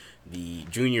week the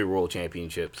Junior World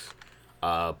Championships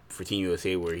for Team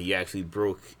USA, where he actually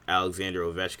broke Alexander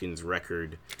Ovechkin's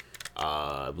record,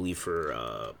 I believe,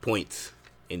 for points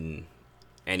in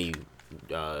any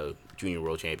Junior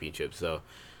World Championship. So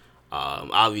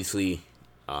obviously,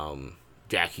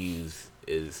 Jack Hughes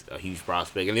is a huge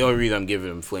prospect, and the only reason I'm giving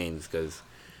him Flames is because,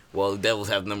 well, the Devils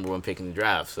have number 1 pick in the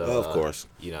draft. So of course,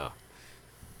 you know,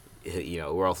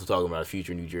 we're also talking about a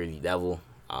future New Jersey Devil.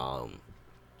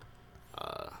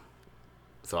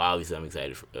 So obviously I'm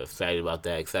excited about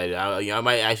that. I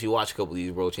might actually watch a couple of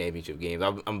these World Championship games.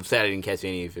 I'm sad I didn't catch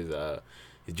any of his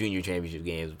Junior Championship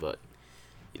games, but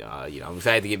I'm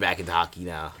excited to get back into hockey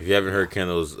now. If you haven't heard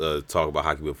Kendall's talk about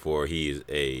hockey before, he is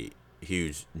a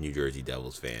huge New Jersey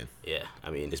Devils fan. Yeah,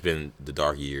 I mean, it's been the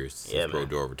dark years since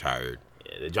Brodeur retired.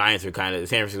 Yeah, the Giants are the San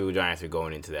Francisco Giants are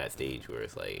going into that stage where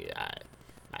it's like,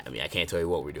 I can't tell you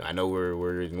what we're doing. I know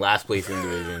we're in last place in the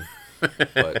division.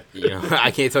 But, I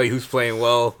can't tell you who's playing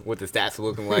well, what the stats are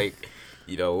looking like.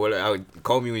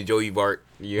 Call me when Joey Bart,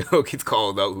 gets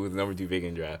called up, who's the number 2 pick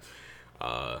in the draft.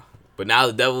 But now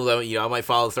the Devils, I might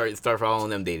start following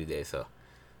them day to day. So,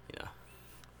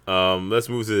 let's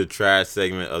move to the trash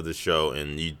segment of the show,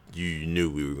 and you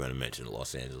knew we were going to mention the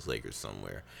Los Angeles Lakers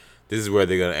somewhere. This is where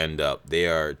they're going to end up. They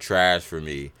are trash for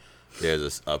me.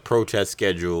 There's a protest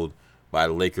scheduled by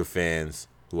the Laker fans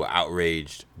who are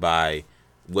outraged by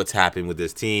what's happened with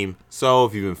this team. So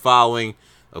if you've been following,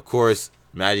 of course,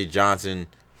 Magic Johnson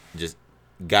just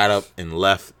got up and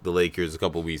left the Lakers a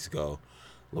couple weeks ago.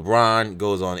 LeBron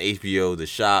goes on HBO The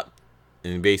Shop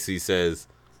and basically says,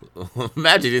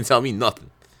 Magic didn't tell me nothing.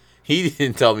 He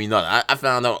didn't tell me nothing. I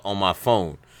found out on my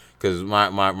phone because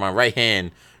my right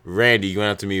hand, Randy,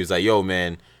 went up to me. He was like, yo,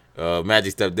 man,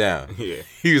 Magic stepped down. Yeah.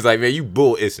 He was like, man, you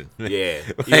bull-issing. Yeah.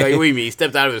 He's like, what do you mean? He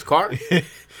stepped out of his car?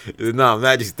 No,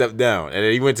 Magic stepped down. And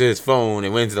then he went to his phone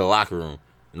and went into the locker room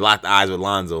and locked eyes with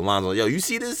Lonzo. Lonzo, yo, you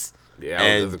see this? Yeah,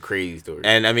 that was a crazy story.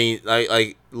 And, I mean,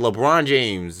 like LeBron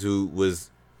James, who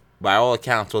was, by all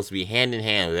accounts, supposed to be hand in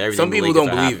hand with everything. Some people don't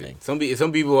believe it.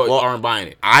 Some people aren't buying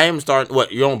it. I am starting. What,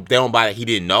 they don't buy that he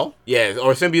didn't know? Yeah,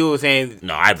 or some people were saying.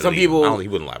 No, I believe. I don't think he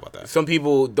wouldn't lie about that. Some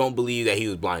people don't believe that he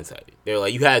was blindsided. They're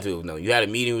like, you had to have known. You had a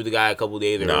meeting with the guy a couple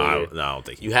days earlier. No, I don't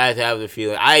think you had to have the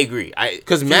feeling. I agree.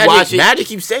 Because Magic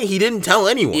keeps saying he didn't tell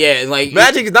anyone. Yeah, and like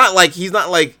Magic is not like he's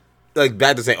not like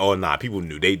bad to say. Oh, nah, people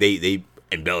knew. They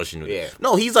embellishing. Yeah.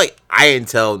 No, he's like, I didn't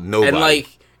tell nobody.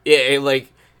 And like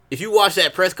if you watch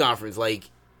that press conference, like.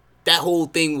 That whole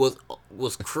thing was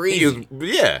crazy.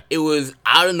 It was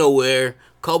out of nowhere.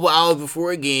 Couple hours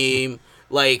before a game,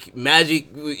 like Magic,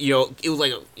 it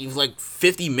was like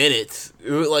 50 minutes. It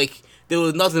was like there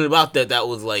was nothing about that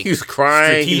was like he was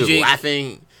crying, strategic. he was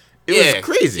laughing. It was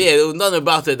crazy. Yeah, there was nothing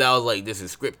about that was like, this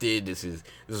is scripted, this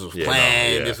was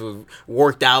planned, this was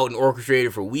worked out and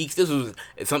orchestrated for weeks. This was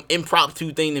some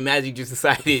impromptu thing that Magic just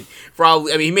decided.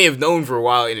 Probably, I mean, he may have known for a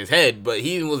while in his head, but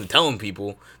he wasn't telling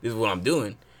people this is what I'm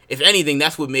doing. If anything,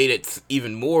 that's what made it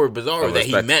even more bizarre that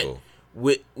he met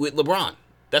with LeBron.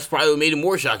 That's probably what made it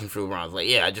more shocking for LeBron. It's like,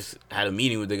 yeah, I just had a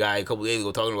meeting with the guy a couple days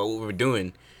ago talking about what we were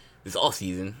doing this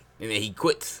offseason, and then he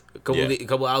quits a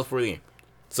couple hours before the game.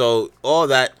 So all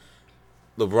that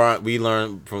LeBron, we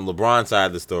learned from LeBron's side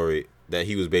of the story that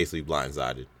he was basically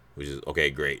blindsided, which is okay,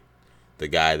 great. The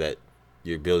guy that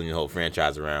you're building your whole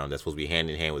franchise around, that's supposed to be hand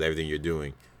in hand with everything you're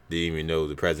doing, didn't even know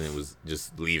the president was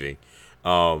just leaving.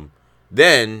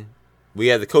 Then we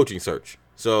had the coaching search.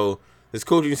 So this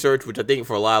coaching search, which I think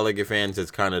for a lot of Lakers fans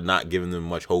has kind of not given them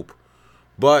much hope,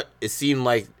 but it seemed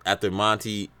like after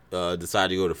Monty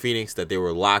decided to go to Phoenix that they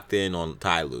were locked in on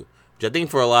Ty Lue, which I think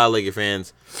for a lot of Lakers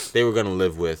fans they were going to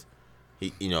live with.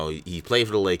 He played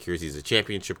for the Lakers. He's a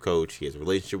championship coach. He has a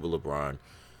relationship with LeBron.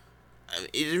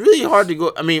 It's really hard to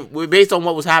go. I mean, based on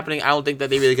what was happening, I don't think that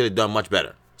they really could have done much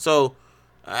better. So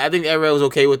I think everybody was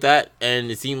okay with that, and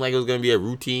it seemed like it was going to be a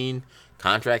routine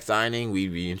contract signing.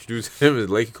 We'd be introducing him as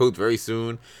Laker coach very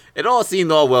soon. It all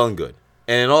seemed all well and good,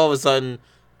 and then all of a sudden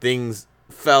things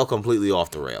fell completely off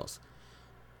the rails.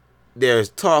 There's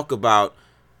talk about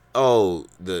the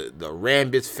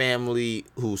Rambis family,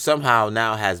 who somehow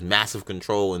now has massive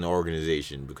control in the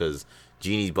organization because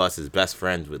Jeannie Buss is best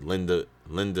friends with Linda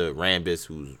Rambis,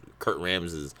 who's Kurt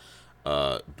Rambis'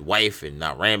 wife, and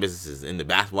now Rambis is in the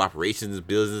basketball operations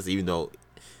business, even though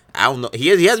I don't know, he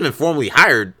hasn't been formally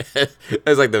hired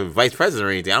as like the vice president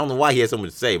or anything. I don't know why he has so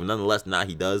much to say, but nonetheless, now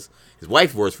he does. His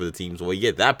wife works for the team, so we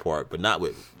get that part, but not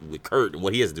with Kurt and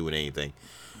what he has to do with anything.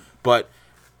 But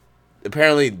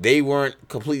apparently, they weren't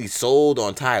completely sold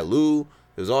on Ty Lue.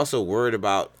 There was also word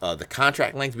about the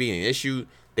contract length being an issue.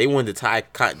 They wanted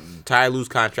Ty Lue's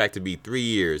contract to be 3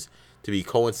 years to be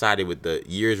coincided with the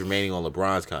years remaining on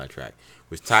LeBron's contract,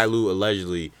 which Ty Lue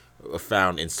allegedly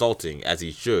found insulting, as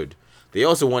he should. They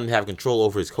also wanted to have control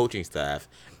over his coaching staff,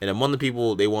 and among the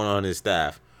people they wanted on his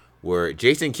staff were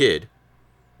Jason Kidd,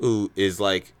 who is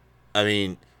like, I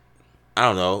mean, I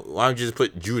don't know, why don't you just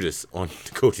put Judas on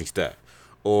the coaching staff?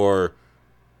 Or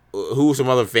who some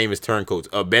other famous turncoats?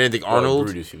 Benedict Arnold.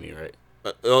 Brutus, you mean, right?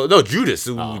 No, Judas,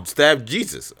 who stabbed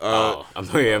Jesus. I'm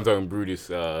talking Brutus.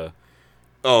 From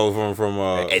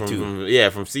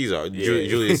Caesar, Yeah.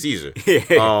 Julius Caesar.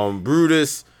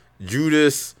 Brutus,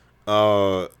 Judas.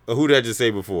 Who did I just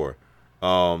say before?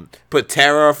 Put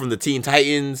Tara from the Teen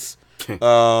Titans. Benedict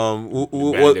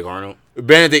Arnold.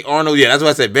 Benedict Arnold, yeah, that's what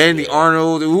I said. Benedict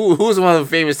Arnold. Who's some other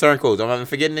famous turncoats? Am I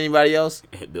forgetting anybody else?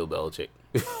 Bill Belichick.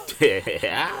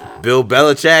 Bill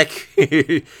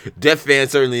Belichick. Deaf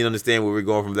fans certainly understand where we're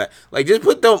going from that. Like, just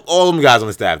put all them guys on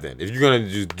the staff then, if you're going to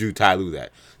just do Ty Lue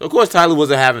that. So, of course, Ty Lue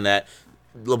wasn't having that.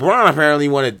 LeBron apparently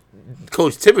wanted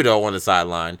Coach Thibodeau on the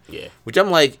sideline. Yeah. Which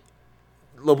I'm like,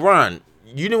 LeBron,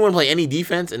 you didn't want to play any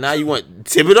defense, and now you want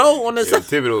Thibodeau on the side?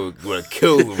 Thibodeau would have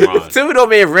killed LeBron. Thibodeau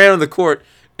may have ran on the court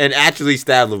and actually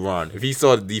stabbed LeBron if he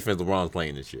saw the defense LeBron was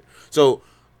playing this year. So,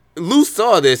 Lue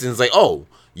saw this and was like, oh,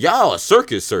 y'all a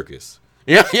circus.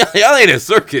 Y'all ain't a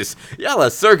circus. Y'all a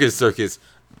circus.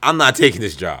 I'm not taking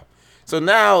this job. So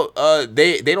now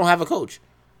they don't have a coach.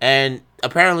 And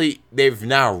apparently they've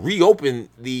now reopened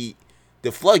the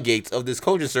floodgates of this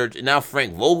coaching search. And now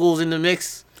Frank Vogel's in the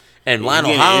mix. And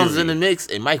Lionel Hollins in the mix.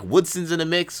 And Mike Woodson's in the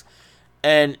mix.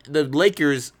 And the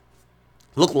Lakers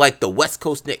look like the West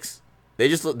Coast Knicks. They're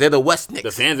the West Knicks.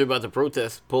 The fans are about to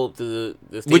protest. Pull up to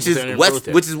the which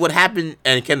is what happened.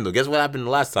 And Kendall, guess what happened the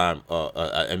last time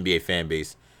an NBA fan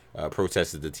base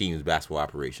protested the team's basketball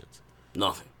operations?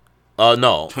 Nothing.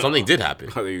 No, something did happen.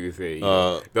 I thought you were gonna say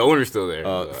the owner's still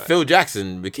there. Phil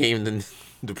Jackson became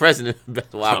the president of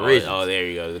basketball operations. Oh, there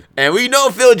you go. And we know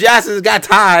Phil Jackson's got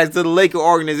ties to the Laker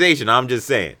organization. I'm just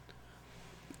saying.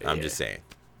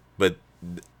 But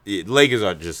the Lakers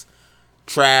are just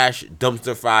trash,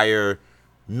 dumpster fire,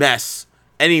 mess.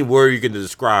 Any word you can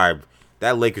describe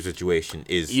that Lakers situation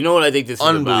is. You know what I think this is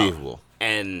unbelievable. About?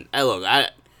 And I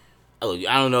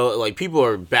don't know. Like, people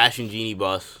are bashing Jeannie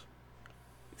Buss,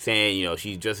 saying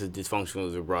she's just as dysfunctional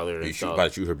as her brother. You about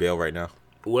to shoot her bail right now?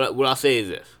 What I'll say is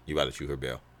this: you about to shoot her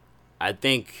bail? I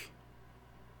think,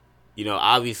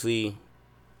 obviously,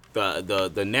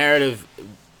 the narrative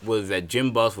was that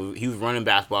Jim Buss was running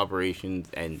basketball operations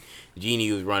and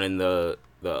Jeannie was running the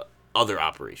other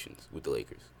operations with the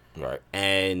Lakers. Right.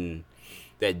 And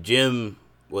that Jim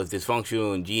was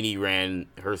dysfunctional and Jeannie ran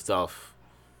her stuff.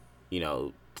 It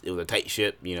was a tight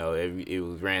ship. It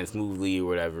was ran smoothly or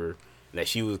whatever. That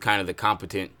she was kind of the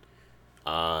competent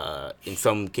in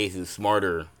some cases,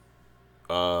 smarter,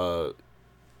 Sibling.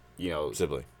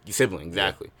 sibling,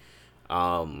 exactly.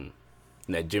 And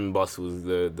that Jim Buss was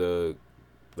the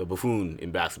buffoon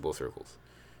in basketball circles.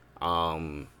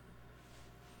 What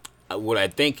I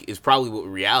think is probably what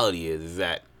reality is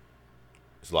that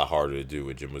It's a lot harder to do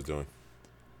what Jim was doing.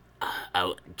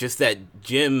 just that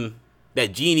Jeannie.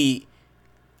 Jeannie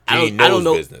I knows don't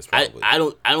know. business, probably. I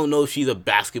don't know if she's a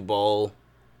basketball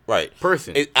Right.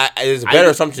 person. It's a better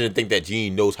assumption to think that Jeannie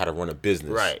knows how to run a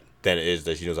business, Right, than it is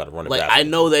that she knows how to run a like basketball. I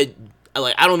know that.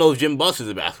 Like I don't know if Jim Buss is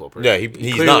a basketball person. Yeah,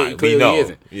 he's clearly, not. Clearly We know. he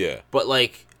isn't. Yeah. But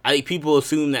like I think people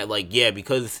assume that like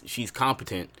because she's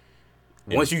competent,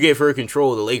 once you give her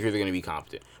control, the Lakers are going to be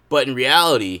competent. But in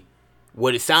reality,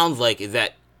 what it sounds like is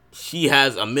that she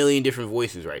has a million different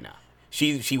voices right now.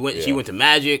 She went to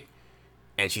Magic,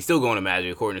 and she's still going to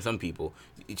Magic according to some people.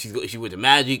 She went to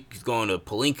Magic. She's going to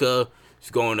Pelinka.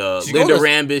 She's going to Linda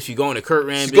Rambis. She's going to Kurt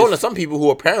Rambis. She's going to some people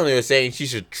who apparently are saying she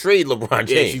should trade LeBron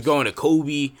James. Yeah, she's going to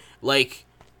Kobe. Like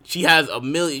she has a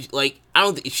million. Like I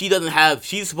don't. She doesn't have.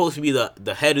 She's supposed to be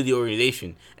the head of the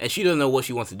organization, and she doesn't know what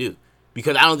she wants to do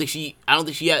because I don't think she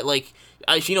had like.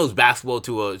 She knows basketball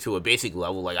to a basic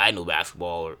level, like I know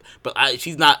basketball, but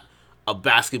she's not a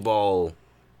basketball.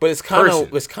 But it's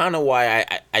kind of why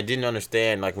I didn't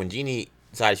understand, like when Jeannie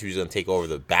decided she was going to take over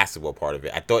the basketball part of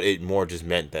it. I thought it more just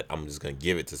meant that I'm just going to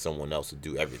give it to someone else to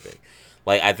do everything.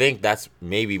 Like I think that's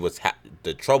maybe what's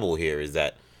the trouble here is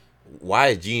that why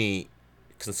is Jeannie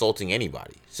consulting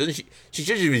anybody? Shouldn't she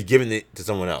should just be giving it to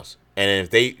someone else, and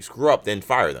if they screw up, then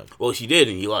fire them. Well, she did,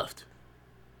 and he left.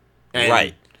 And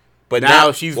right. But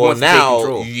now she's wants to take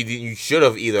control. You should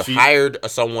have either hired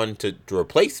someone to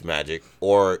replace Magic,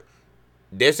 or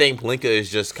they're saying Pelinka is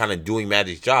just kind of doing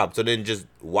Magic's job. So then, just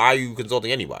why are you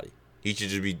consulting anybody? He should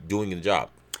just be doing the job.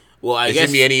 Well, there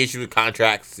shouldn't be any issue with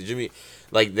contracts.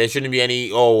 There shouldn't be any.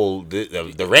 Oh, the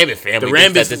Rambis family. The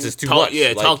Rambis, this is too much.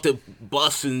 Yeah, talked to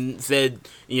Buss and said,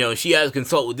 she has to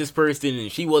consult with this person, and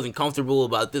she wasn't comfortable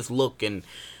about this look, and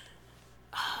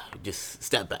just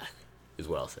step back. Is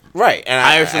what I'll say. Right, and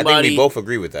I think we both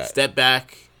agree with that. Step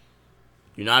back.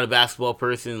 You're not a basketball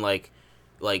person. Like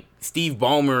Steve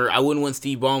Ballmer, I wouldn't want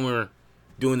Steve Ballmer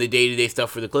doing the day-to-day stuff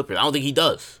for the Clippers. I don't think he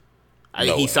does.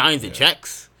 He signs the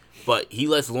checks, but he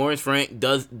lets Lawrence Frank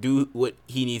do what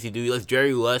he needs to do. He lets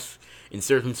Jerry West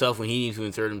insert himself when he needs to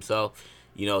insert himself.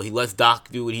 He lets Doc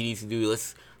do what he needs to do. He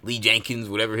lets Lee Jenkins,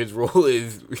 whatever his role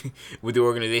is with the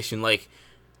organization. Like,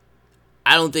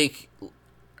 I don't think...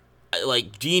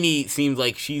 Like, Jeannie seems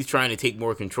like she's trying to take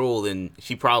more control than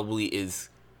she probably is,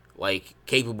 like,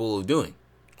 capable of doing.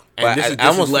 And I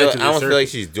almost feel like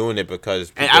she's doing it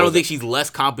because... And I don't think she's less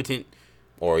competent.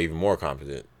 Or even more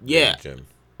competent than Jim.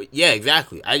 Yeah,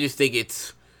 exactly. I just think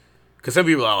it's... Because some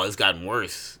people are it's gotten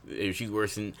worse. If she's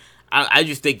worse than... I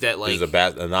just think that, like...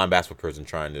 There's a non-basketball person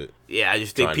trying to... Yeah, I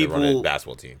just think people... to run a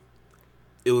basketball team.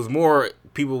 It was more...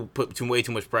 People put way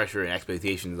too much pressure and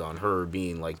expectations on her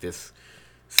being, like, this...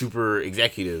 super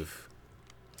executive.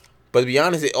 But to be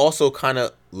honest, it also kind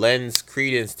of lends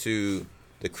credence to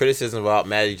the criticism about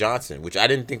Magic Johnson, which I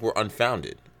didn't think were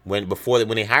unfounded when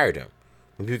they hired him.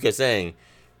 When people kept saying,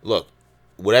 look,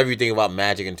 whatever you think about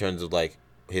Magic in terms of like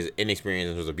his inexperience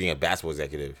in terms of being a basketball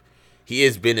executive, he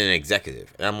has been an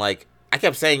executive. And I'm like, I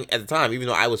kept saying at the time, even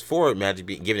though I was for Magic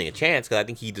giving a chance, because I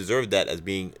think he deserved that as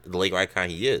being the Laker icon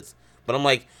he is. But I'm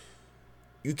like,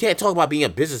 you can't talk about being a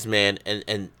businessman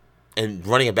and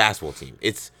running a basketball team.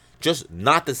 It's just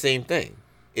not the same thing.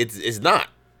 It's not.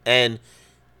 And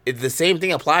the same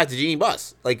thing applies to Jeannie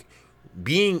Buss. Like,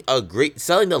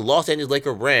 selling the Los Angeles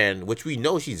Lakers brand, which we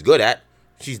know she's good at,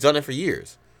 she's done it for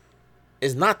years,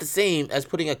 is not the same as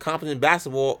putting a competent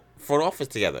basketball front office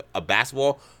together, a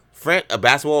basketball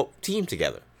team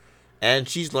together. And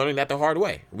she's learning that the hard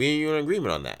way. We are in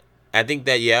agreement on that. I think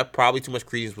that, probably too much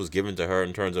credence was given to her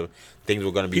in terms of things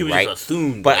were going to be People right. Just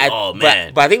assumed, but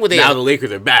man. But I think now the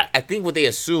Lakers are back. I think what they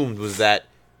assumed was that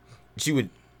she would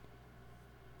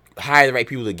hire the right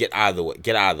people to get out of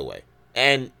the way,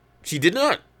 and she did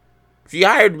not. She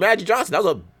hired Magic Johnson. That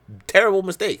was a terrible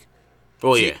mistake.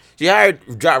 Oh yeah. She hired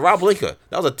Rob Pelinka.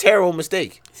 That was a terrible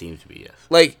mistake. Seems to be, yes.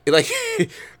 Like they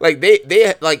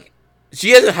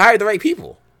she hasn't hired the right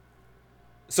people.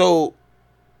 So.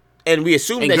 And we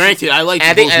assumed that. Granted, I like.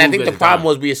 And I think the problem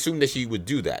was we assumed that she would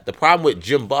do that. The problem with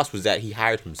Jim Buss was that he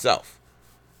hired himself.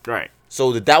 Right.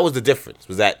 So that was the difference.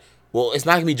 Was that it's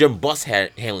not gonna be Jim Buss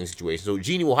handling the situation. So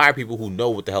Jeannie will hire people who know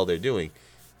what the hell they're doing.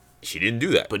 She didn't do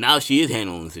that. But now she is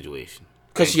handling the situation.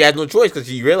 Because she had no choice. Because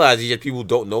she realized that people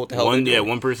don't know what the hell they're doing.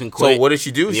 One person quit. So what did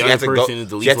she do? She had to go.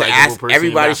 She had to ask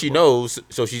everybody she knows.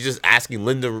 So she's just asking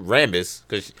Linda Rambis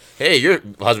because, hey, your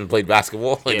husband played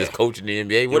basketball and is coaching the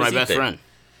NBA. What You're does my he best think? friend.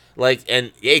 Like,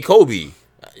 and hey, Kobe,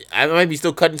 I might be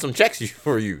still cutting some checks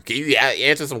for you. Can you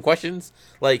answer some questions?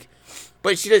 Like,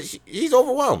 but she's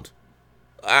overwhelmed.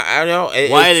 I don't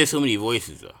know. Why are there so many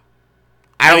voices though?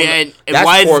 I mean, and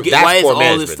why is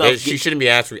all this stuff? She shouldn't be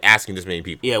asking this many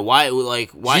people. Yeah, why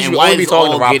She should only be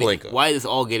talking to Rob Pelinka. Why is this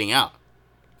all getting out?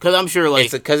 Because I'm sure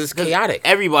because it's chaotic.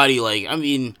 Everybody I'm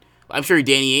sure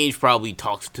Danny Ainge probably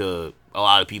talks to a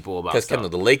lot of people about stuff. Because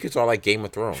the Lakers are like Game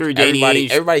of Thrones. Sure,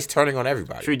 everybody's turning on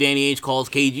everybody. Sure, Danny Ainge calls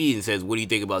KG and says, "What do you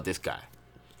think about this guy?"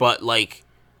 But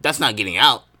that's not getting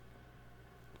out.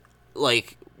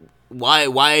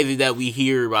 Why is it that we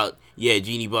hear about? Yeah,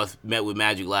 Jeannie Buss met with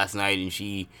Magic last night, and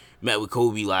she met with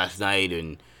Kobe last night,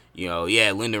 and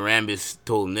Linda Rambis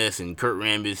told him this, and Kurt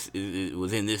Rambis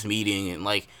was in this meeting, and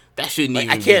that shouldn't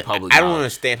even be public. I don't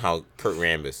understand how Kurt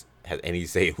Rambis has any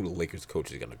say who the Lakers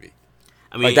coach is going to be.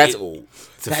 I mean,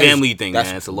 it's a family thing,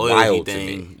 man. It's a loyalty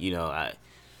thing.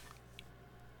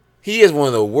 He has one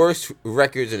of the worst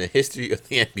records in the history of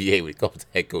the NBA when it comes to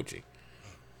head coaching.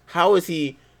 How is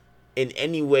he in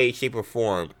any way, shape, or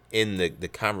form in the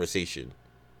conversation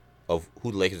of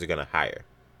who the Lakers are going to hire?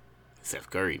 Steph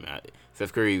Curry, man.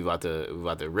 Steph Curry is about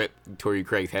to rip Torrey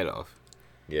Craig's head off.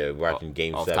 Yeah, watching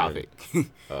Game 7. Topic.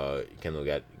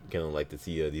 Kendall like to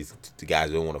see these two guys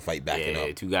who don't want to fight backing up.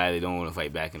 Yeah, two guys that don't want to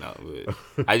fight backing up.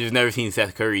 But I just never seen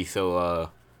Steph Curry so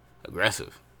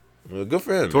aggressive. Well, good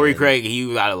for him. Torrey Craig, he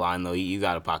was out of line though. He was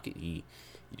out of pocket. He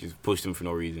just pushed him for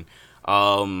no reason.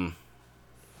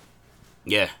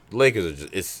 Yeah, the Lakers are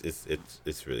just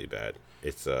it's really bad.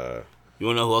 It's You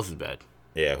wanna know who else is bad?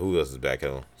 Yeah, who else is bad?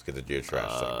 Let's get the deer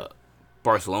trash.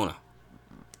 Barcelona,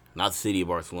 not the city of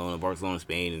Barcelona. Barcelona,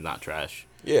 Spain is not trash.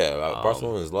 Yeah,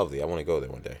 Barcelona is lovely. I want to go there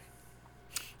one day.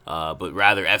 But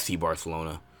rather FC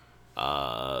Barcelona,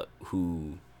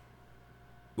 who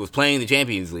was playing the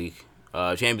Champions League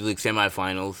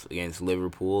semifinals against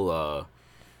Liverpool.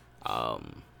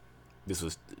 This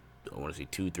was, I want to say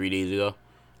 2-3 days ago.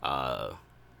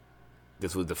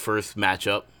 This was the first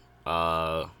matchup.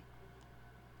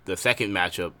 The second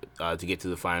matchup to get to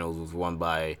the finals was won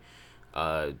by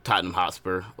Tottenham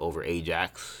Hotspur over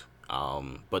Ajax.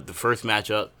 But the first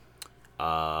matchup,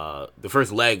 the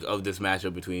first leg of this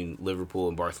matchup between Liverpool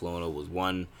and Barcelona was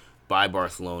won by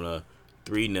Barcelona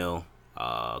 3-0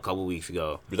 a couple weeks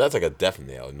ago. But that's like a death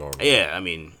nail normally. Yeah, I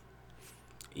mean,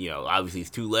 obviously it's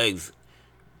two legs.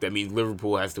 That means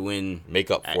Liverpool has to win. Make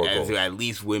up 4 goals. To at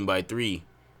least win by 3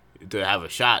 to have a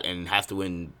shot, and has to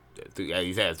win, as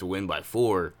you said, has to win by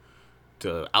 4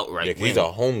 to outright win. These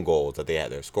are home goals that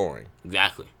they're scoring.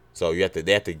 Exactly. So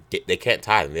they can't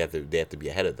tie them. They have to be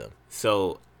ahead of them.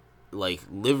 So,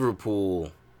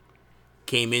 Liverpool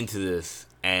came into this,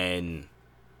 and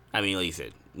I mean, like you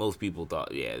said, most people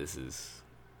thought, yeah, this is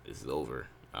over.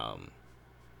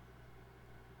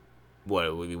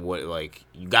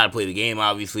 You got to play the game,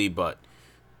 obviously, but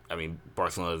I mean,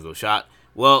 Barcelona has no shot.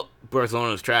 Well,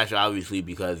 Barcelona's trash, obviously,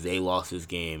 because they lost this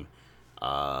game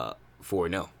 4-0.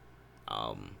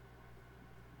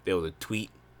 There was a tweet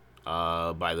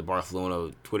by the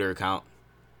Barcelona Twitter account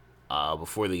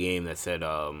before the game that said,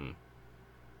 you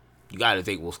got to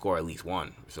think we'll score at least 1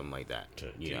 or something like that.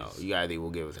 You got to think we'll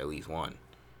give us at least 1.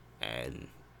 And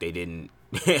they didn't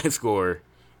score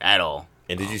at all.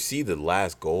 And did you see the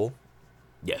last goal?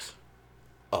 Yes.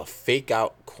 A fake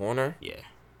out corner? Yeah.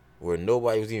 Where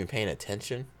nobody was even paying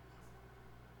attention?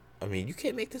 I mean, you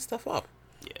can't make this stuff up.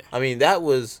 Yeah. I mean, that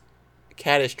was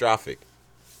catastrophic.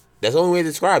 That's the only way to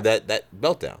describe that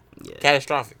meltdown. Yeah.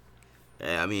 Catastrophic.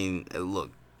 Yeah, I mean,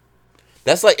 look.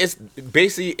 That's like, it's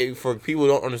basically, for people who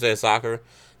don't understand soccer,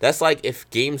 that's like if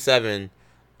Game 7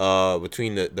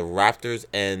 between the Raptors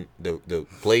and the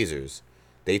Blazers,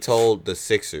 they told the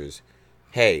Sixers,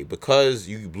 hey, because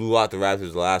you blew out the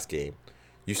Raptors the last game,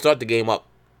 you start the game up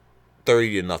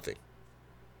 30-0.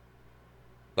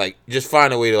 Just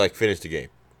find a way to finish the game.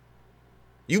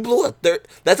 You blew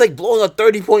that's like blowing a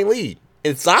 30-point lead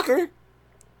in soccer.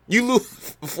 You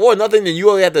lose 4-0, and you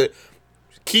only have to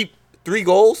keep 3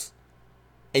 goals,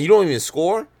 and you don't even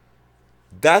score.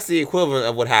 That's the equivalent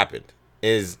of what happened.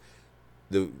 Is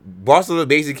the Barcelona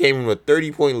basically came in with a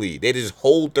 30-point lead. They just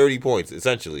hold 30 points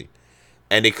essentially,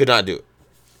 and they could not do it.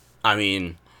 I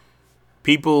mean,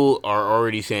 people are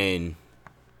already saying,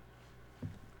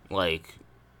 their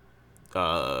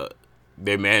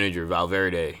manager,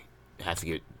 Valverde, has to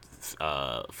get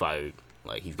fired.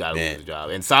 He's got to lose his job.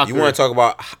 And soccer... You want to talk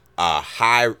about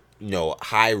high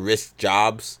high risk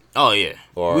jobs. Oh yeah,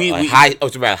 Or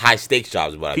high stakes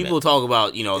jobs. Is what people I meant. talk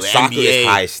about the Soccer NBA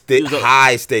is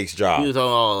high stakes job. People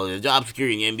talk the job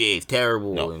security in the NBA is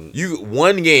terrible. No, and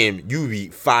one game you be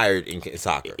fired in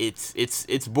soccer.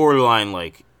 It's borderline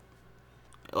like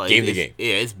game to game.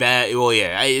 Yeah, it's bad. Well,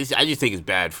 yeah, I just think it's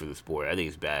bad for the sport. I think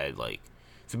it's bad. Like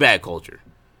it's a bad culture.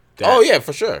 Oh yeah,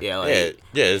 for sure. Yeah,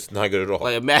 it's not good at all.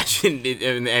 Like imagine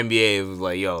in the NBA it was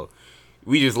like, yo,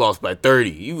 we just lost by 30.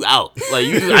 You out. Like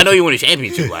I know you won a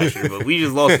championship last year, but we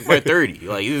just lost by 30.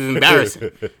 Like this is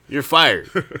embarrassing. You're fired.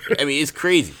 I mean, it's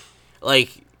crazy.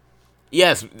 Like,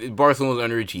 yes, Barcelona's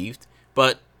underachieved,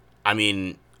 but I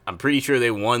mean, I'm pretty sure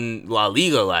they won La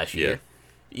Liga last year.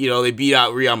 Yeah. They beat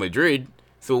out Real Madrid.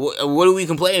 So what are we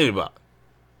complaining about?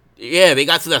 Yeah, they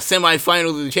got to the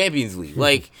semifinals of the Champions League.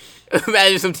 Like,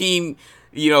 imagine some team,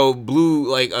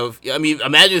 blew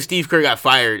imagine if Steve Kerr got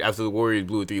fired after the Warriors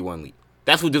blew a 3-1 lead.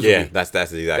 That's what this would be. Yeah, that's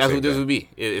exactly. That's what this would be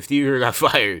if Steve Kerr got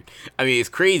fired. I mean, it's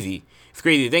crazy. It's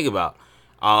crazy to think about.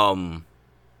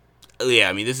 Yeah,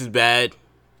 I mean, this is bad.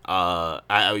 I've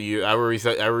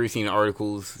already seen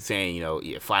articles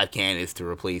saying 5 candidates to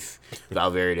replace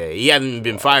Valverde. He hasn't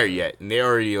been fired yet, and they're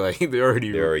already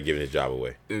giving his job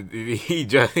away. He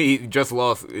just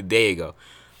lost a day ago.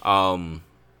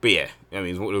 But yeah, I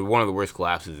mean, it's one of the worst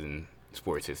collapses in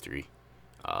sports history.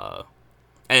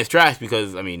 And it's trash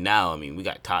because now we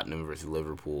got Tottenham versus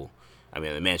Liverpool. I'm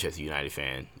a Manchester United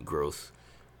fan, gross,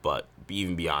 but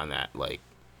even beyond that,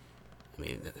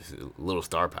 it's a little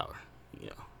star power,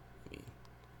 I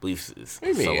believe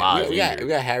Salah. We got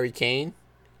Harry Kane.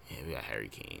 Yeah, we got Harry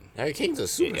Kane. Harry Kane's a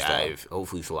superstar. Yeah,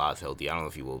 hopefully Salah's healthy. I don't know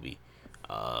if he will be.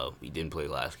 He didn't play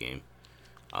last game.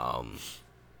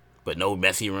 But no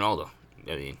Messi and Ronaldo.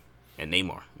 And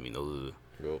Neymar. Those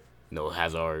are no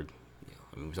Hazard.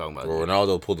 We're talking about. Well,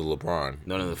 Ronaldo pulled the LeBron.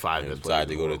 None of the 5 and decided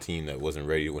to go to a team that wasn't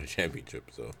ready to win a championship.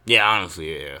 So yeah,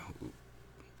 honestly,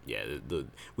 yeah.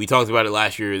 We talked about it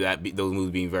last year that those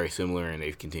moves being very similar, and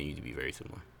they've continued to be very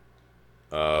similar.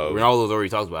 Ronaldo's already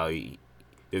talked about.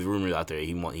 There's rumors out there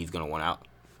he's gonna want out.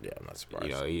 Yeah, I'm not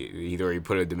surprised. He's already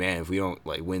put a demand if we don't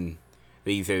win.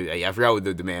 He said I forgot what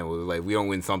the demand was. Like we don't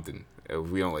win something. If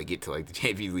we don't get to the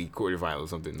Champions League quarterfinals or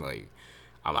something,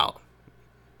 I'm out.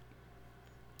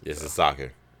 Yes, it's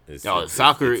soccer.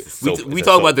 Soccer. We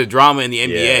talk about the drama in the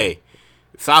NBA. Yeah.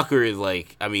 Soccer is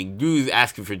dudes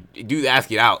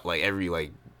asking out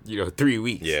every 3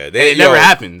 weeks. Yeah, it never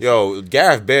happens. Yo,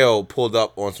 Gareth Bale pulled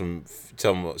up on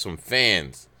some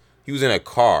fans. He was in a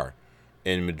car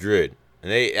in Madrid,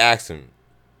 and they asked him,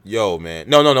 "Yo, man,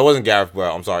 no, it wasn't Gareth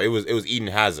Bale. I'm sorry, it was Eden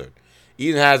Hazard.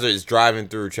 Eden Hazard is driving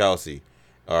through Chelsea,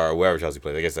 or wherever Chelsea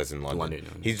plays. I guess that's in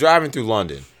London. He's driving through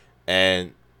London,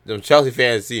 and the Chelsea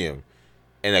fans see him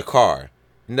in a car,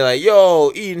 and they're like,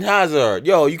 "Yo, Eden Hazard,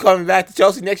 yo, you coming back to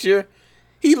Chelsea next year?"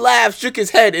 He laughed, shook his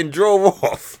head, and drove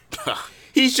off.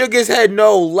 He shook his head,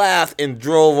 laughed, and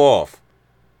drove off.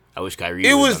 I wish Kyrie.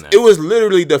 It was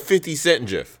literally the 50 Cent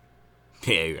gif.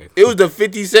 Yeah, exactly. It was the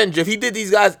 50 Cent gif. He did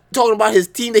these guys talking about his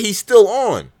team that he's still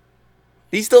on.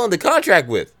 He's still in the contract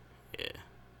with. Yeah.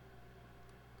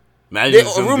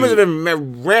 Rumors have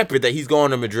been rampant that he's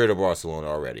going to Madrid or Barcelona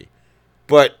already.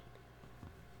 But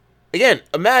again,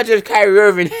 imagine if Kyrie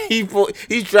Irving he's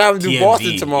driving to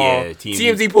Boston tomorrow. Yeah,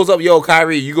 TMZ pulls up, yo,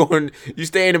 Kyrie, you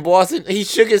staying in Boston? He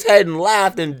shook his head and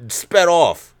laughed and sped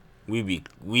off. We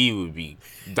would be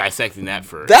dissecting that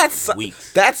for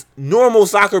weeks. That's normal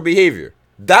soccer behavior.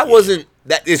 That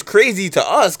is crazy to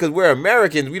us because we're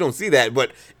Americans. We don't see that,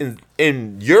 but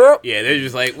in Europe, they're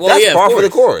just like, well, that's par for the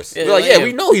course. Yeah, they're like,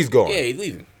 we know he's going. Yeah, he's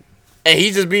leaving, and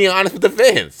he's just being honest with the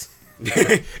fans.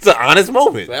 It's an honest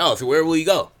moment. So where will he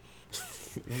go?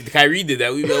 Kyrie did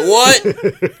that. We go, what?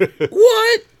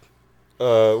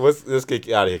 Let's get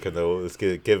out of here, Kendall. Let's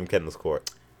give him Kendall's court.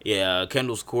 Yeah,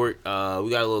 Kendall's court. We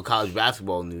got a little college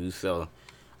basketball news. So,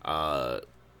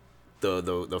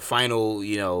 the final,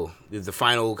 is the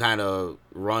final kind of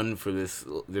run for this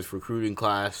recruiting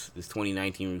class, this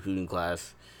 2019 recruiting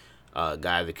class.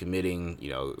 Guys are committing.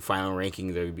 Final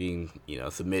rankings are being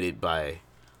submitted by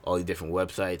all the different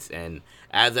websites, and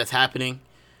as that's happening,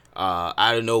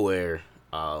 out of nowhere,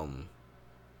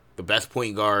 the best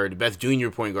junior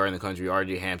point guard in the country,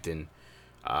 R.J. Hampton,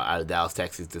 out of Dallas,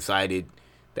 Texas, decided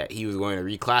that he was going to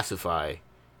reclassify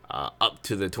up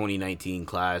to the 2019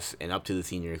 class and up to the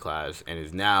senior class, and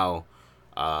is now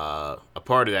a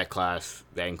part of that class.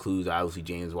 That includes obviously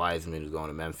James Wiseman, who's going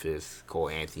to Memphis, Cole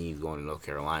Anthony, who's going to North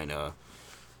Carolina,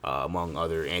 among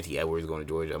other, Anthony Edwards going to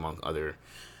Georgia, among other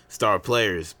star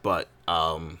players. But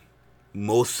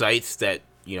most sites that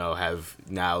have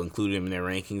now included him in their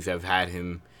rankings have had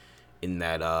him in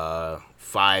that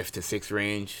 5 to 6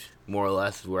 range. more or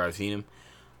less, is where I've seen him.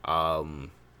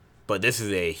 But this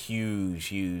is a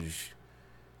huge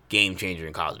game changer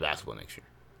in college basketball next year.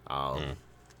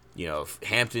 You know, if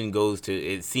Hampton goes to,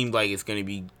 it seemed like he's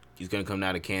going to come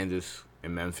down to Kansas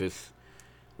and Memphis.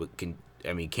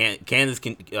 Kansas,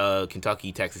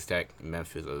 Kentucky, Texas Tech, and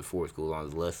Memphis are the 4 schools on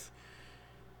his list.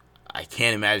 I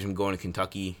can't imagine him going to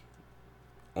Kentucky,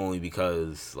 only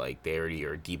because like they already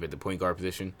are deep at the point guard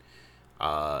position.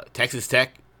 Texas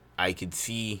Tech, I could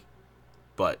see,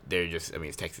 but they're just,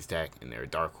 it's Texas Tech, and they're a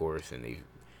dark horse, and they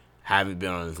haven't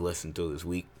been on his list until this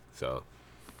week, so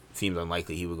it seems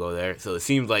unlikely he would go there. So it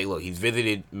seems like, look, he's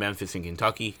visited Memphis and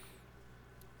Kentucky.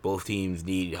 Both teams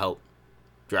need help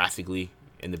drastically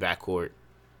in the backcourt.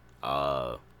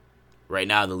 Right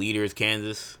now, the leader is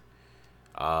Kansas.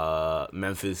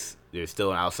 Memphis, there's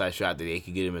still an outside shot that they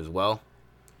could get him as well.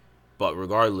 But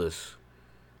regardless,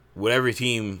 whatever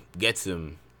team gets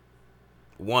him,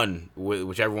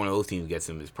 whichever one of those teams gets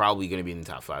him, is probably going to be in the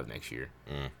top 5 next year.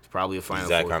 It's probably a Final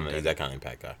Four. He's that kind of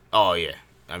impact guy. Oh, yeah.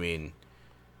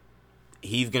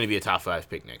 He's going to be a top 5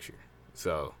 pick next year.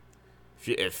 So,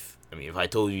 if I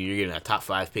told you you're getting a top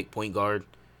 5 pick point guard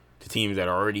to teams that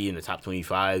are already in the top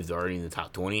 25, already in the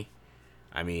top 20,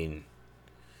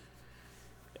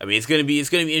 it's gonna be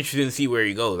interesting to see where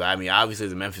he goes. Obviously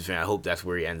as a Memphis fan, I hope that's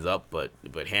where he ends up. But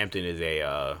Hampton is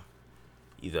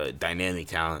he's a dynamic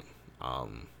talent.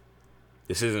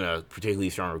 This isn't a particularly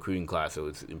strong recruiting class, so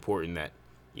it's important that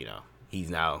he's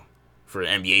now, for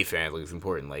NBA fans, it's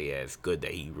important. It's good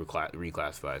that he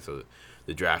reclassified, so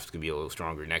the draft's gonna be a little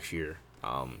stronger next year.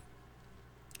 But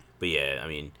yeah,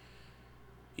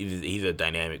 he's a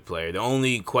dynamic player. The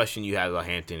only question you have about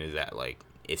Hampton is that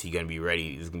is he gonna be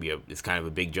ready? It's kind of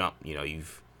a big jump.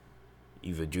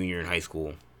 He's a junior in high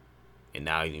school, and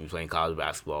now he's playing college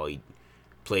basketball. He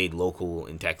played local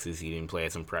in Texas. He didn't play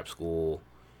at some prep school,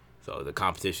 so the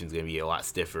competition's gonna be a lot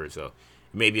stiffer. So it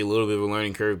may be a little bit of a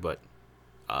learning curve, but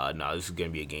no, this is gonna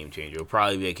be a game changer. It'll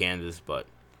probably be at Kansas, but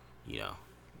we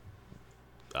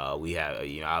have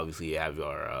obviously have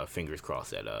our fingers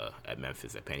crossed at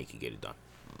Memphis that Penny can get it done.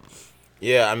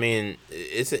 Yeah,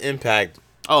 it's an impact.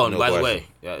 Oh, and by the way,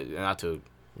 not to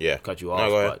cut you off,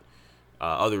 but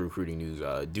other recruiting news: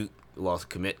 Duke lost a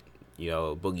commit.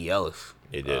 Boogie Ellis.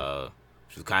 They did.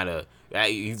 Which was kind of,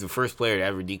 he's the first player to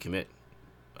ever decommit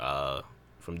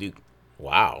from Duke.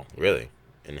 Wow, really?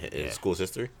 In school's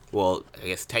history? Well, I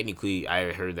guess technically,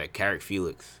 I heard that Carrick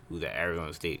Felix, who's at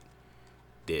Arizona State,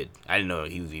 did. I didn't know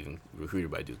he was even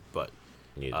recruited by Duke, but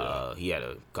he had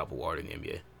a couple wars in the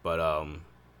NBA. But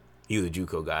he was a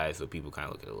JUCO guy, so people kind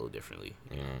of look at it a little differently.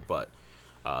 But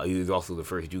he was also the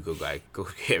first JUCO guy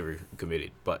ever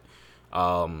committed. But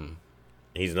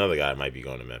he's another guy that might be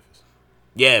going to Memphis.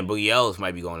 Yeah, and Boogie Ellis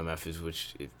might be going to Memphis,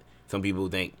 which some people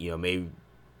think maybe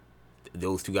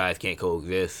those two guys can't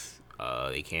coexist.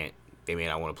 They may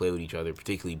not want to play with each other.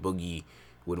 Particularly Boogie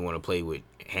wouldn't want to play with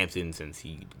Hampton since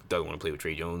he doesn't want to play with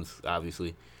Trey Jones,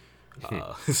 obviously.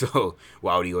 So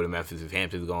why would he go to Memphis if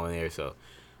Hampton's going there? So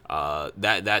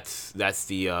that's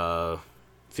the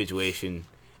situation.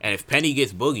 And if Penny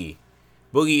gets Boogie,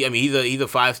 he's a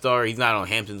 5-star. He's not on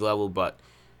Hampton's level, but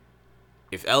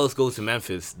if Ellis goes to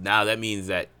Memphis, now that means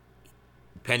that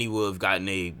Penny will have gotten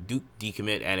a Duke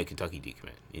decommit and a Kentucky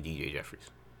decommit in DJ Jeffries.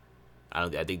 I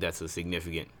think that's a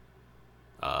significant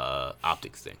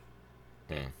optics thing.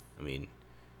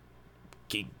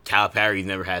 Calipari's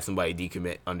never had somebody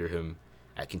decommit under him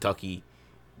at Kentucky.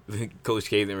 Coach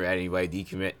K never had anybody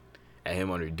decommit at him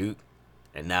under Duke,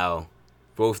 and now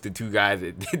both the two guys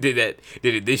that did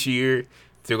it this year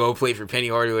to go play for Penny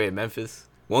Hardaway at Memphis.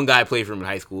 One guy played for him in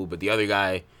high school, but the other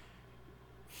guy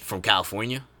from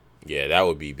California. Yeah, that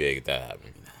would be big if that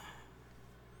happened.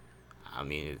 I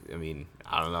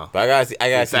don't know. But I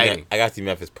gotta see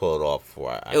Memphis pull it off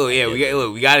before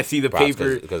we gotta see the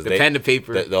paper, the pen to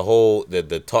paper. The whole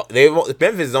talk.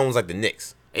 Memphis is almost like the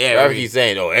Knicks. Yeah, whatever he's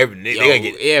saying. They're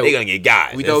gonna get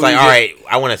guys. It's all right.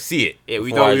 I want to see it. Yeah,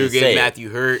 we thought we were getting Matthew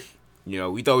Hurt.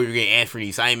 We thought we were getting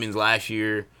Anthony Simons last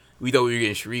year. We thought we were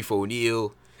getting Sharif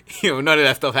O'Neal. None of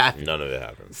that stuff happened. None of it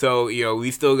happened. So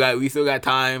we still got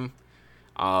time.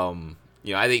 I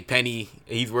think Penny,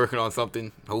 he's working on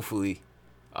something. Hopefully.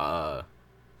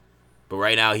 But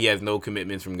right now he has no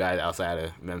commitments from guys outside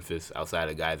of Memphis, outside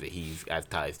of guys that he's got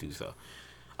ties to. So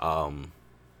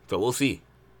we'll see.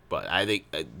 But I think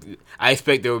I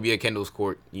expect there will be a Kendall's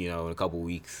Court, in a couple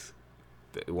weeks.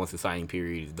 Once the signing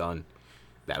period is done,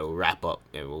 that'll wrap up,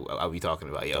 and I'll be talking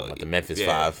about the Memphis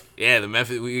 5. Yeah, the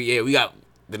Memphis. We got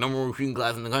the number one recruiting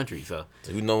class in the country. So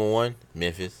who's number one?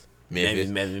 Memphis,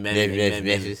 Tennessee,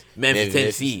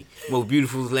 most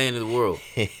beautiful land in the world.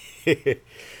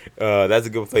 That's a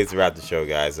good place to wrap the show,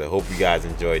 guys. I hope you guys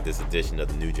enjoyed this edition of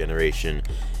the New Generation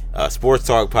Sports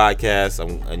Talk Podcast.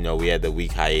 I know we had the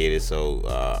week hiatus, so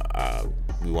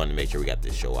we wanted to make sure we got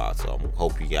this show out. So I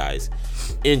hope you guys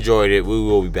enjoyed it. We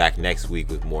will be back next week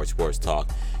with more sports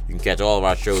talk. You can catch all of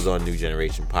our shows on New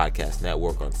Generation Podcast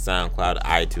Network on SoundCloud,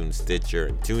 iTunes, Stitcher,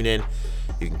 and TuneIn.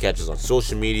 You can catch us on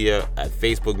social media at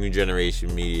Facebook New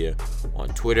Generation Media, on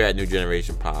Twitter at New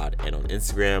Generation Pod, and on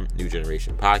Instagram, New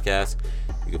Generation Podcast.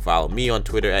 You can follow me on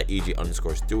Twitter at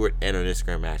EJ_Stewart and on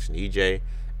Instagram at ActionEJ.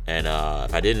 And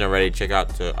if I didn't already, check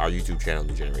out our YouTube channel,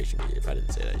 New Generation Media, if I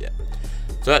didn't say that yet.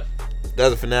 So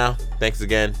that's it for now. Thanks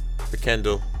again. For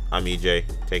Kendall, I'm EJ.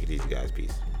 Take it easy, guys.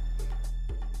 Peace.